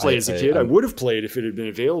wanted to play as a kid. I would have played if it had been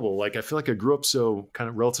available. Like, I feel like I grew up so kind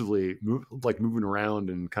of relatively moving around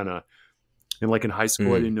and kind of, and like in high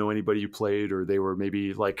school, I didn't know anybody who played, or they were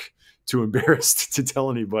maybe like too embarrassed to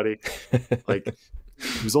tell anybody. Like,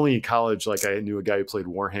 it was only in college. Like, I knew a guy who played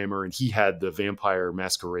Warhammer, and he had the Vampire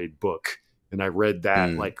Masquerade book. And I read that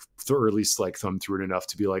or at least like thumbed through it enough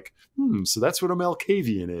to be like, so that's what a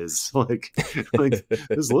Malkavian is. like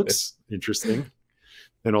this looks interesting.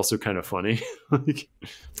 And also kind of funny.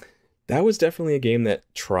 That was definitely a game that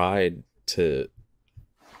tried to,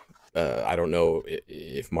 I don't know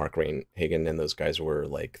if Mark Hagen and those guys were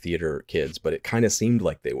like theater kids, but it kind of seemed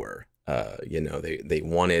like they were. They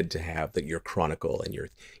wanted to have your chronicle and you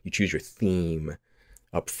choose your theme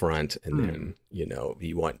up front, and then you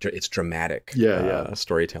want it's dramatic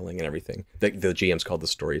storytelling and everything. The GM's called the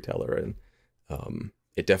storyteller, and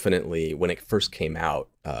it definitely, when it first came out,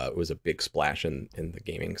 it was a big splash in the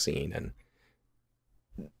gaming scene. And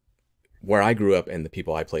where I grew up and the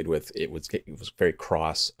people I played with, it was very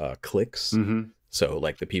cross cliques. So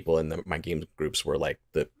like the people in my game groups were like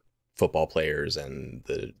the football players and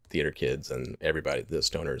the theater kids and everybody, the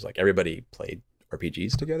stoners, like everybody played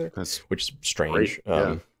RPGs together, which is strange.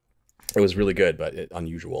 It was really good, but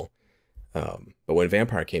unusual. But when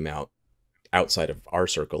Vampire came out, outside of our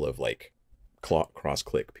circle of like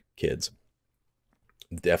cross-click kids,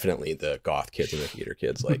 definitely the goth kids and the theater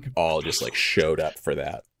kids like all just like showed up for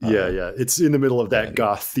that. It's in the middle of that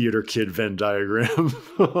goth theater kid Venn diagram.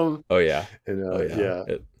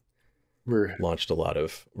 It launched a lot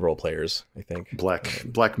of role players, I think.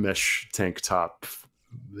 Black mesh tank top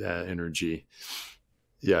energy.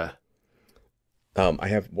 I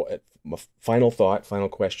have a final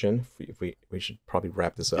question. We should probably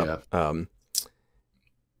wrap this up.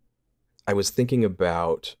 I was thinking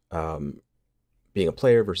about being a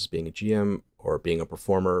player versus being a GM, or being a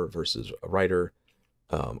performer versus a writer.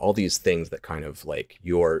 All these things that kind of like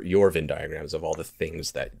your Venn diagrams of all the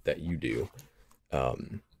things that you do.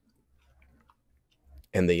 And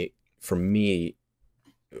for me,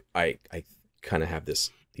 I kind of have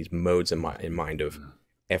these modes in mind of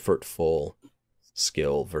effortful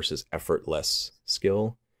skill versus effortless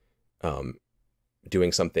skill.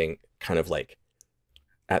 Doing something kind of like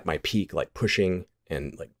at my peak, like pushing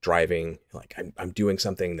and like driving, like I'm doing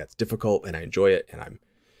something that's difficult and I enjoy it, and I'm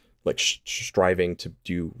like striving to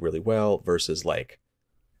do really well, versus like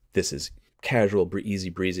this is casual, easy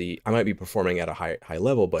breezy. I might be performing at a high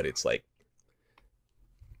level, but it's like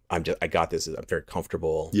I got this. I'm very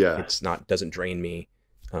comfortable. It's doesn't drain me.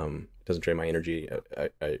 Doesn't drain my energy.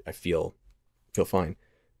 I feel fine.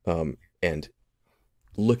 And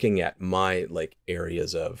looking at my like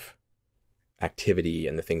areas of activity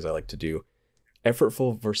and the things I like to do,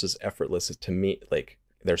 effortful versus effortless is, to me, like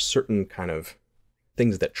there's certain kind of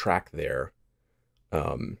things that track there.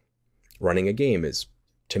 Running a game is,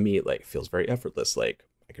 to me, like feels very effortless. Like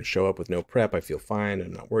I can show up with no prep. I feel fine.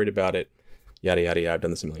 I'm not worried about it. Yada, yada, yada. I've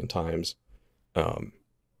done this a million times.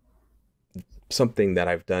 Something that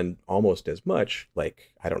I've done almost as much,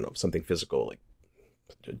 like, I don't know, something physical, like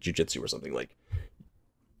jiu-jitsu or something, like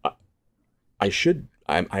I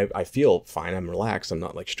feel fine. I'm relaxed. I'm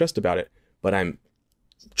not like stressed about it, but I'm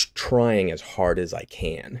trying as hard as I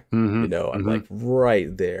can. I'm like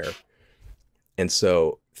right there. And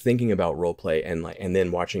so thinking about role play and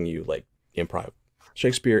then watching you like improv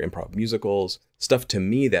Shakespeare, improv musicals, stuff to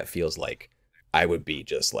me that feels like I would be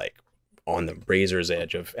just like on the razor's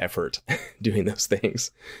edge of effort doing those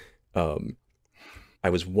things. I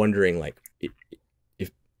was wondering, like,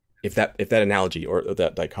 if that analogy or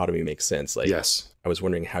that dichotomy makes sense, like, Yes. I was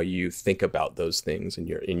wondering how you think about those things in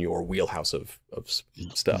your wheelhouse of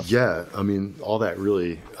stuff. Yeah. I mean, all that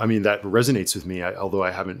really, I mean, that resonates with me. Although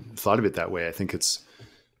I haven't thought of it that way. I think it's,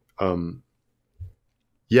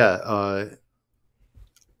 yeah.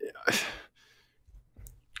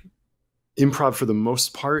 Improv for the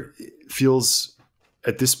most part feels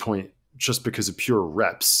at this point, just because of pure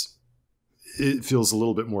reps, it feels a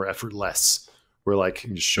little bit more effortless, where like you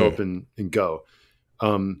can just show up and go.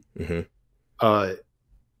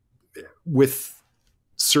 With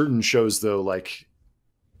certain shows though, like,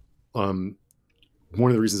 one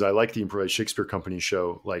of the reasons I like the Improvised Shakespeare Company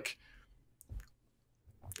show, like,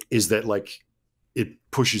 is that like it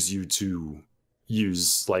pushes you to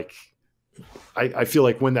use, like, I feel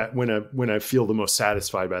like when I feel the most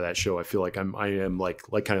satisfied by that show, I feel like I am like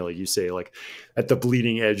kind of like you say, like at the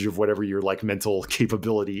bleeding edge of whatever your like mental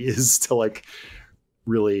capability is to like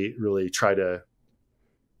really, really try to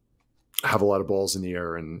have a lot of balls in the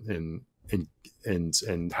air and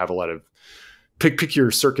have a lot of pick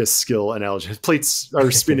your circus skill analogy. Plates are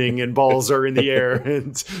spinning and balls are in the air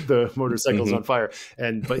and the motorcycle's on fire.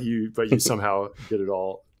 But you somehow get it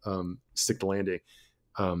all, stick the landing.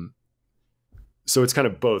 So it's kind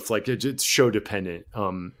of both, like it's show dependent.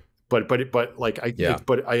 But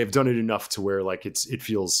I have done it enough to where like it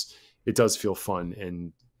does feel fun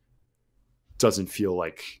and doesn't feel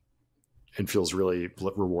like, and feels really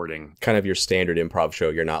rewarding. Kind of your standard improv show.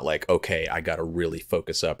 You're not like, okay, I got to really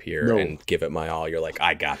focus up here and give it my all. You're like,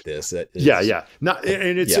 I got this. Yeah. Not,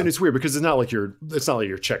 and it's weird because it's not like you're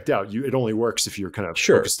checked out. It only works if you're kind of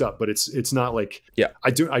focused up, but it's not like,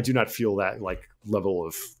 I do not feel that like level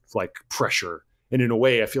of like pressure. And in a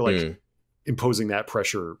way, I feel like imposing that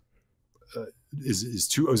pressure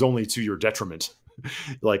is only to your detriment.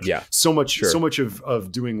 Like so much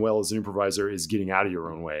of doing well as an improviser is getting out of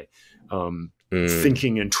your own way,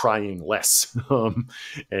 thinking and trying less,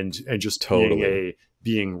 and just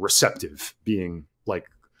being receptive, being like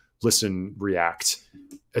listen, react,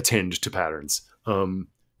 attend to patterns. The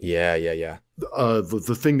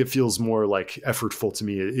thing that feels more like effortful to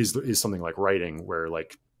me is something like writing, where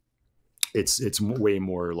like it's way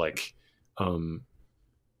more like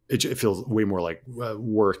it feels way more like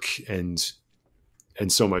work and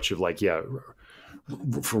so much of like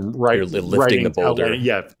from You're lifting the boulder.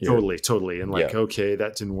 Totally. And like, okay,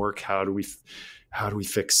 that didn't work. How do we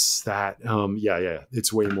fix that?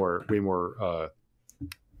 It's way more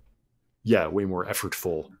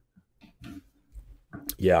effortful.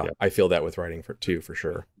 I feel that with writing for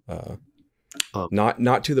sure.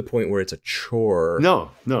 Not to the point where it's a chore.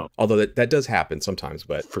 No. Although that does happen sometimes,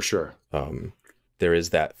 but for sure. There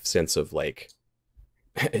is that sense of like,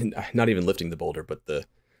 and not even lifting the boulder, but the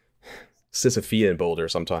Sisyphean boulder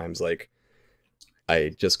sometimes. Like,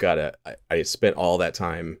 I spent all that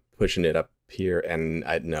time pushing it up here, and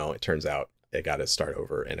it turns out I got to start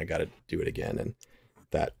over and I got to do it again. And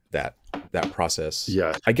that process,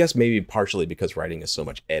 I guess maybe partially because writing is so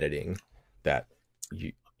much editing that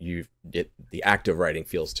the act of writing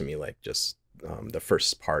feels to me like just the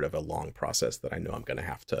first part of a long process that I know I'm going to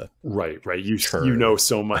have to right. You know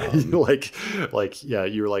so much, you're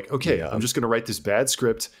like, okay, I'm just going to write this bad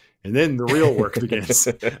script and then the real work begins.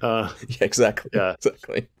 Exactly.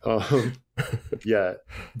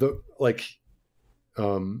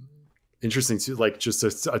 Interesting too, like just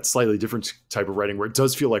a slightly different type of writing where it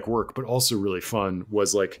does feel like work, but also really fun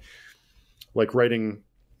was like writing.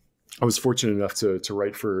 I was fortunate enough to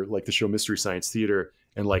write for like the show Mystery Science Theater.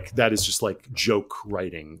 And like, that is just like joke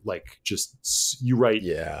writing, like just you write,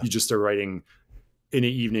 you just start writing in an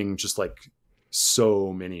evening, just like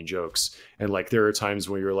so many jokes. And like, there are times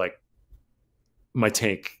when you're like, my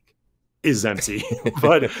tank is empty,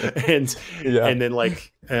 but, and then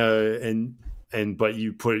like, but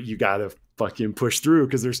you gotta fucking push through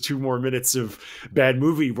because there's 2 more minutes of bad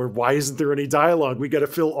movie where why isn't there any dialogue? We got to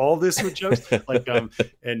fill all this with jokes. Like,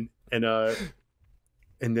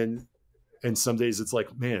 and some days it's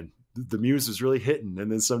like, man, the muse is really hitting.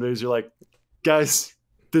 And then some days you're like, guys,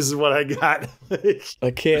 this is what I got. I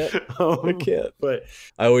can't. But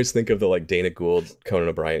I always think of the like Dana Gould, Conan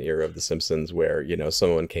O'Brien era of The Simpsons, where,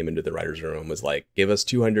 someone came into the writer's room and was like, give us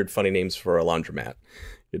 200 funny names for a laundromat.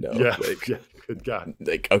 Good God.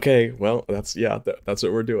 Like, okay, well, that's what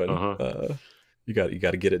we're doing. You got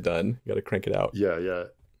to get it done. You got to crank it out.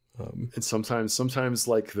 And sometimes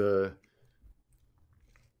like in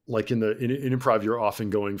improv, you're often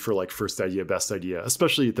going for like first idea, best idea,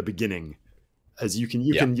 especially at the beginning. as you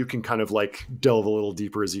can kind of like delve a little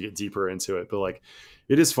deeper as you get deeper into it. But like,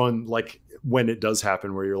 it is fun. Like when it does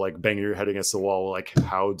happen where you're like banging your head against the wall, like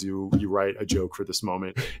how do you write a joke for this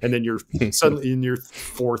moment? And then you're suddenly in your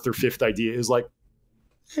fourth or fifth idea is like,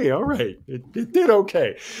 hey, all right, it did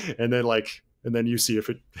okay. And then you see if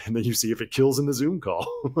it kills in the Zoom call.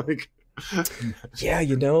 Like, yeah,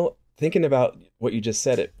 thinking about what you just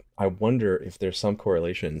said, I wonder if there's some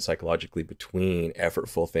correlation psychologically between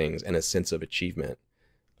effortful things and a sense of achievement.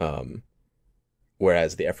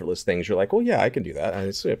 Whereas the effortless things, you're like, well, yeah, I can do that. And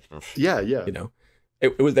it's, yeah.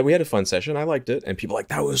 It was that we had a fun session. I liked it. And people are like,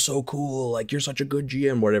 that was so cool. Like, you're such a good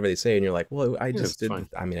GM, whatever they say. And you're like, well, I just did.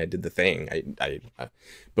 I did the thing.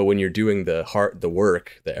 But when you're doing the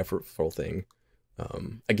work, the effortful thing,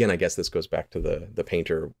 again, I guess this goes back to the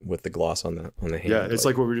painter with the gloss on the hand. Yeah, it's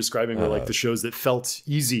like what we were describing, where like the shows that felt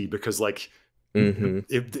easy because like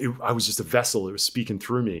I was just a vessel. It was speaking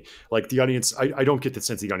through me. Like the audience, I don't get the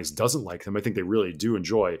sense the audience doesn't like them. I think they really do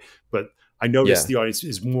enjoy. But I notice the audience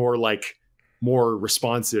is more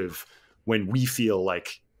responsive when we feel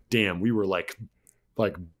like, damn, we were like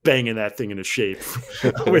banging that thing into shape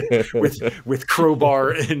with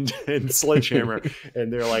crowbar and sledgehammer,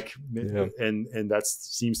 and they're like, and that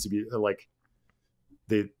seems to be like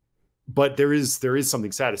but there is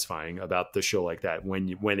something satisfying about the show like that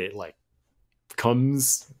when it like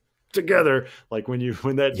comes together, like when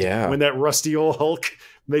that rusty old Hulk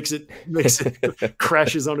makes it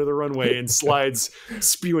crashes onto the runway and slides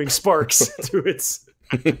spewing sparks to its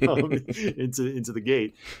into the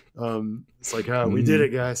gate. It's like, we did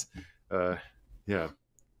it, guys. Yeah,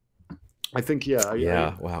 I think,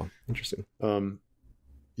 wow, interesting.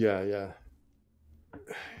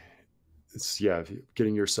 It's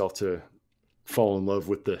getting yourself to fall in love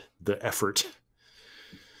with the effort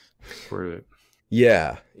for it.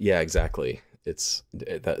 Yeah, exactly. It's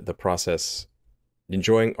the process,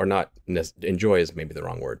 enjoying or not. Enjoy is maybe the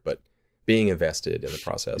wrong word, but being invested in the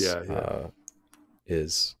process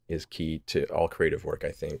is key to all creative work,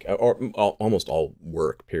 I think, or almost all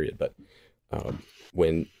work, period. But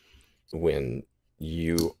when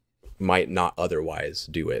you might not otherwise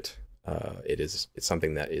do it, it's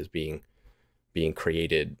something that is being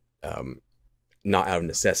created, not out of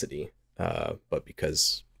necessity, but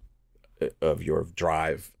because of your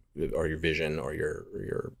drive or your vision or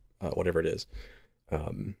your whatever it is.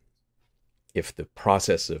 If the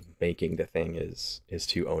process of making the thing is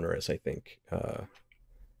too onerous, I think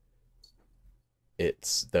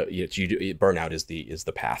burnout is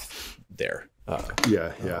the path there.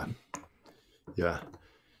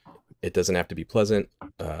 It doesn't have to be pleasant.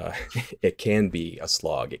 It can be a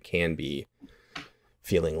slog. It can be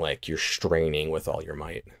feeling like you're straining with all your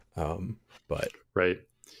might. But right.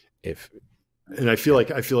 And I feel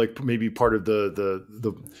like maybe part of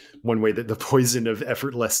the one way that the poison of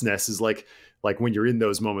effortlessness is like when you're in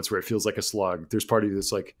those moments where it feels like a slog, there's part of you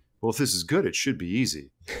that's like, well, if this is good, it should be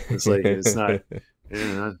easy. It's like, it's not,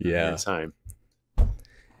 not time.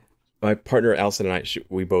 My partner, Allison, and I,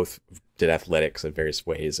 we both did athletics in various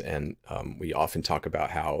ways. And we often talk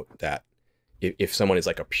about how that if someone is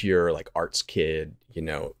like a pure like arts kid,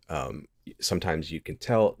 sometimes you can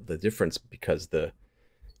tell the difference because that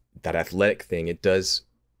athletic thing,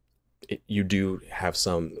 you do have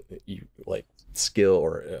some like skill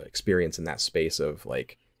or experience in that space of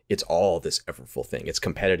like, it's all this effortful thing. It's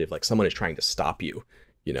competitive. Like someone is trying to stop you,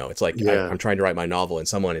 it's like, I'm trying to write my novel and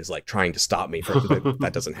someone is like trying to stop me from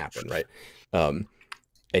that doesn't happen. Right.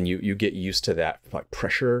 And you get used to that like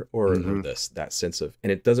pressure or that sense of,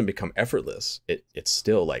 and it doesn't become effortless. It's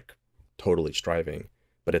still like totally striving,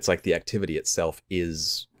 but it's like the activity itself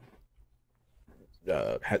is,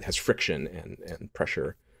 has friction and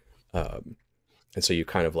pressure, and so you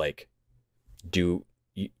kind of like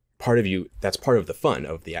that's part of the fun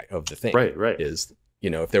of the thing, right is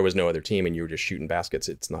if there was no other team and you were just shooting baskets,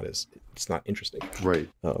 it's not interesting, right.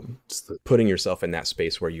 Putting yourself in that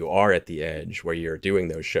space where you are at the edge, where you're doing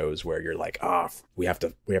those shows where you're like, we have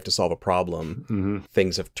to solve a problem,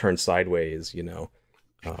 things have turned sideways,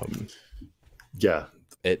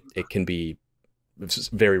 it can be, it's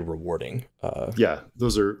just very rewarding.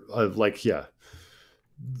 Those are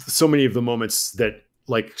so many of the moments that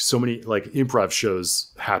like so many like improv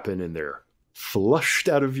shows happen and they're flushed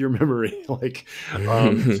out of your memory. Like,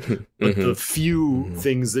 but the few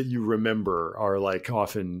things that you remember are like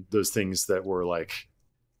often those things that were like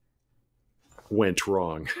went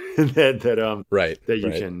wrong that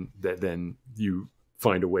then you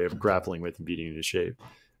find a way of grappling with and beating into shape.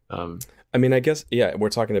 I mean, I guess, we're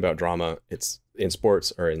talking about drama. It's in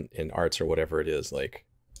sports or in arts or whatever it is, like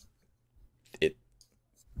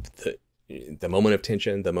the moment of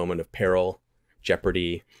tension, the moment of peril,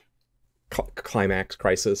 Jeopardy climax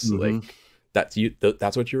crisis. Like that's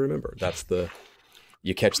that's what you remember. That's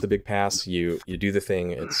you catch the big pass, you do the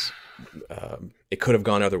thing. It's it could have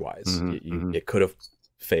gone otherwise. It could have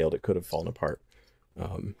failed. It could have fallen apart.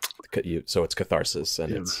 So it's catharsis,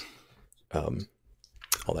 and it's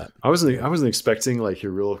all that. I wasn't expecting like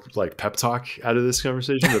your real like pep talk out of this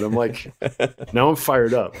conversation, but I'm like, now I'm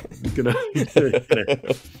fired up.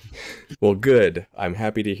 Well, good. I'm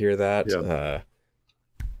happy to hear that. Yeah.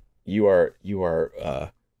 You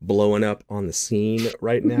are blowing up on the scene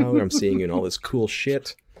right now. I'm seeing you in all this cool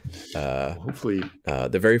shit. Hopefully,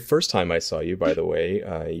 the very first time I saw you, by the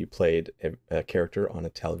way, you played a character on a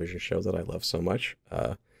television show that I love so much,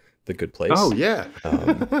 The Good Place. Oh yeah,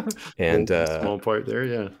 and small part there,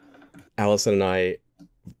 yeah. Allison and I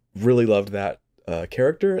really loved that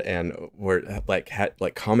character, and were had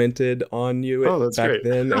commented on you back great.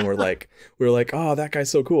 then, and we were like, oh, that guy's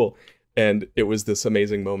so cool. And it was this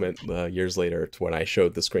amazing moment years later when I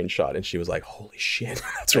showed the screenshot, and she was like, holy shit,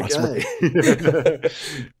 that's Ross Bryant.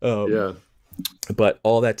 Yeah. But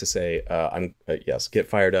all that to say, yes, get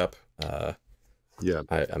fired up. Yeah,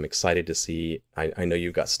 I'm excited to see. I know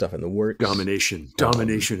you've got stuff in the works. Domination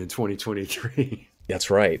in 2023. That's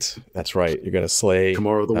right. You're gonna slay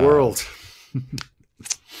tomorrow the world.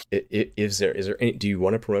 Is there any? Do you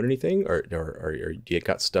want to promote anything, or do you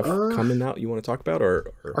got stuff coming out you want to talk about?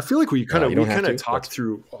 Or I feel like we kind of talked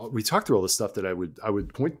through all the stuff that I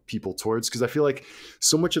would point people towards, because I feel like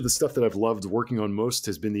so much of the stuff that I've loved working on most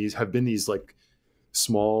have been these like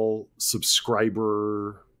small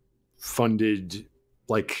subscriber funded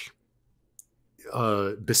like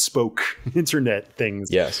bespoke internet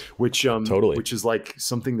things. Yes, which totally, which is like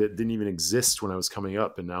something that didn't even exist when I was coming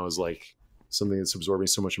up, and now is like something that's absorbing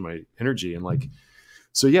so much of my energy. And like,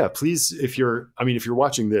 so yeah, please, if you're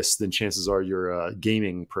watching this, then chances are you're a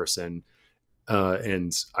gaming person.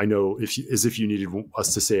 And I know as if you needed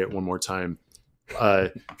us to say it one more time,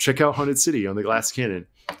 check out Haunted City on the Glass Cannon,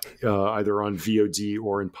 either on VOD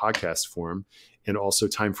or in podcast form, and also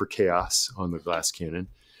Time for Chaos on the Glass Cannon.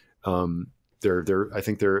 I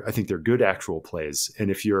think they're good actual plays.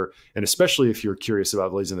 And especially if you're curious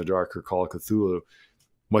about Blades in the Dark or Call of Cthulhu,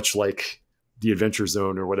 much like the Adventure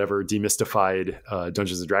Zone or whatever demystified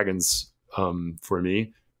Dungeons and Dragons for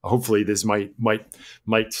me. Hopefully this might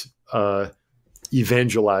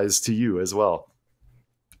evangelize to you as well.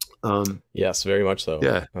 Yes, very much so.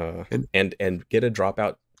 Yeah, and get a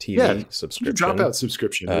Dropout TV subscription. Dropout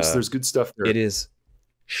subscription. There's good stuff there. It is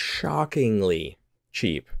shockingly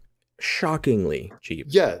cheap.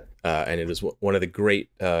 Yeah, and it is one of the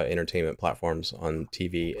great entertainment platforms on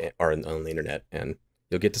TV or on the internet, and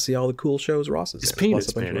you'll get to see all the cool shows Ross is in.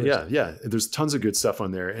 Peanuts, man. Yeah. There's tons of good stuff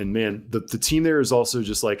on there. And man, the team there is also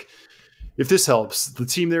just like, if this helps, the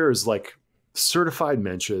team there is like certified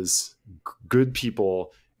mensches, good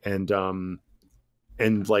people, and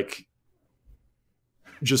like,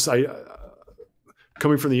 just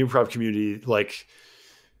coming from the improv community, like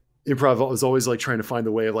improv was always like trying to find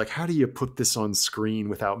the way of like, how do you put this on screen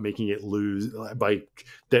without making it lose, like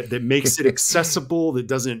that makes it accessible, that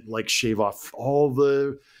doesn't like shave off all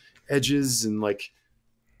the edges. And like,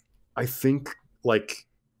 I think like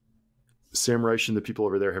Sam Reich and the people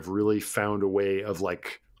over there have really found a way of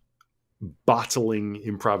like bottling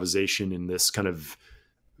improvisation in this kind of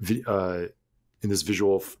in this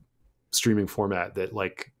visual streaming format that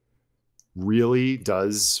like really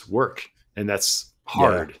does work. And that's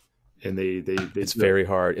hard. Yeah. And it's very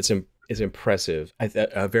hard. It's impressive.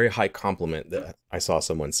 A very high compliment that I saw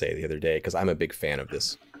someone say the other day, because I'm a big fan of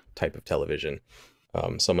this type of television.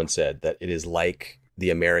 Someone said that it is like the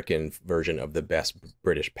American version of the best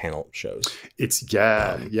British panel shows. It's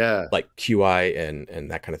like QI and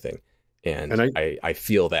that kind of thing. And I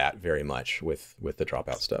feel that very much with the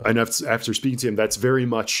Dropout stuff. And after speaking to him, that's very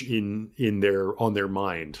much on their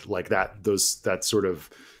mind, like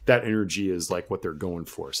that energy is like what they're going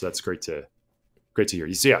for. So that's great to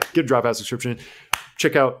hear. So yeah, get a Dropout subscription.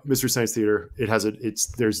 Check out Mystery Science Theater.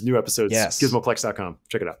 There's new episodes. Yes. Gizmoplex.com.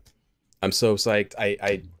 Check it out. I'm so psyched.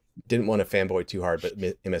 I didn't want to fanboy too hard, but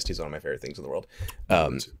MST is one of my favorite things in the world.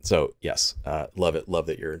 So yes, love it. Love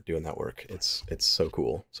that you're doing that work. It's so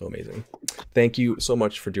cool. So amazing. Thank you so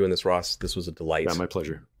much for doing this, Ross. This was a delight. Yeah, my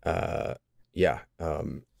pleasure.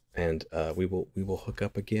 And we will hook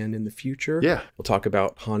up again in the future. Yeah. We'll talk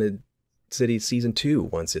about Haunted City season 2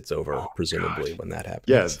 once it's over, presumably, when that happens.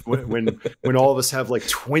 Yes, when all of us have like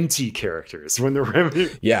 20 characters, when the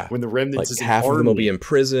remnant, when the remnant like is half of them will be in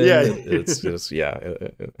prison. Yeah, it's just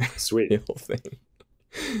sweet. The whole thing.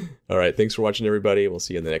 All right, thanks for watching, everybody. We'll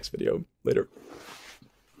see you in the next video. Later.